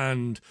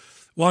understand.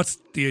 What's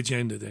the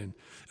agenda then?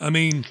 I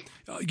mean,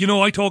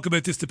 I talk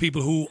about this to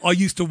people who I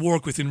used to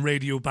work with in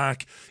radio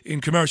back, in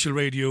commercial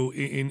radio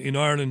in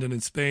Ireland and in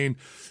Spain,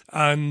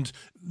 and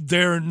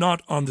they're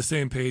not on the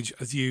same page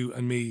as you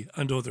and me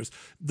and others.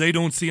 They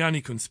don't see any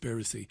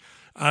conspiracy.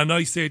 And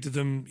I say to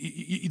them,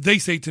 they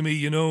say to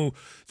me,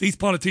 these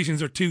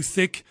politicians are too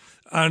thick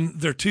and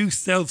they're too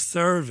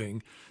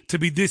self-serving to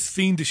be this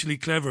fiendishly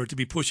clever, to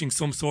be pushing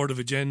some sort of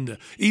agenda.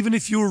 Even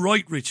if you're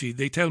right, Richie,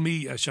 they tell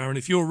me, Sharon,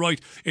 if you're right,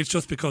 it's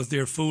just because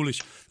they're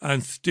foolish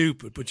and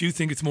stupid. But you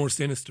think it's more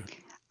sinister?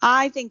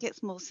 I think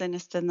it's more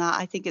sinister than that.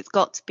 I think it's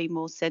got to be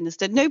more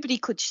sinister. Nobody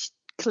could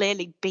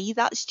clearly be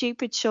that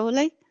stupid,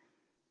 surely.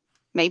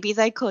 Maybe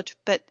they could,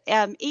 but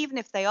even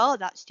if they are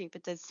that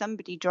stupid, there's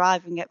somebody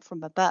driving it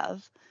from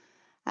above.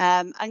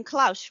 And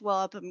Klaus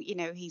Schwab,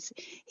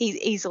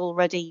 he's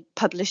already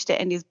published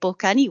it in his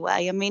book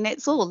anyway. I mean,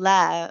 it's all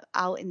there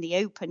out in the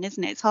open,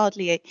 isn't it? It's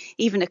hardly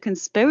even a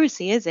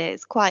conspiracy, is it?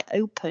 It's quite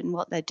open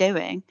what they're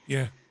doing.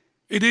 Yeah.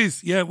 It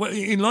is, yeah. Well,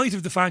 in light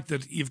of the fact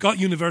that you've got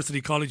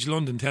University College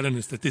London telling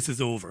us that this is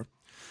over.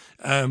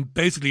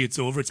 Basically, it's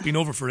over. It's been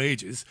over for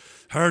ages.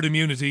 Herd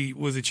immunity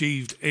was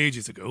achieved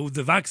ages ago.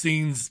 The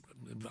vaccines...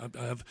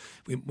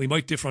 we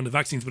might differ on the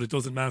vaccines, but it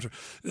doesn't matter.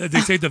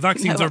 They say the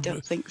vaccines no, are... I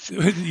don't think so.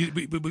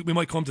 we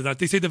might come to that.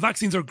 They say the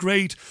vaccines are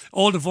great.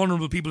 All the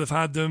vulnerable people have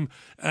had them.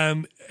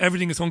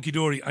 Everything is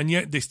hunky-dory, and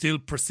yet they still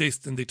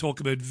persist, and they talk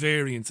about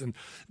variants, and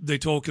they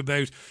talk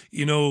about,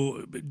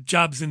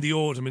 jabs in the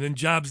autumn and then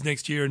jabs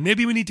next year. And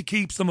maybe we need to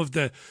keep some of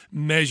the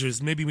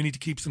measures. Maybe we need to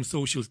keep some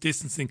social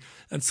distancing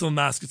and some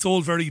masks. It's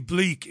all very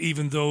bleak,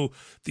 even though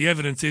the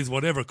evidence is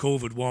whatever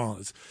COVID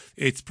was,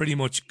 it's pretty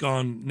much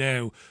gone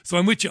now. So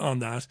I'm with you on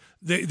that.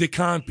 They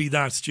can't be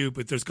that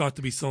stupid. There's got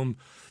to be some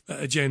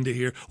agenda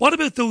here. What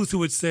about those who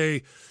would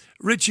say,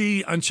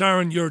 Richie and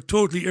Sharon, you're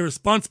totally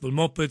irresponsible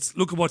Muppets.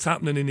 Look at what's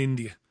happening in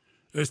India.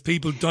 There's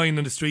people dying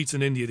in the streets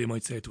in India, they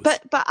might say to us.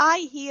 But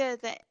I hear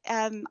that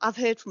I've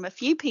heard from a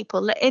few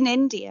people that in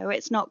India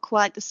it's not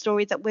quite the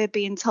story that we're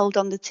being told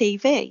on the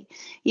TV.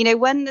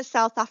 When the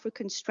South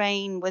African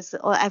strain was,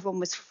 or everyone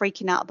was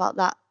freaking out about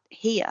that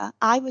here,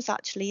 I was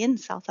actually in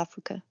South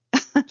Africa.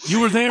 You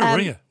were there, were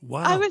you?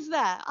 Wow. I was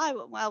there.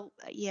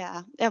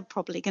 They're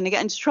probably going to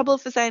get into trouble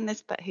for saying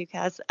this, but who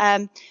cares?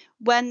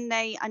 When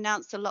they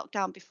announced the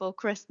lockdown before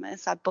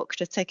Christmas, I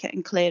booked a ticket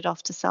and cleared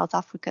off to South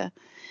Africa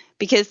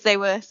because they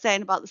were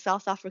saying about the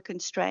South African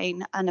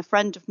strain, and a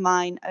friend of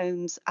mine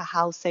owns a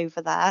house over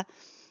there.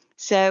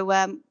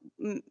 So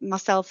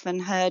myself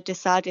and her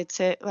decided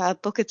to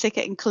book a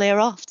ticket and clear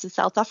off to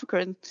South Africa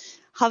and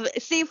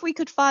see if we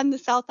could find the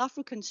South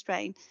African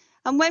strain.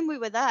 And when we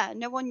were there,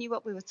 no one knew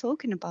what we were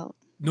talking about.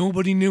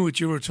 Nobody knew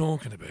what you were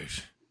talking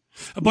about.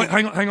 But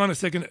hang on a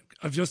second.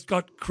 I've just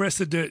got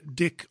Cressida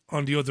Dick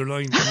on the other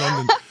line from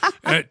London.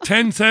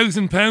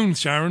 £10,000,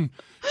 Sharon.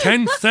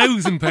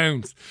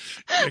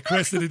 £10,000.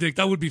 Crest of the dick.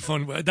 That would be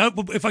fun.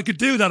 If I could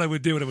do that, I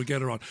would do it. I would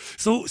get her on.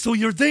 So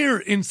you're there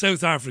in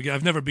South Africa.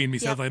 I've never been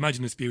myself. Yep. I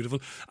imagine it's beautiful.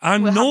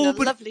 And we're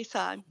having a lovely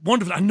time.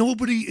 Wonderful. And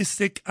nobody is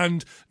sick,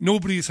 and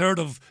nobody has heard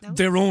of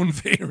their own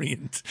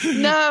variant.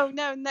 No.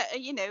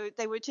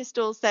 They were just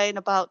all saying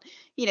about,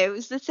 it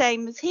was the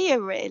same as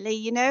here,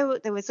 really.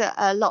 There was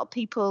a lot of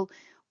people,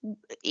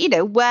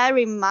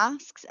 wearing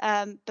masks,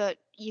 but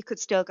you could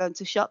still go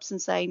into shops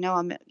and say, no,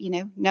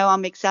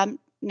 I'm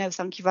exempt. No,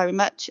 thank you very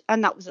much.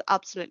 And that was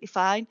absolutely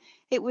fine.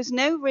 It was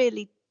not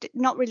really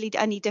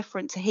any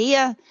different to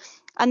here.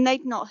 And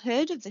they'd not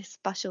heard of this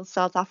special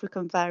South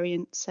African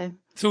variant. So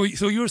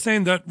you're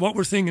saying that what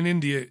we're seeing in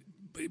India,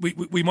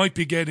 we might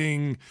be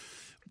getting,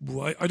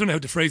 I don't know how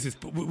to phrase this,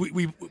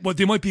 but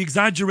they might be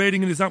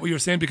exaggerating, and is that what you're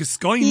saying? Because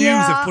Sky News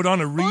have put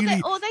on a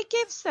really... Or they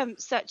give some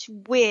such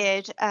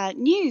weird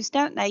news,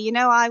 don't they?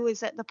 I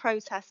was at the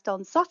protest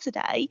on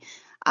Saturday,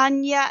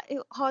 and yet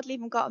it hardly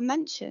even got a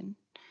mention.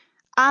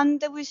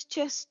 And there was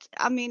just,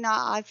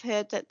 I've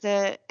heard that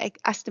the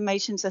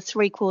estimations are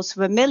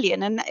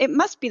 750,000, and it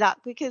must be that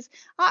because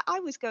I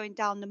was going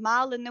down the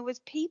mall and there was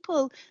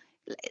people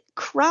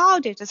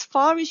crowded as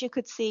far as you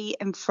could see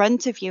in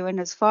front of you and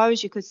as far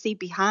as you could see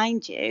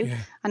behind you. Yeah.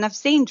 And I've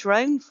seen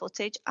drone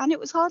footage and it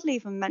was hardly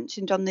even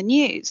mentioned on the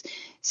news.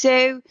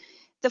 So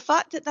the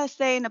fact that they're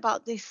saying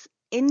about this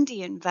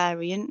Indian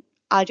variant,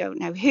 I don't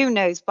know. Who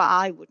knows? But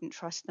I wouldn't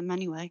trust them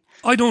anyway.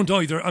 I don't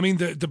either.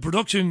 The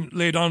production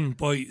laid on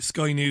by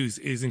Sky News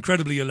is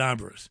incredibly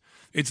elaborate.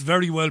 It's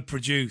very well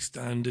produced,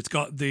 and it's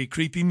got the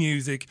creepy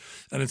music,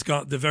 and it's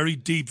got the very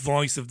deep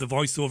voice of the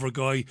voiceover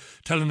guy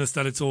telling us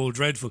that it's all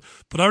dreadful.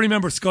 But I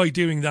remember Sky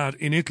doing that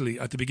in Italy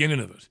at the beginning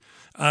of it.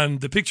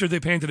 And the picture they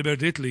painted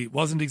about Italy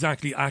wasn't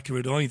exactly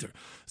accurate either.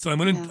 So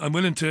I'm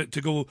willing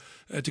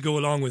to go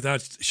along with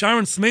that.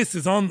 Sharon Smith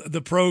is on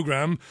the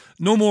programme.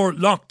 No more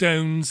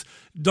lockdowns.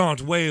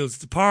 Wales,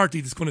 the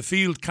party that's going to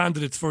field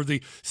candidates for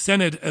the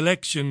Senate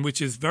election,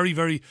 which is very,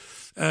 very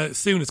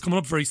soon. It's coming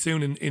up very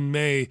soon in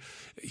May.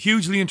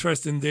 Hugely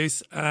interested in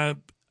this.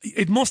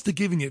 It must have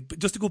given you,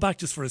 just to go back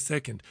just for a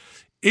second,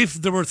 if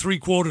there were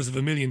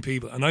 750,000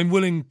 people, and I'm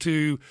willing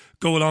to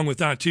go along with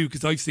that too,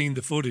 because I've seen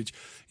the footage,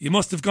 you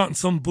must have gotten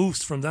some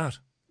boost from that.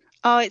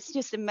 Oh, it's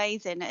just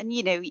amazing. And,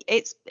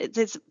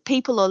 there's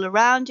people all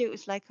around you. It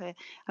was like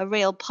a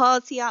real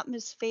party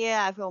atmosphere.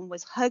 Everyone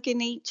was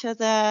hugging each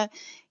other.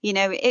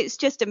 It's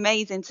just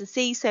amazing to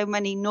see so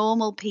many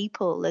normal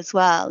people as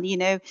well,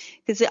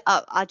 because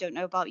I don't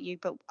know about you,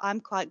 but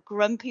I'm quite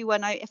grumpy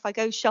if I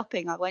go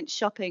shopping. I went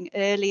shopping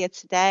earlier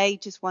today,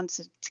 just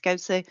wanted to go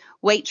to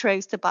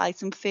Waitrose to buy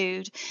some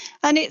food.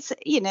 And it's,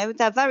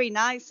 they're very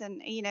nice and,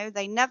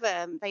 they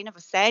never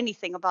say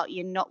anything about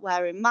you not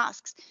wearing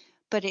masks.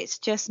 But it's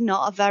just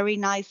not a very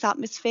nice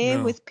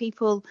atmosphere with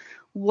people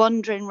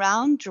wandering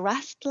around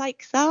dressed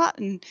like that.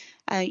 And,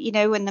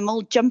 and them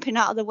all jumping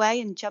out of the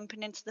way and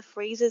jumping into the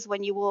freezers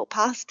when you walk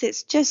past.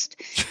 It's just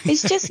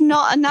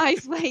not a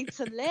nice way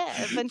to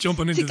live. And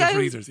jumping into the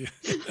freezers, yeah.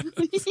 Yeah,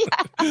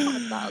 I've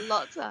had that a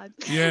lot of times.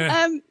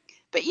 Yeah.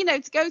 But,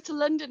 to go to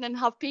London and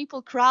have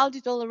people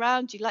crowded all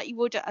around you like you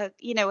would at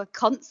a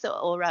concert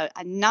or a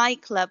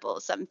nightclub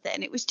or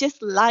something. It was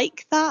just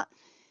like that.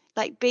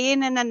 Like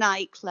being in a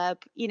nightclub,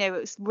 it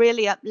was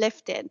really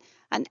uplifting,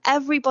 and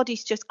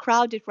everybody's just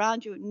crowded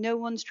around you. No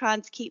one's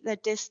trying to keep their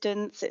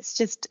distance.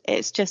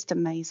 It's just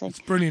amazing. It's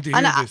brilliant to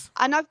hear this.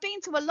 And I've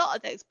been to a lot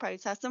of those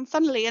protests, and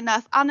funnily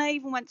enough, and I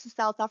even went to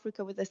South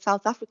Africa with the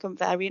South African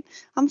variant.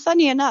 And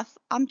funny enough,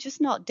 I'm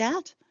just not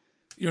dead.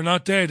 You're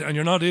not dead, and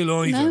you're not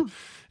ill either.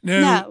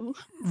 No. Now,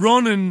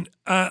 running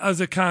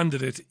as a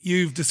candidate,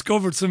 you've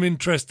discovered some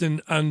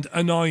interesting and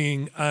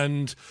annoying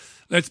and,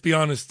 let's be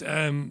honest,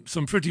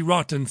 some pretty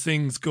rotten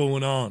things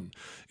going on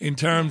in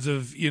terms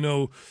of,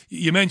 you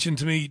mentioned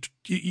to me,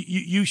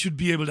 you should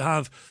be able to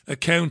have a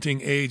counting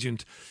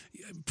agent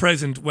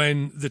present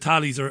when the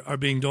tallies are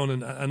being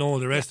done and all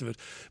the rest of it.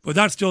 But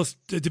that's just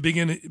the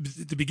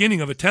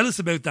beginning of it. Tell us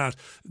about that,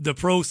 the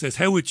process,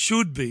 how it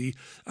should be,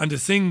 and the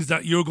things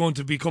that you're going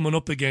to be coming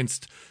up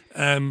against,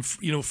 from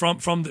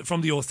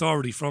the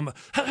authority.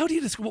 How do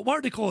you describe, what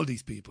are they called,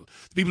 these people?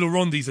 The people who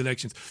run these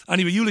elections.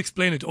 Anyway, you'll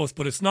explain it to us,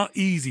 but it's not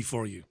easy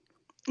for you.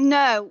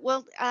 No,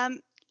 well, I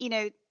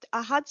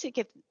had to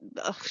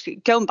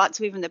going back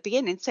to even the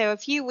beginning. So a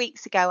few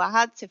weeks ago, I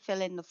had to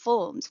fill in the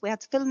forms. We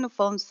had to fill in the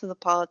forms for the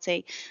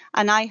party,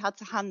 and I had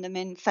to hand them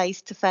in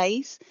face to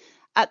face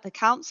at the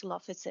council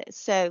offices.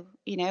 So,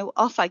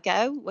 off I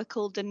go. We're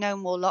called the No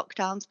More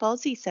Lockdowns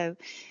party. So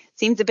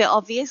seems a bit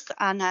obvious.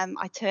 And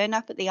I turn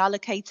up at the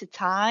allocated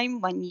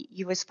time when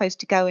you were supposed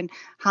to go and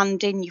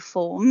hand in your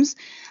forms.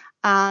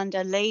 And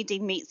a lady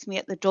meets me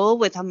at the door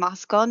with her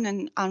mask on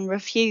and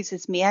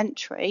refuses me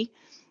entry.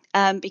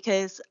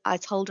 Because I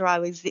told her I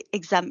was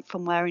exempt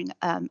from wearing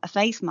a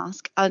face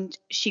mask, and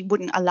she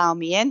wouldn't allow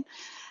me in.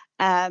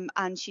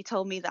 And she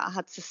told me that I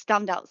had to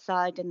stand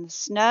outside in the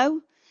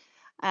snow.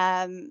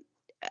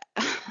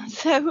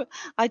 So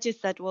I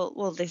just said,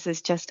 well, this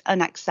is just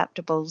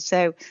unacceptable.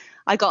 So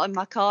I got in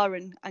my car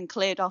and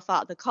cleared off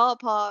out of the car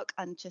park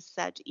and just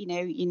said,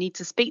 you need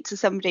to speak to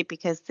somebody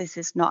because this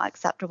is not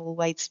acceptable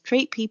way to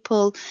treat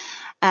people.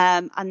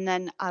 And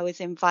then I was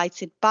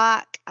invited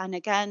back. And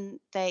again,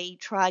 they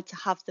tried to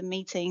have the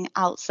meeting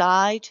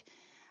outside.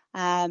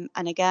 And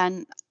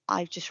again,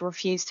 I just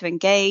refused to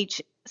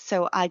engage.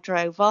 So I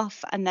drove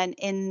off. And then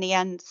in the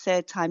end,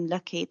 third time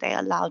lucky, they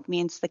allowed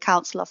me into the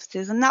council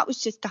offices. And that was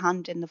just to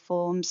hand in the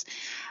forms.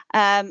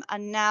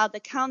 And now the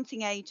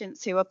counting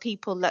agents, who are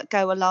people that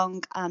go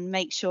along and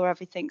make sure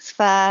everything's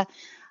fair.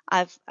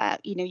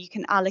 You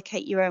can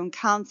allocate your own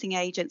counting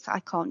agents. I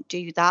can't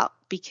do that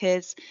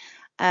because,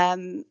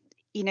 they've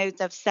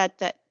said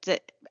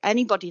that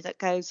anybody that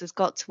goes has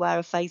got to wear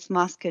a face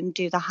mask and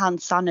do the hand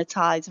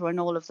sanitizer and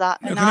all of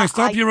that. Now, and can I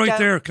stop you right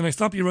there? Can I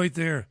stop you right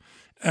there?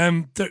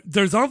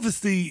 There's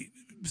obviously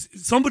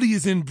somebody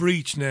is in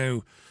breach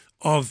now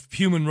of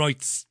human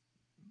rights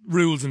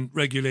rules and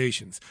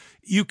regulations.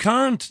 You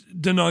can't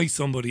deny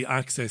somebody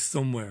access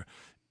somewhere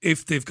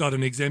if they've got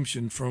an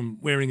exemption from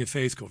wearing a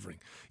face covering.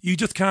 You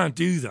just can't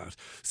do that.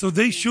 So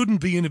they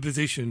shouldn't be in a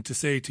position to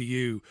say to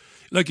you,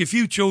 like if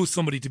you chose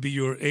somebody to be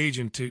your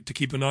agent to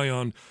keep an eye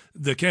on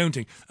the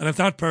counting, and if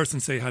that person,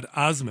 say, had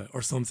asthma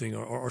or something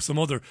or some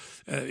other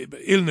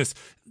illness,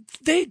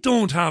 they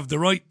don't have the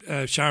right,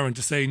 Sharon,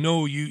 to say,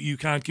 no, you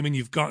can't come in,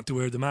 you've got to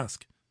wear the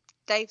mask.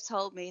 They've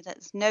told me that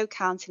no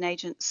counting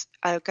agents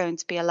are going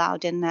to be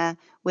allowed in there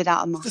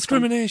without a mask.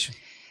 Discrimination.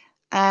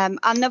 And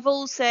they've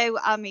also,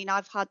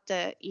 I've had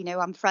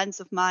I'm friends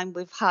of mine,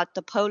 we've had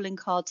the polling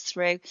cards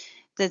through.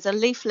 There's a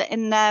leaflet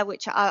in there,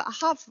 which I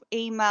have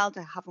emailed,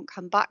 they haven't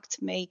come back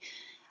to me.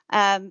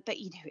 But,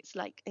 it's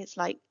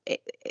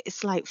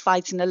like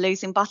fighting a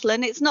losing battle.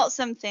 And it's not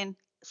something,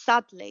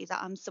 sadly,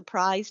 that I'm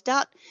surprised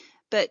at.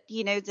 But,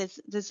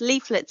 there's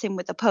leaflets in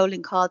with the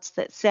polling cards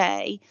that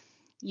say,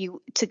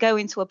 to go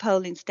into a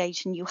polling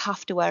station, you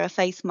have to wear a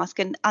face mask,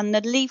 and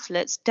the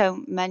leaflets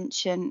don't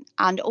mention,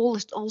 and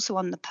also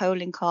on the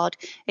polling card,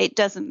 it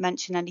doesn't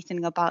mention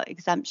anything about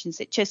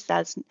exemptions. It just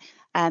says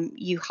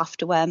you have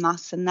to wear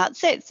masks, and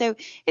that's it. So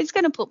it's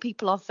going to put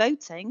people off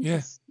voting.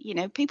 Yes,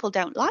 people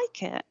don't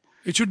like it.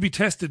 It should be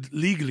tested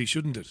legally,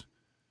 shouldn't it?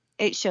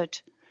 It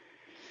should.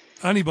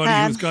 Anybody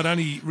who's got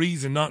any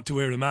reason not to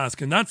wear a mask,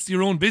 and that's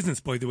your own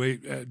business, by the way,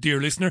 dear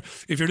listener.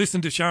 If you're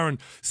listening to Sharon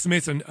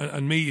Smith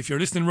and me, if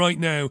you're listening right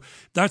now,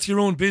 that's your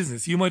own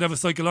business. You might have a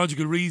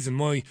psychological reason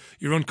why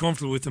you're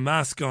uncomfortable with the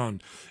mask on.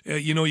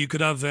 You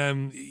could have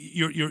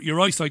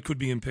your eyesight could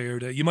be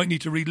impaired. You might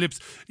need to read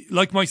lips.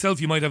 Like myself,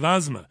 you might have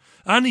asthma.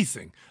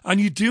 Anything, and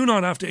you do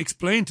not have to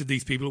explain to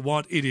these people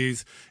what it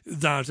is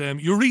that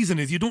your reason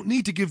is. You don't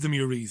need to give them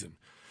your reason.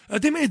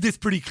 They made this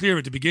pretty clear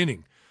at the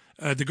beginning.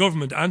 The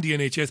government and the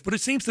NHS, but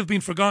it seems to have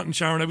been forgotten,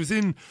 Sharon. I was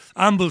in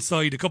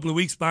Ambleside a couple of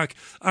weeks back,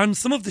 and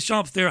some of the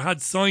shops there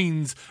had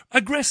signs,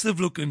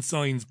 aggressive-looking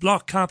signs,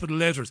 block capital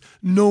letters,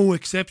 no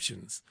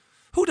exceptions.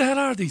 Who the hell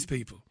are these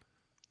people?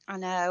 I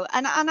know,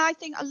 and I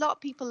think a lot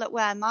of people that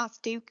wear masks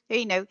do,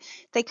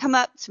 they come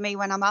up to me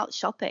when I'm out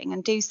shopping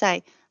and do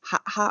say,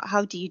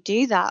 how do you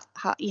do that?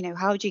 How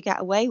do you get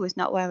away with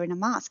not wearing a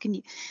mask?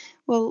 And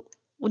well,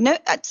 no,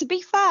 to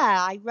be fair,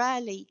 I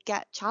rarely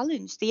get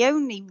challenged. The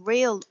only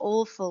real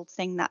awful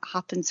thing that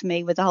happened to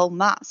me with the whole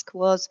mask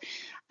was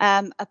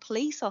a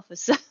police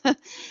officer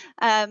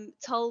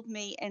told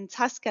me in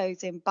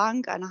Tesco's in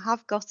Bangor, and I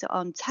have got it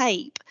on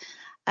tape,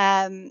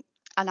 and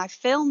I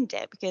filmed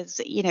it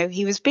because,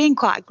 he was being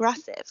quite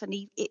aggressive, and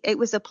it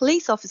was a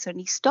police officer,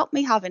 and he stopped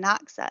me having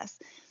access.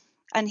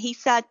 And he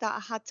said that I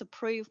had to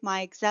prove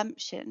my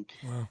exemption.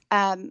 Wow.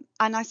 And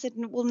I said,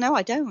 well, no,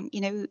 I don't.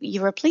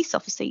 You're a police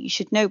officer. You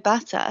should know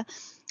better.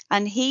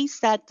 And he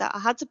said that I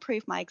had to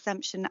prove my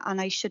exemption and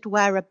I should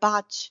wear a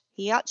badge.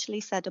 He actually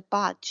said a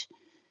badge,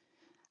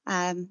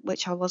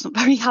 which I wasn't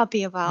very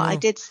happy about. No. I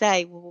did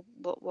say, well,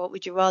 what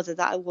would you rather,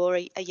 that I wore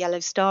a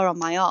yellow star on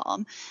my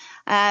arm?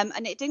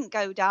 And it didn't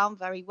go down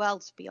very well,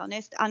 to be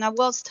honest. And I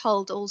was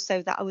told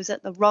also that I was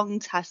at the wrong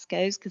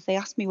Tesco's because they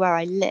asked me where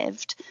I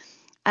lived.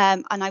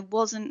 And I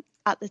wasn't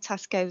at the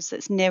Tesco's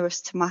that's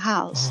nearest to my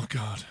house. Oh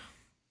God!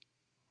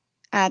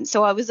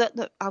 So I was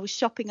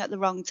shopping at the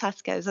wrong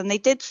Tesco's, and they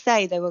did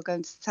say they were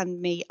going to send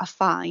me a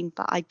fine,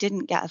 but I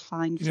didn't get a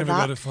fine for that. You never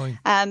got a fine.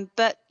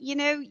 But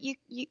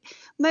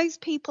most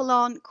people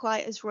aren't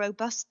quite as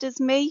robust as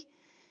me,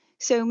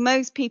 so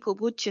most people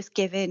would just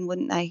give in,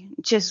 wouldn't they?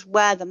 Just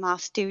wear the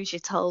mask, do as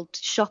you're told,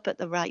 shop at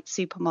the right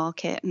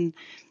supermarket, and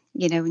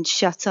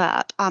shut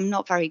up. I'm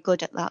not very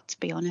good at that, to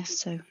be honest.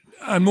 So.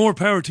 And more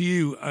power to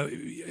you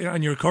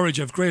and your courage.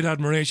 I have great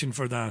admiration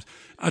for that.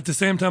 At the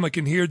same time, I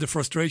can hear the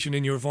frustration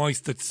in your voice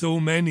that so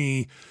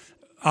many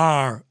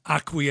are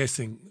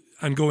acquiescing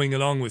and going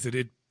along with it.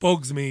 It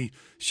bugs me,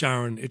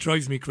 Sharon. It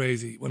drives me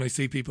crazy when I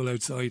see people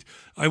outside.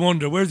 I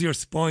wonder, where's your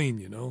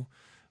spine,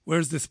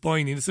 Where's the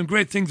spine? Some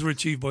great things were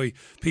achieved by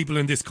people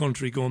in this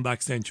country going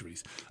back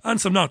centuries.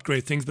 And some not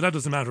great things, but that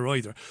doesn't matter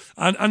either.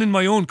 And in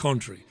my own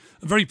country,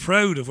 I'm very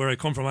proud of where I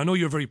come from. I know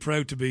you're very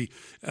proud to be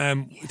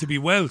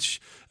Welsh.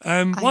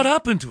 What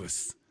happened to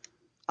us?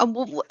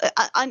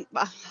 Going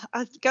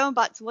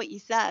back to what you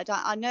said,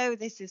 I know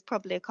this is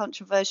probably a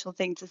controversial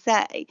thing to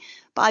say,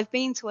 but I've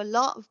been to a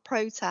lot of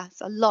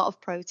protests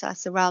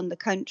around the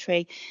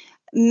country,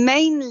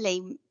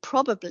 mainly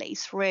probably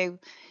through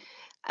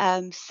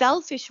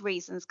selfish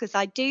reasons, because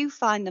I do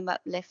find them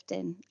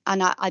uplifting,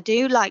 and I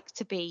do like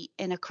to be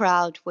in a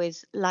crowd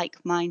with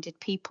like-minded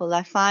people.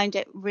 I find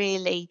it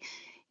really,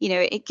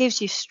 it gives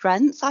you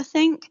strength, I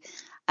think.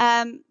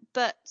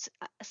 But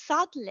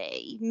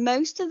sadly,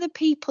 most of the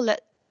people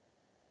at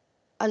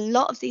a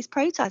lot of these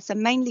protests are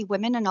mainly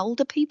women and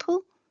older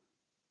people.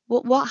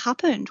 What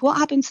happened? What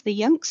happened to the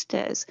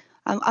youngsters?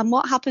 And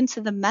what happened to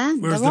the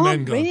men? Where's there the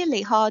aren't men gone?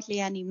 Really hardly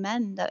any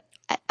men that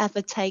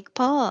ever take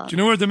part. Do you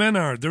know where the men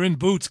are? They're in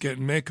boots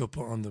getting makeup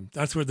on them.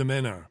 That's where the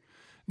men are.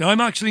 Now,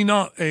 I'm actually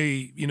not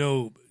a,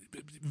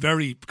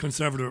 very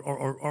conservative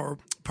or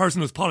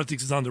person whose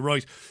politics is on the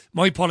right.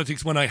 My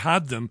politics, when I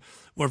had them,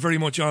 were very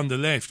much on the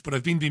left, but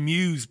I've been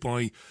bemused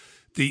by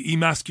the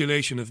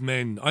emasculation of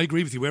men. I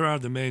agree with you. Where are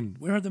the men?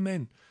 Where are the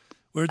men?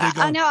 Where are they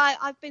gone? I know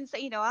I've been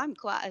saying, I'm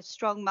quite a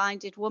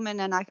strong-minded woman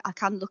and I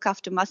can look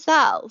after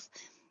myself.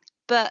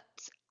 But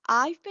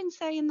I've been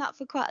saying that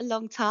for quite a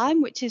long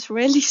time, which is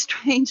really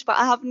strange. But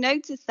I have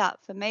noticed that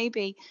for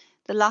maybe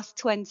the last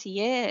 20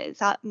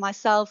 years,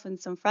 myself and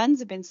some friends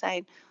have been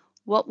saying,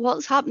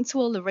 what's happened to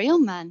all the real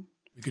men?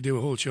 We could do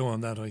a whole show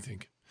on that, I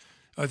think.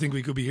 I think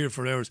we could be here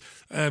for hours.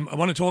 I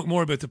want to talk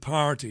more about the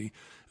party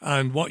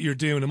and what you're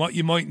doing and what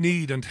you might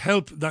need and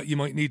help that you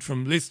might need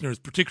from listeners,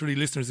 particularly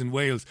listeners in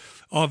Wales,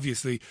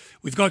 obviously.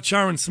 We've got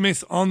Sharon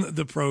Smith on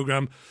the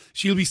programme.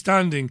 She'll be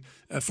standing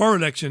for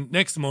election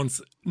next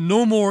month.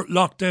 No More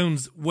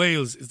Lockdowns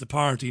Wales is the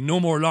party. No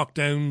More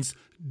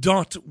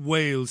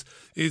Lockdowns.Wales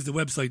is the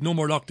website. No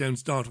More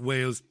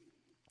Lockdowns.Wales.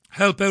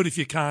 Help out if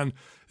you can.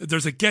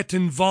 There's a Get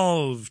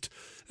Involved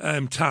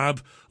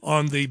tab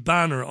on the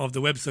banner of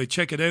the website.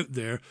 Check it out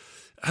there.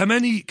 How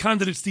many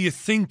candidates do you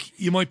think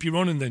you might be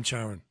running then,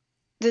 Sharon?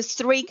 There's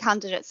 3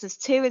 candidates. There's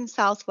 2 in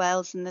South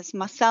Wales and there's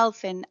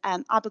myself in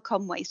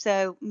Aberconwy.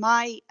 So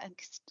my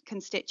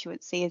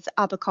constituency is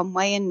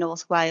Aberconwy in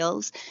North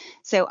Wales.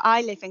 So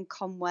I live in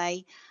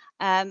Conway.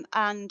 And,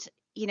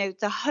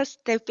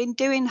 they've been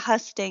doing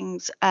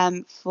hustings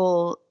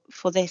for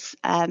this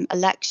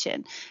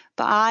election.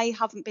 But I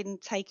haven't been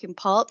taking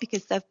part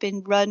because they've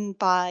been run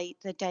by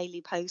the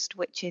Daily Post,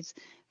 which is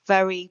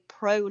very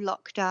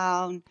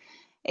pro-lockdown.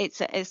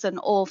 It's an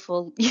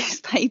awful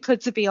newspaper,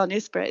 to be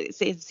honest, but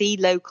it's the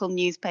local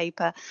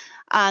newspaper.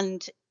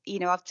 And,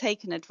 I've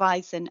taken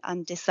advice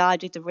and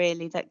decided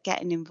really that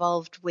getting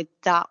involved with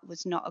that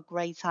was not a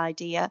great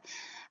idea.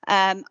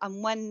 And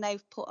when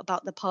they've put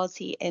about the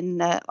party in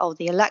the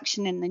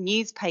election in the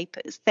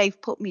newspapers,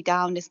 they've put me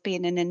down as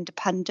being an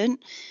independent,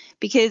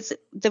 because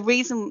the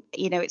reason,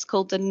 it's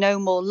called the No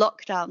More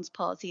Lockdowns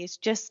Party is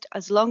just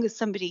as long as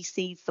somebody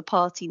sees the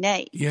party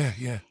name,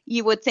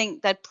 you would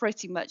think they'd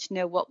pretty much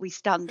know what we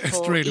stand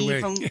for. Straight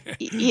away.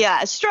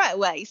 Straight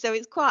away. So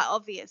it's quite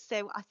obvious.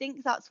 So I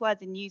think that's where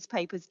the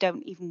newspapers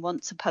don't even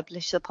want to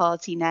publish the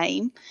party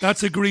name.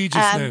 That's egregious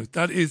now.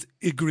 That is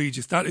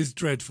egregious. That is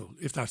dreadful,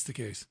 if that's the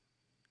case.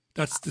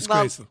 That's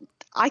disgraceful. Well,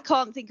 I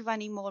can't think of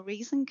any more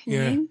reason, can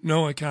you?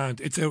 No, I can't.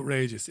 It's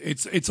outrageous.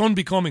 It's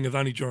unbecoming of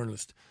any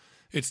journalist.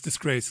 It's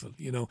disgraceful,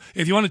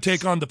 If you want to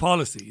take on the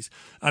policies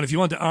and if you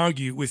want to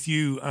argue with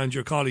you and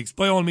your colleagues,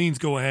 by all means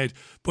go ahead.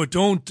 But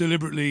don't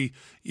deliberately,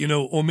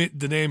 omit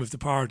the name of the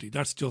party.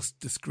 That's just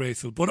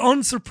disgraceful. But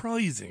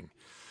unsurprising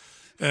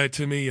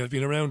to me. I've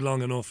been around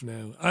long enough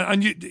now.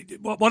 And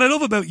what I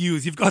love about you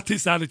is you've got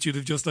this attitude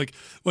of just like,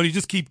 well, you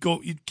just keep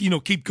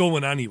keep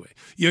going anyway.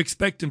 You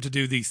expect them to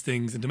do these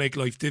things and to make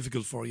life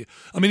difficult for you.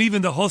 I mean,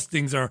 even the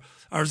hustings are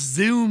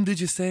Zoom, did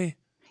you say?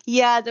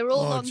 Yeah, they're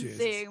all on Jesus.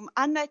 Zoom,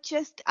 and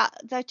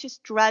they're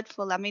just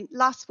dreadful. I mean,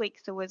 last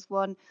week there was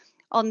one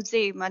on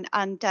Zoom, and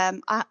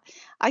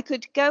I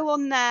could go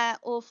on their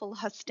awful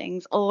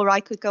hustings, or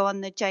I could go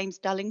on the James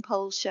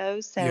Dallingpole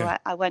show. So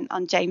I went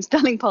on James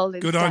Dallingpole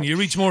instead. Good on you. You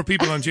reach more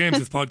people on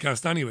James's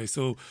podcast anyway,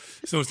 so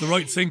it's the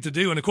right thing to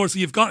do. And of course,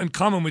 you've got in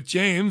common with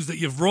James that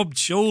you've rubbed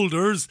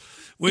shoulders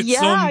with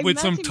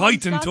some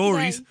Titan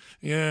Tories.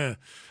 Yeah.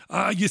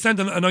 You sent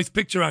a nice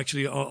picture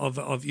actually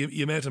of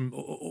you met him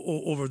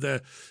over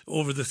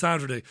the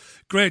Saturday.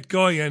 Great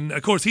guy, and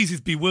of course he's as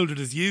bewildered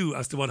as you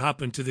as to what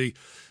happened to the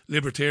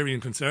Libertarian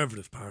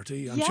Conservative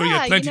Party. I'm sure you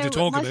had plenty to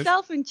talk about.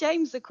 Myself and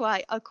James are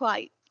quite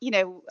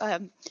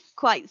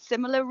quite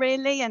similar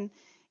really, and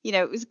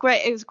it was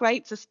great. It was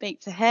great to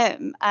speak to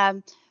him.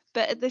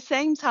 But at the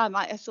same time,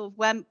 I sort of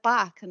went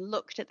back and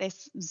looked at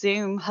this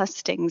Zoom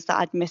hustings that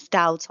I'd missed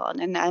out on,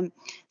 and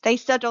they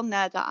said on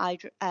there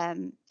that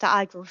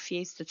I'd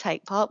refused to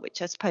take part,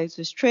 which I suppose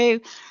was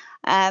true.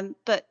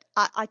 But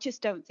I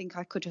just don't think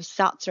I could have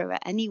sat through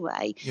it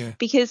anyway,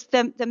 because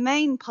the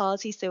main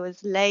parties, there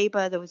was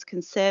Labour, there was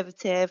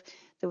Conservative,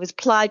 there was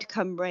Plaid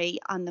Cymru,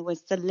 and there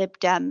was the Lib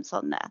Dems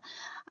on there.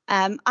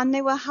 And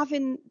they were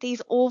having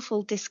these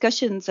awful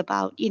discussions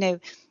about,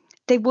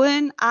 they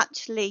weren't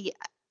actually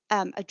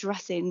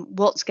addressing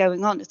what's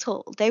going on at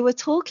all. They were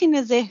talking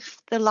as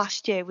if the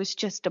last year was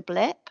just a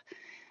blip.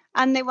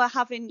 And they were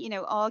having,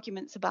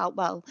 arguments about,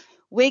 well,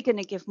 we're going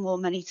to give more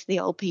money to the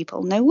old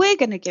people. No, we're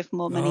going to give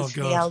more money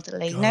to the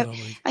elderly. God, no,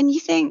 almighty. And you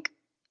think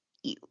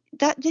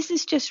that this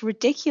is just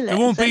ridiculous. There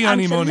won't be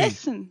any money.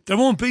 Listen, there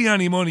won't be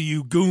any money,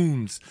 you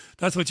goons.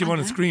 That's what you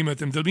want to scream at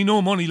them. There'll be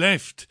no money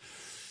left.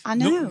 I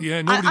know. Nobody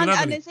will have and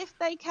any. as if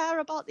they care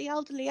about the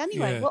elderly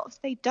anyway. What have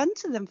they done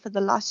to them for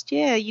the last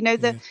year?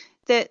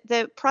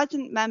 The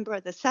present member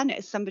of the Senate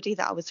is somebody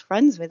that I was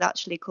friends with,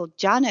 actually, called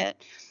Janet.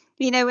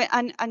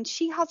 And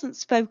she hasn't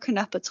spoken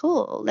up at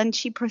all, and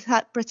she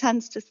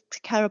pretends to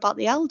care about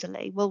the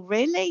elderly. Well,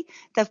 really?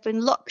 They've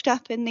been locked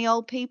up in the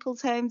old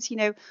people's homes.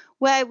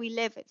 Where we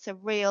live, it's a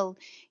real,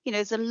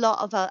 there's a lot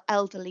of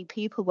elderly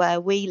people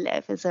where we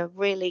live. There's a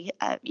really,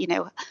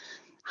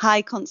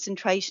 high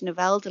concentration of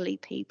elderly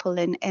people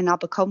in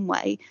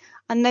Aberconway,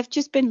 and they've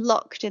just been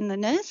locked in the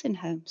nursing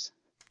homes.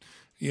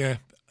 Yeah,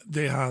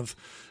 they have.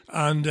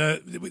 And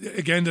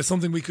again, there's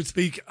something we could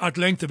speak at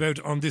length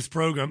about on this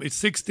programme. It's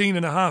 16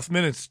 and a half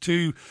minutes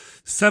to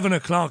 7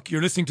 o'clock.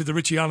 You're listening to The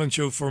Richie Allen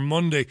Show for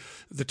Monday,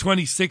 the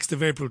 26th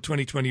of April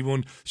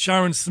 2021.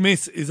 Sharon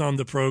Smith is on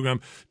the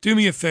programme. Do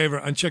me a favour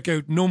and check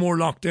out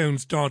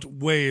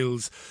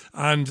nomorolockdowns.wales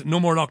and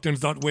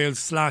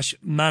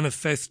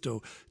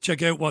nomorolockdowns.wales/manifesto.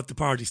 Check out what the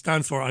party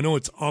stands for. I know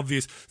it's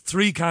obvious.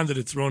 3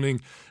 candidates running,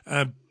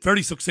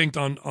 very succinct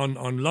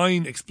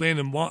online,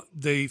 explaining what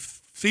they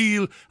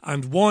feel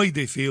and why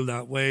they feel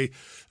that way.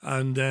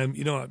 And,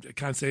 I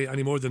can't say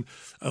any more than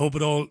I hope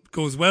it all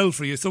goes well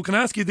for you. So can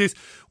I ask you this?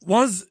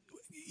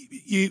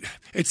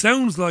 It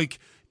sounds like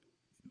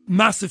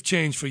massive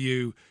change for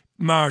you,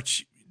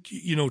 March,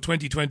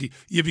 2020.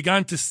 You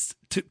began to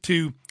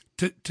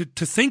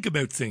think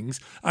about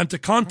things and to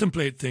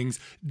contemplate things.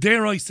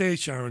 Dare I say,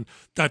 Sharon,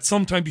 that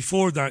sometime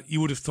before that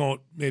you would have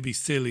thought maybe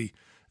silly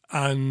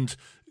and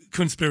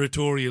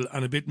conspiratorial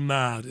and a bit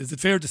mad. Is it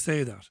fair to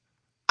say that?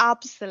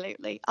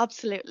 Absolutely.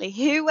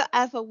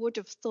 Whoever would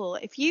have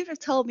thought, if you'd have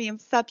told me in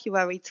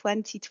February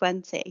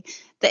 2020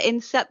 that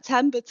in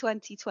September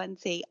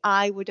 2020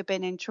 I would have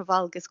been in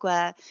Trafalgar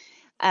Square,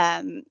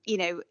 cheering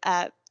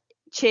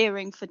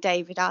for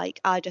David Icke,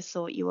 I'd have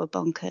thought you were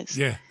bonkers.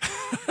 Yeah.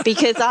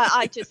 Because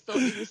I just thought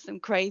he was some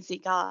crazy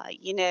guy.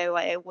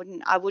 I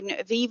wouldn't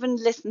have even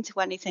listened to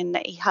anything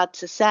that he had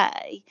to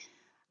say.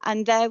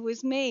 And there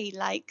was me,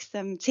 like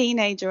some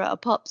teenager at a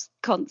pop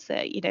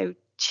concert,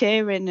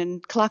 cheering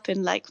and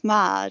clapping like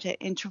mad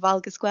in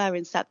Trafalgar Square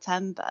in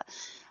September.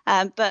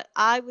 But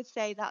I would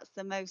say that's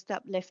the most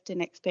uplifting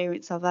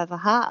experience I've ever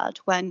had.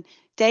 When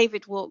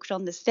David walked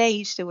on the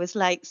stage, there was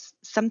like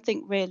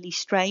something really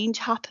strange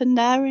happened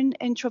there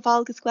in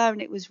Trafalgar Square,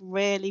 and it was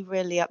really,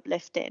 really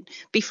uplifting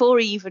before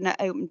he even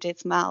opened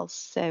his mouth.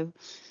 So,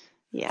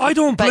 yeah. I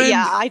don't blame... But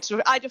yeah,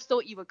 I'd have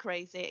thought you were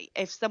crazy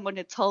if someone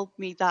had told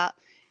me that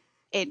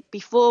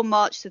before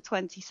March the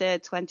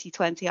 23rd,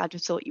 2020, I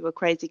just thought you were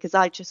crazy, because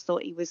I just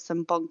thought he was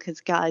some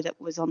bonkers guy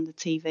that was on the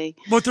TV.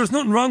 But there's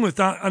nothing wrong with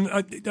that. And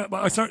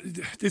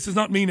this is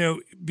not me now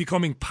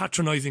becoming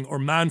patronising or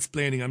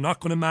mansplaining. I'm not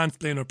going to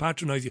mansplain or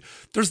patronise you.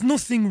 There's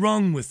nothing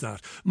wrong with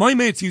that. My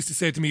mates used to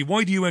say to me,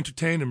 why do you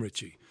entertain him,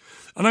 Richie?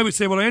 And I would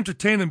say, well, I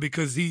entertain him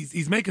because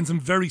he's making some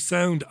very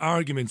sound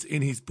arguments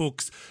in his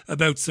books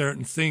about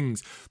certain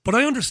things. But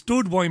I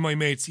understood why my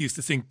mates used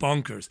to think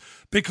bonkers,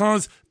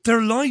 because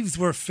their lives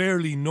were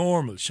fairly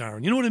normal,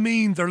 Sharon. You know what I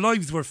mean? Their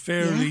lives were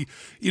fairly,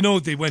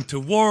 they went to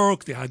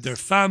work, they had their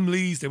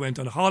families, they went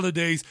on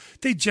holidays.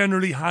 They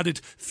generally had it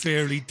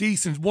fairly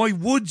decent. Why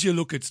would you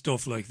look at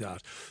stuff like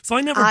that? So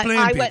I never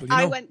blame people.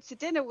 I went to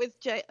dinner with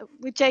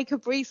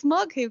Jacob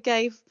Rees-Mogg, who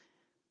gave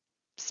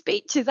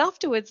speeches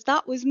afterwards.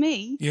 That was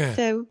me. Yeah.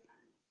 So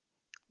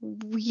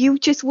you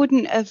just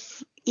wouldn't have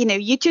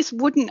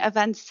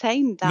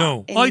entertained that.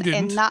 No, I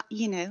didn't. In that,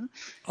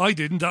 I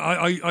didn't.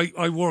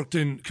 I worked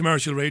in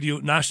commercial radio,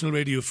 national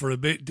radio for a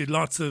bit. Did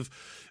lots of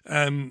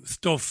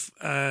stuff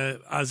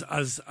as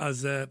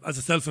a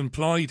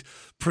self-employed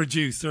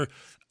producer,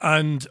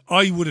 and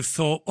I would have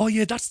thought, oh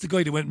yeah, that's the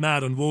guy that went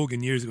mad on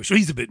Wogan years ago. Sure,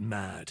 he's a bit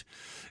mad.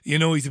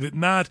 He's a bit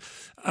mad.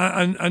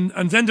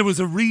 And then there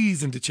was a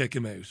reason to check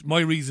him out. My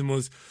reason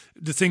was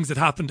the things that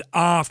happened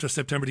after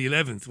September the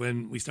 11th,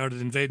 when we started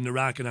invading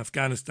Iraq and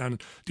Afghanistan,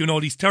 doing all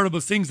these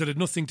terrible things that had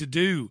nothing to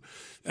do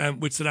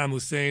with Saddam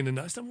Hussein. And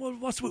I said, well,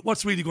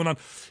 what's really going on?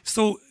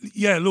 So,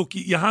 yeah, look,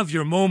 you have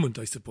your moment,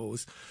 I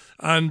suppose.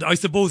 And I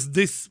suppose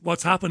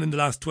what's happened in the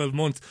last 12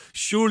 months,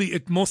 surely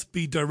it must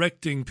be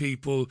directing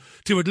people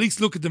to at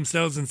least look at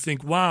themselves and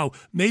think, wow,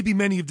 maybe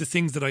many of the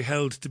things that I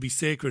held to be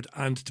sacred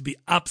and to be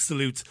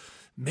absolute,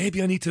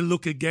 maybe I need to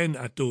look again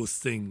at those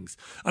things.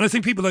 And I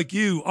think people like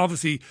you,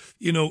 obviously,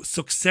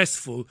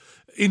 successful,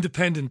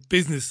 independent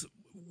business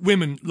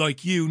women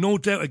like you, no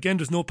doubt, again,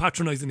 there's no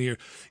patronising here.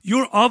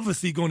 You're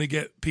obviously going to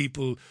get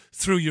people,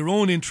 through your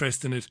own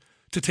interest in it,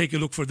 to take a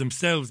look for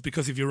themselves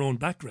because of your own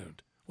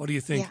background. What do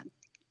you think? Yeah,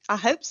 I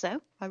hope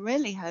so. I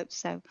really hope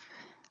so.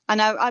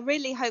 And I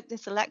really hope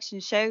this election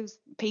shows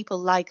people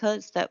like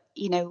us that,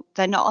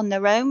 they're not on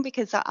their own,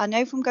 because I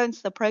know from going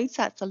to the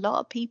protests, a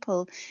lot of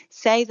people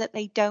say that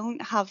they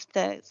don't have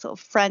the sort of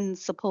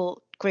friends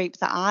support group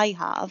that I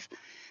have.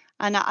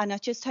 And I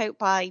just hope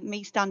by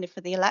me standing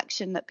for the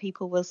election that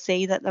people will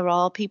see that there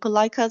are people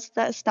like us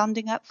that are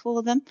standing up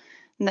for them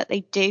and that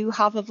they do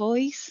have a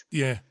voice.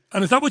 Yeah.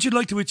 And is that what you'd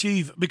like to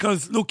achieve?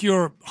 Because, look,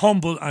 you're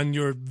humble and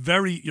you're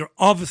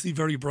obviously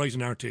very bright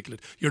and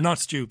articulate. You're not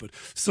stupid.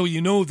 So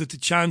you know that the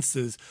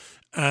chances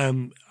they're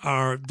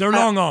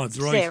long odds,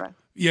 right? Zero.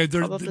 Yeah,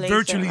 they're Probably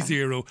virtually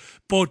zero.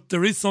 But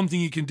there is something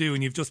you can do,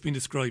 and you've just been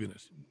describing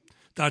it.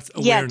 That's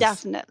awareness. Yeah,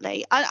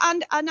 definitely.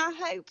 And I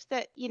hope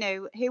that,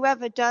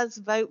 whoever does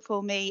vote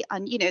for me,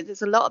 and,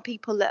 there's a lot of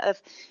people that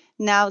have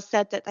now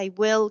said that they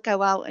will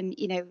go out and,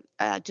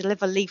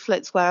 deliver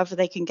leaflets wherever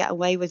they can get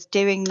away with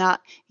doing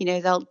that.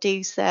 They'll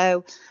do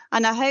so.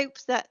 And I hope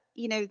that,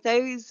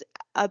 those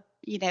at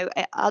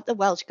the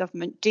Welsh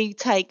government do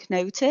take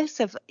notice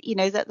of,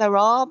 that there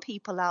are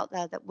people out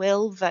there that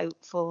will vote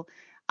for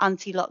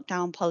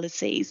anti-lockdown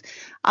policies,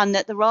 and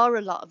that there are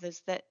a lot of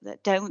us that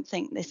don't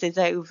think this is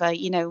over.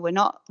 We're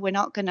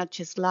not going to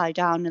just lie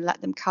down and let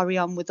them carry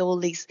on with all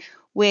these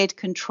weird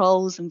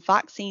controls and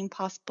vaccine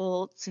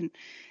passports, and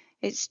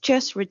it's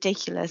just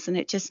ridiculous, and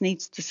it just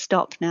needs to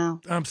stop now.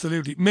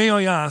 Absolutely. May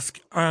I ask,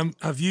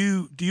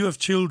 do you have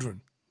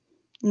children?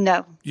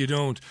 No. You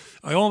don't.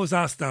 I always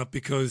ask that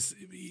because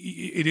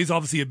it is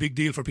obviously a big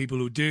deal for people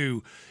who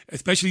do,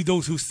 especially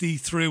those who see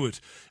through it.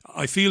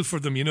 I feel for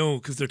them,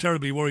 because they're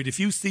terribly worried. If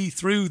you see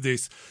through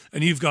this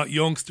and you've got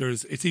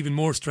youngsters, it's even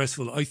more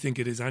stressful. I think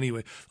it is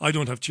anyway. I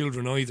don't have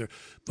children either.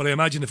 But I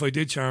imagine if I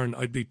did, Sharon,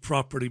 I'd be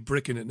properly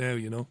bricking it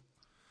now,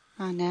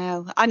 I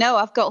know.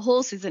 I've got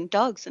horses and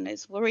dogs, and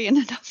it's worrying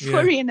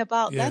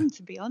about them,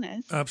 to be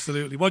honest.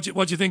 Absolutely. What do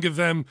you think of?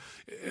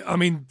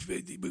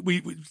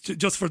 We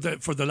just for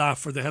the laugh,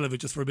 for the hell of it,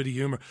 just for a bit of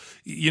humour.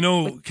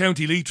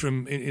 County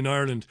Leitrim in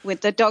Ireland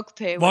with the dog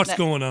poo. What's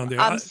going on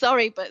there? I'm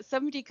sorry, but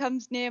somebody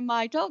comes near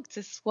my dog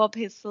to swab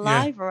his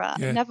saliva out.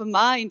 Yeah. Never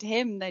mind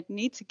him; they'd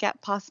need to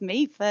get past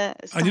me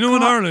first. And in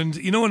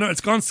Ireland,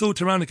 it's gone so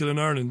tyrannical in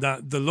Ireland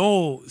that the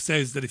law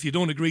says that if you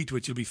don't agree to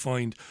it, you'll be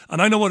fined.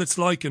 And I know what it's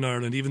like in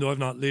Ireland, even though I've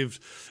not lived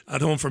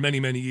at home for many,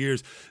 many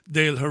years.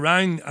 They'll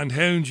harangue and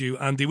hound you,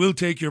 and they will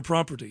take your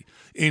property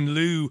in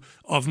lieu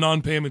of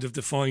non-payment of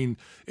the fine.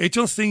 It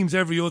just seems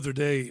every other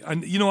day.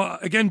 And,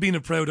 again, being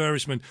a proud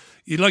Irishman,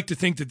 you'd like to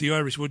think that the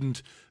Irish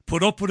wouldn't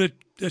put up with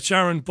it,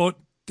 Sharon, but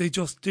they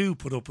just do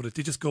put up with it.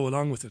 They just go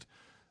along with it.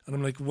 And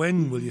I'm like,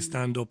 when will you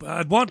stand up?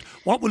 What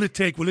will it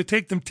take? Will it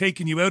take them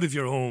taking you out of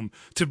your home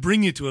to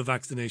bring you to a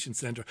vaccination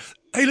centre?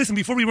 Hey, listen,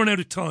 before we run out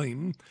of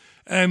time,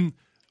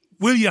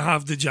 will you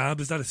have the jab?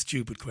 Is that a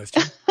stupid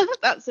question?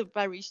 That's a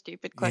very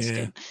stupid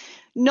question. Yeah.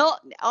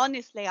 Not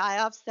honestly, I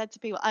have said to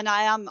people, and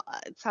I am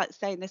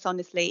saying this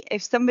honestly,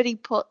 if somebody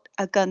put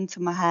a gun to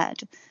my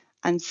head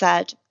and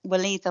said,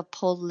 we'll either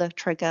pull the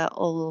trigger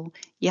or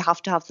you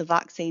have to have the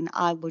vaccine,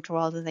 I would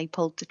rather they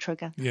pulled the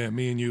trigger. Yeah,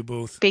 me and you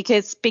both.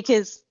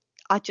 Because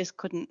I just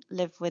couldn't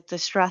live with the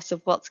stress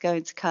of what's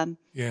going to come.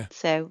 Yeah.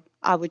 So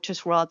I would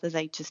just rather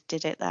they just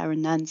did it there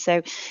and then.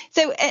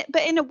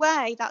 But in a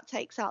way that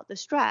takes out the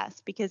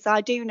stress, because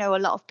I do know a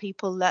lot of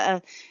people that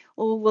are,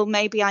 well,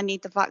 maybe I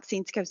need the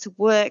vaccine to go to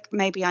work.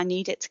 Maybe I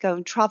need it to go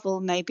and travel.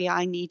 Maybe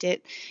I need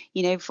it,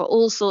 for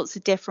all sorts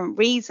of different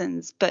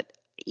reasons. But,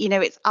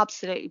 it's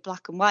absolutely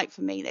black and white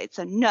for me. It's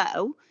a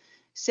no.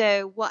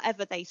 So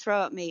whatever they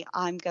throw at me,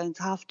 I'm going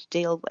to have to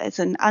deal with.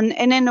 And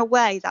in a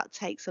way, that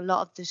takes a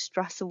lot of the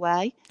stress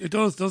away. It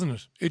does, doesn't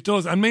it? It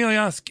does. And may I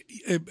ask,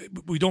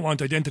 we don't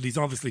want identities,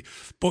 obviously,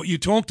 but you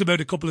talked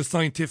about a couple of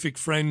scientific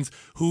friends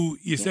who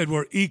you said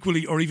were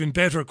equally or even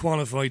better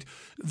qualified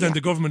than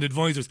the government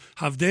advisors.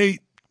 Have they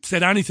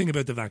said anything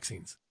about the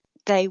vaccines?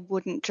 They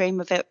wouldn't dream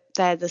of it.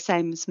 They're the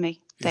same as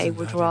me. They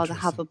would rather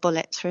have a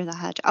bullet through the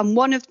head. And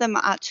one of them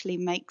actually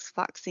makes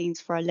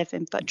vaccines for a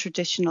living, but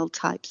traditional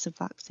types of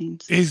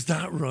vaccines. Is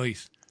that right?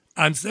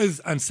 And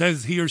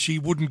says he or she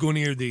wouldn't go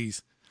near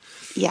these.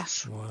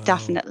 Yes, wow.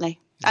 Definitely.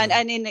 Yeah.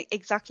 And in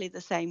exactly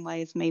the same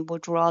way as me,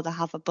 would rather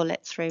have a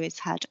bullet through his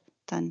head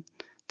than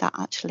that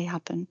actually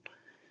happen.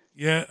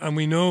 Yeah, and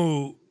we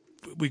know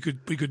we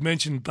could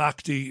mention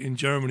Bhakti in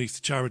Germany,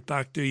 Charit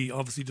Bhakti,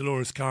 obviously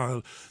Dolores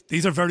Cahill.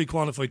 These are very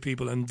qualified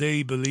people, and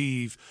they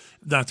believe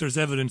that there's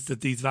evidence that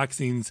these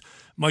vaccines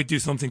might do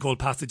something called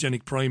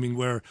pathogenic priming,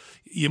 where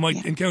you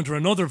might encounter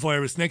another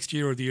virus next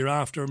year or the year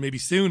after, or maybe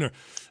sooner,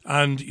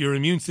 and your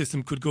immune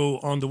system could go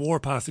on the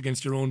warpath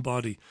against your own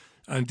body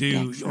and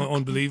do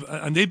unbelievable.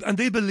 And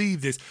they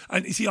believe this.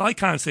 And you see, I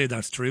can't say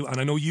that's true, and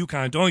I know you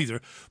can't either,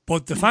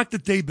 but the fact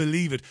that they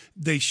believe it,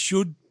 they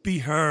should be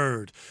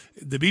heard.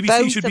 The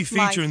BBC should be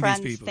featuring these people. Both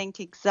of my friends think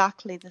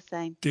exactly the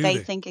same. They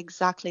think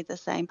exactly the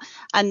same.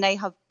 And they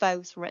have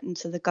both written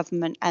to the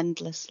government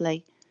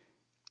endlessly,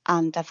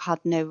 and they've had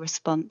no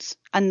response.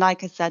 And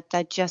like I said,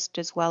 they're just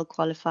as well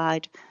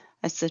qualified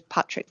as Sir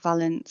Patrick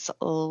Vallance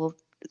or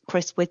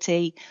Chris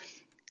Whitty.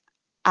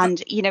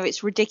 And,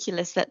 it's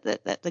ridiculous that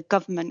the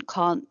government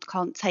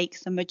can't take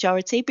the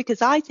majority,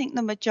 because I think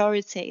the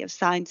majority of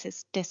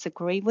scientists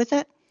disagree with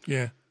it.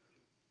 Yeah,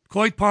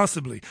 quite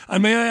possibly.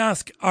 And may I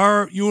ask,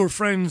 are your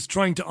friends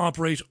trying to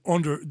operate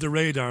under the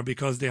radar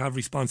because they have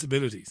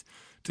responsibilities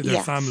to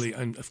their family?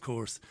 And of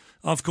course,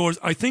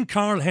 I think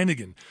Carl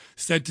Hennigan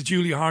said to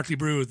Julia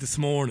Hartley-Brewer this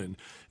morning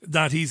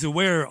that he's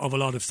aware of a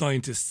lot of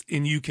scientists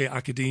in UK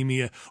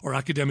academia or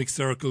academic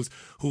circles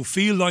who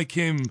feel like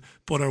him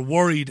but are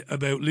worried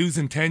about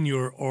losing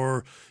tenure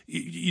or,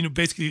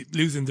 basically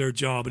losing their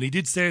job. And he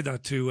did say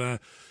that to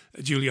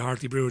Julia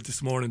Hartley-Brewer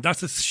this morning.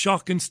 That's a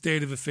shocking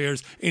state of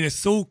affairs in a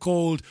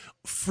so-called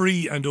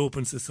free and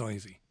open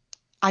society.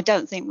 I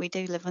don't think we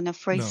do live in a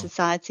free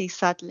society,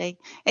 sadly.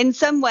 In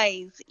some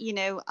ways,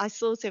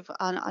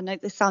 I know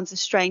this sounds a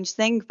strange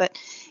thing, but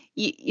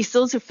you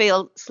sort of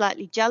feel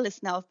slightly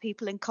jealous now of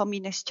people in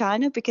communist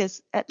China,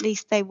 because at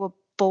least they were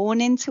born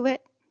into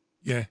it.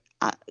 Yeah.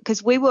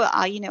 Because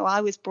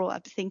I was brought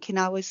up thinking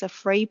I was a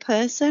free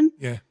person.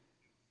 Yeah.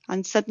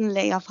 And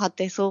suddenly I've had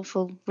this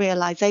awful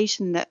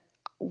realization that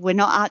we're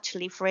not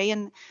actually free.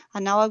 And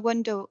now I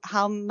wonder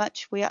how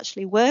much we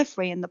actually were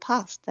free in the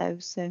past, though.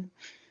 So...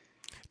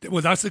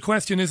 Well, that's the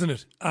question, isn't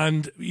it?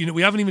 And,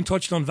 we haven't even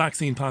touched on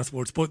vaccine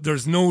passports, but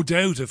there's no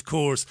doubt, of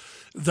course,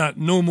 that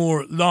no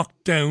more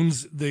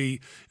lockdowns. The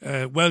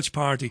Welsh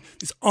Party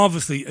is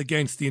obviously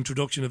against the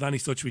introduction of any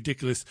such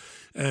ridiculous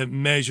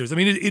measures. I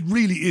mean, it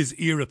really is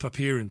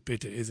era-apparent,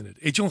 Bitte, isn't it?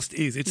 It just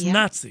is. It's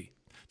Nazi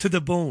to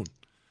the bone.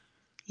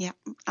 Yeah,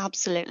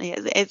 absolutely.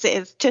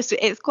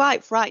 It's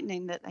quite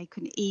frightening that they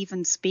couldn't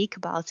even speak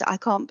about it. I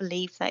can't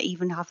believe they're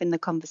even having the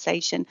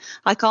conversation.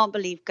 I can't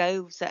believe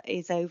Goves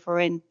is over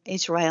in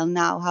Israel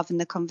now having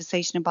the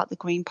conversation about the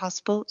green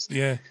passports.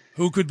 Yeah,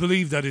 who could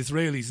believe that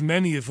Israelis,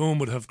 many of whom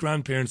would have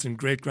grandparents and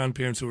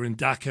great-grandparents who were in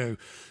Dachau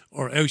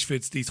or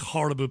Auschwitz, these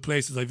horrible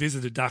places. I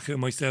visited Dachau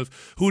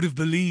myself. Who would have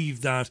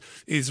believed that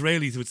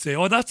Israelis would say,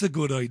 oh, that's a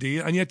good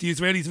idea, and yet the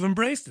Israelis have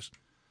embraced it.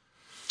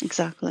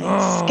 Exactly.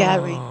 It's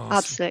scary.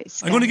 Absolutely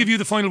scary. I'm going to give you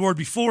the final word.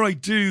 Before I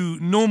do,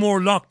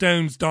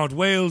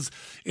 nomorolockdowns.wales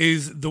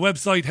is the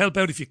website. Help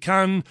out if you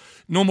can.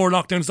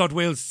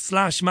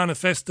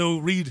 nomorolockdowns.wales/manifesto.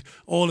 Read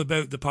all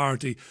about the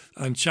party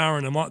and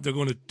Sharon and what they're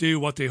going to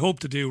do, what they hope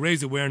to do,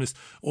 raise awareness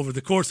over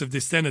the course of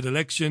this Senate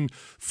election.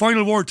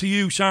 Final word to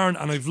you, Sharon,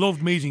 and I've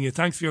loved meeting you.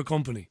 Thanks for your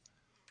company.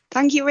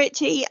 Thank you,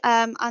 Richie,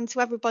 and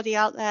to everybody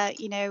out there.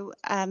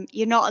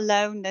 You're not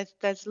alone.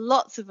 There's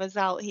lots of us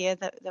out here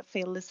that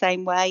feel the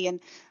same way, and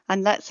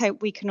let's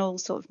hope we can all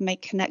sort of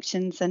make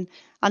connections and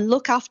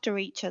look after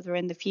each other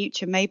in the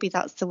future. Maybe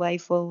that's the way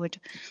forward.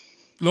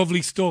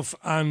 Lovely stuff,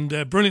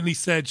 and brilliantly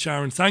said,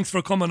 Sharon. Thanks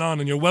for coming on,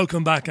 and you're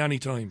welcome back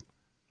anytime.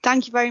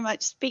 Thank you very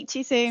much. Speak to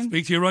you soon.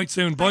 Speak to you right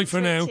soon. Bye for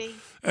now.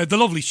 The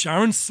lovely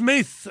Sharon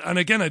Smith. And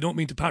again, I don't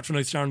mean to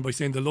patronise Sharon by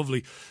saying the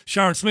lovely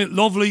Sharon Smith.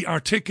 Lovely,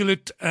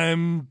 articulate,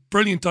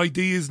 brilliant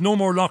ideas.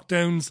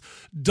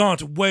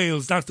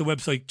 nomorolockdowns.wales. That's the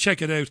website.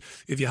 Check it out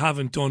if you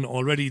haven't done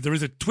already. There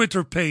is a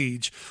Twitter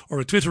page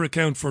or a Twitter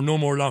account for No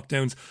More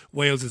Lockdowns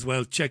Wales as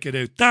well. Check it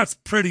out. That's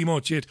pretty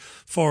much it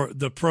for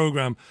the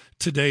programme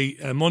today,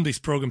 Monday's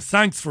programme.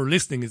 Thanks for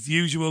listening as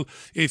usual.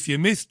 If you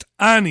missed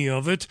any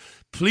of it,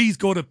 please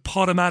go to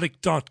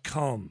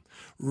podomatic.com.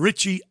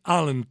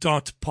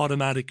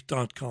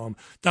 richieallen.podomatic.com.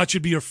 That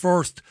should be your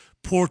first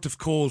port of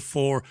call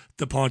for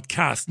the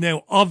podcast.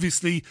 Now,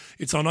 obviously,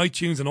 it's on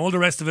iTunes and all the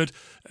rest of it,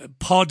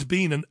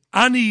 Podbean and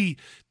any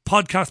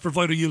podcast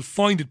provider, you'll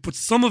find it, but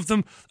some of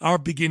them are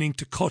beginning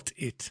to cut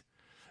it.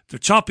 They're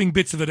chopping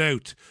bits of it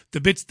out,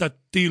 the bits that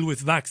deal with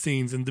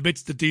vaccines and the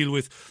bits that deal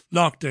with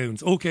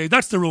lockdowns. Okay,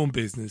 that's their own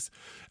business.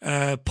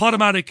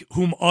 Podomatic,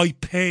 whom I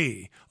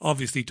pay,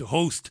 obviously, to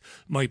host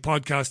my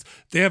podcast,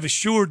 they have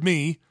assured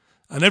me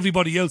and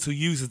everybody else who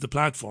uses the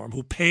platform,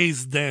 who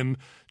pays them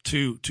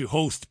to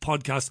host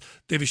podcasts,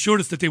 they've assured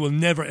us that they will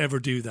never, ever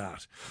do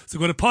that. So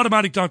go to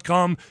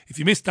podomatic.com if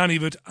you missed any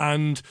of it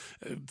and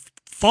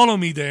follow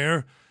me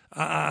there.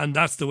 And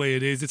that's the way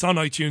it is. It's on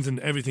iTunes and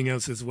everything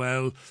else as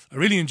well. I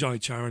really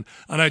enjoyed Sharon.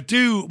 And I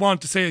do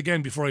want to say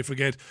again, before I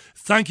forget,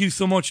 thank you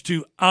so much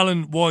to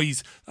Alan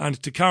Wise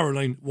and to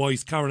Caroline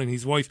Wise, Caroline,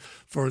 his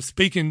wife, for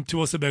speaking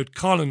to us about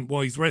Colin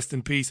Wise, rest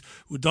in peace,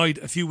 who died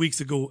a few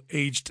weeks ago,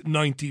 aged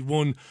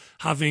 91,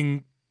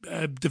 having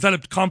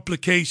developed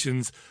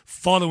complications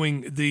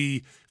following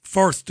the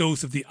first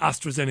dose of the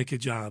AstraZeneca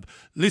jab.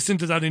 Listen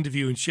to that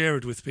interview and share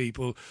it with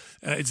people.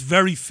 It's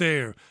very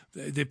fair.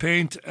 They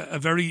paint a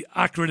very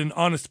accurate and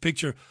honest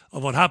picture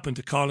of what happened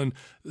to Colin.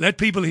 Let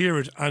people hear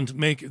it and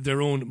make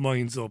their own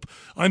minds up.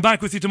 I'm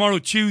back with you tomorrow,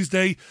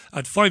 Tuesday,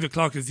 at 5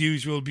 o'clock as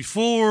usual.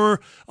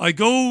 Before I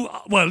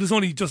go, well, there's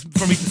only just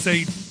for me to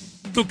say,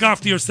 look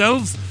after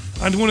yourselves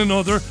and one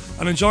another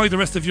and enjoy the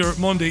rest of your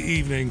Monday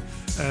evening.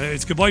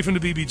 It's goodbye from the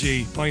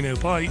BBG. Bye now.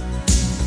 Bye.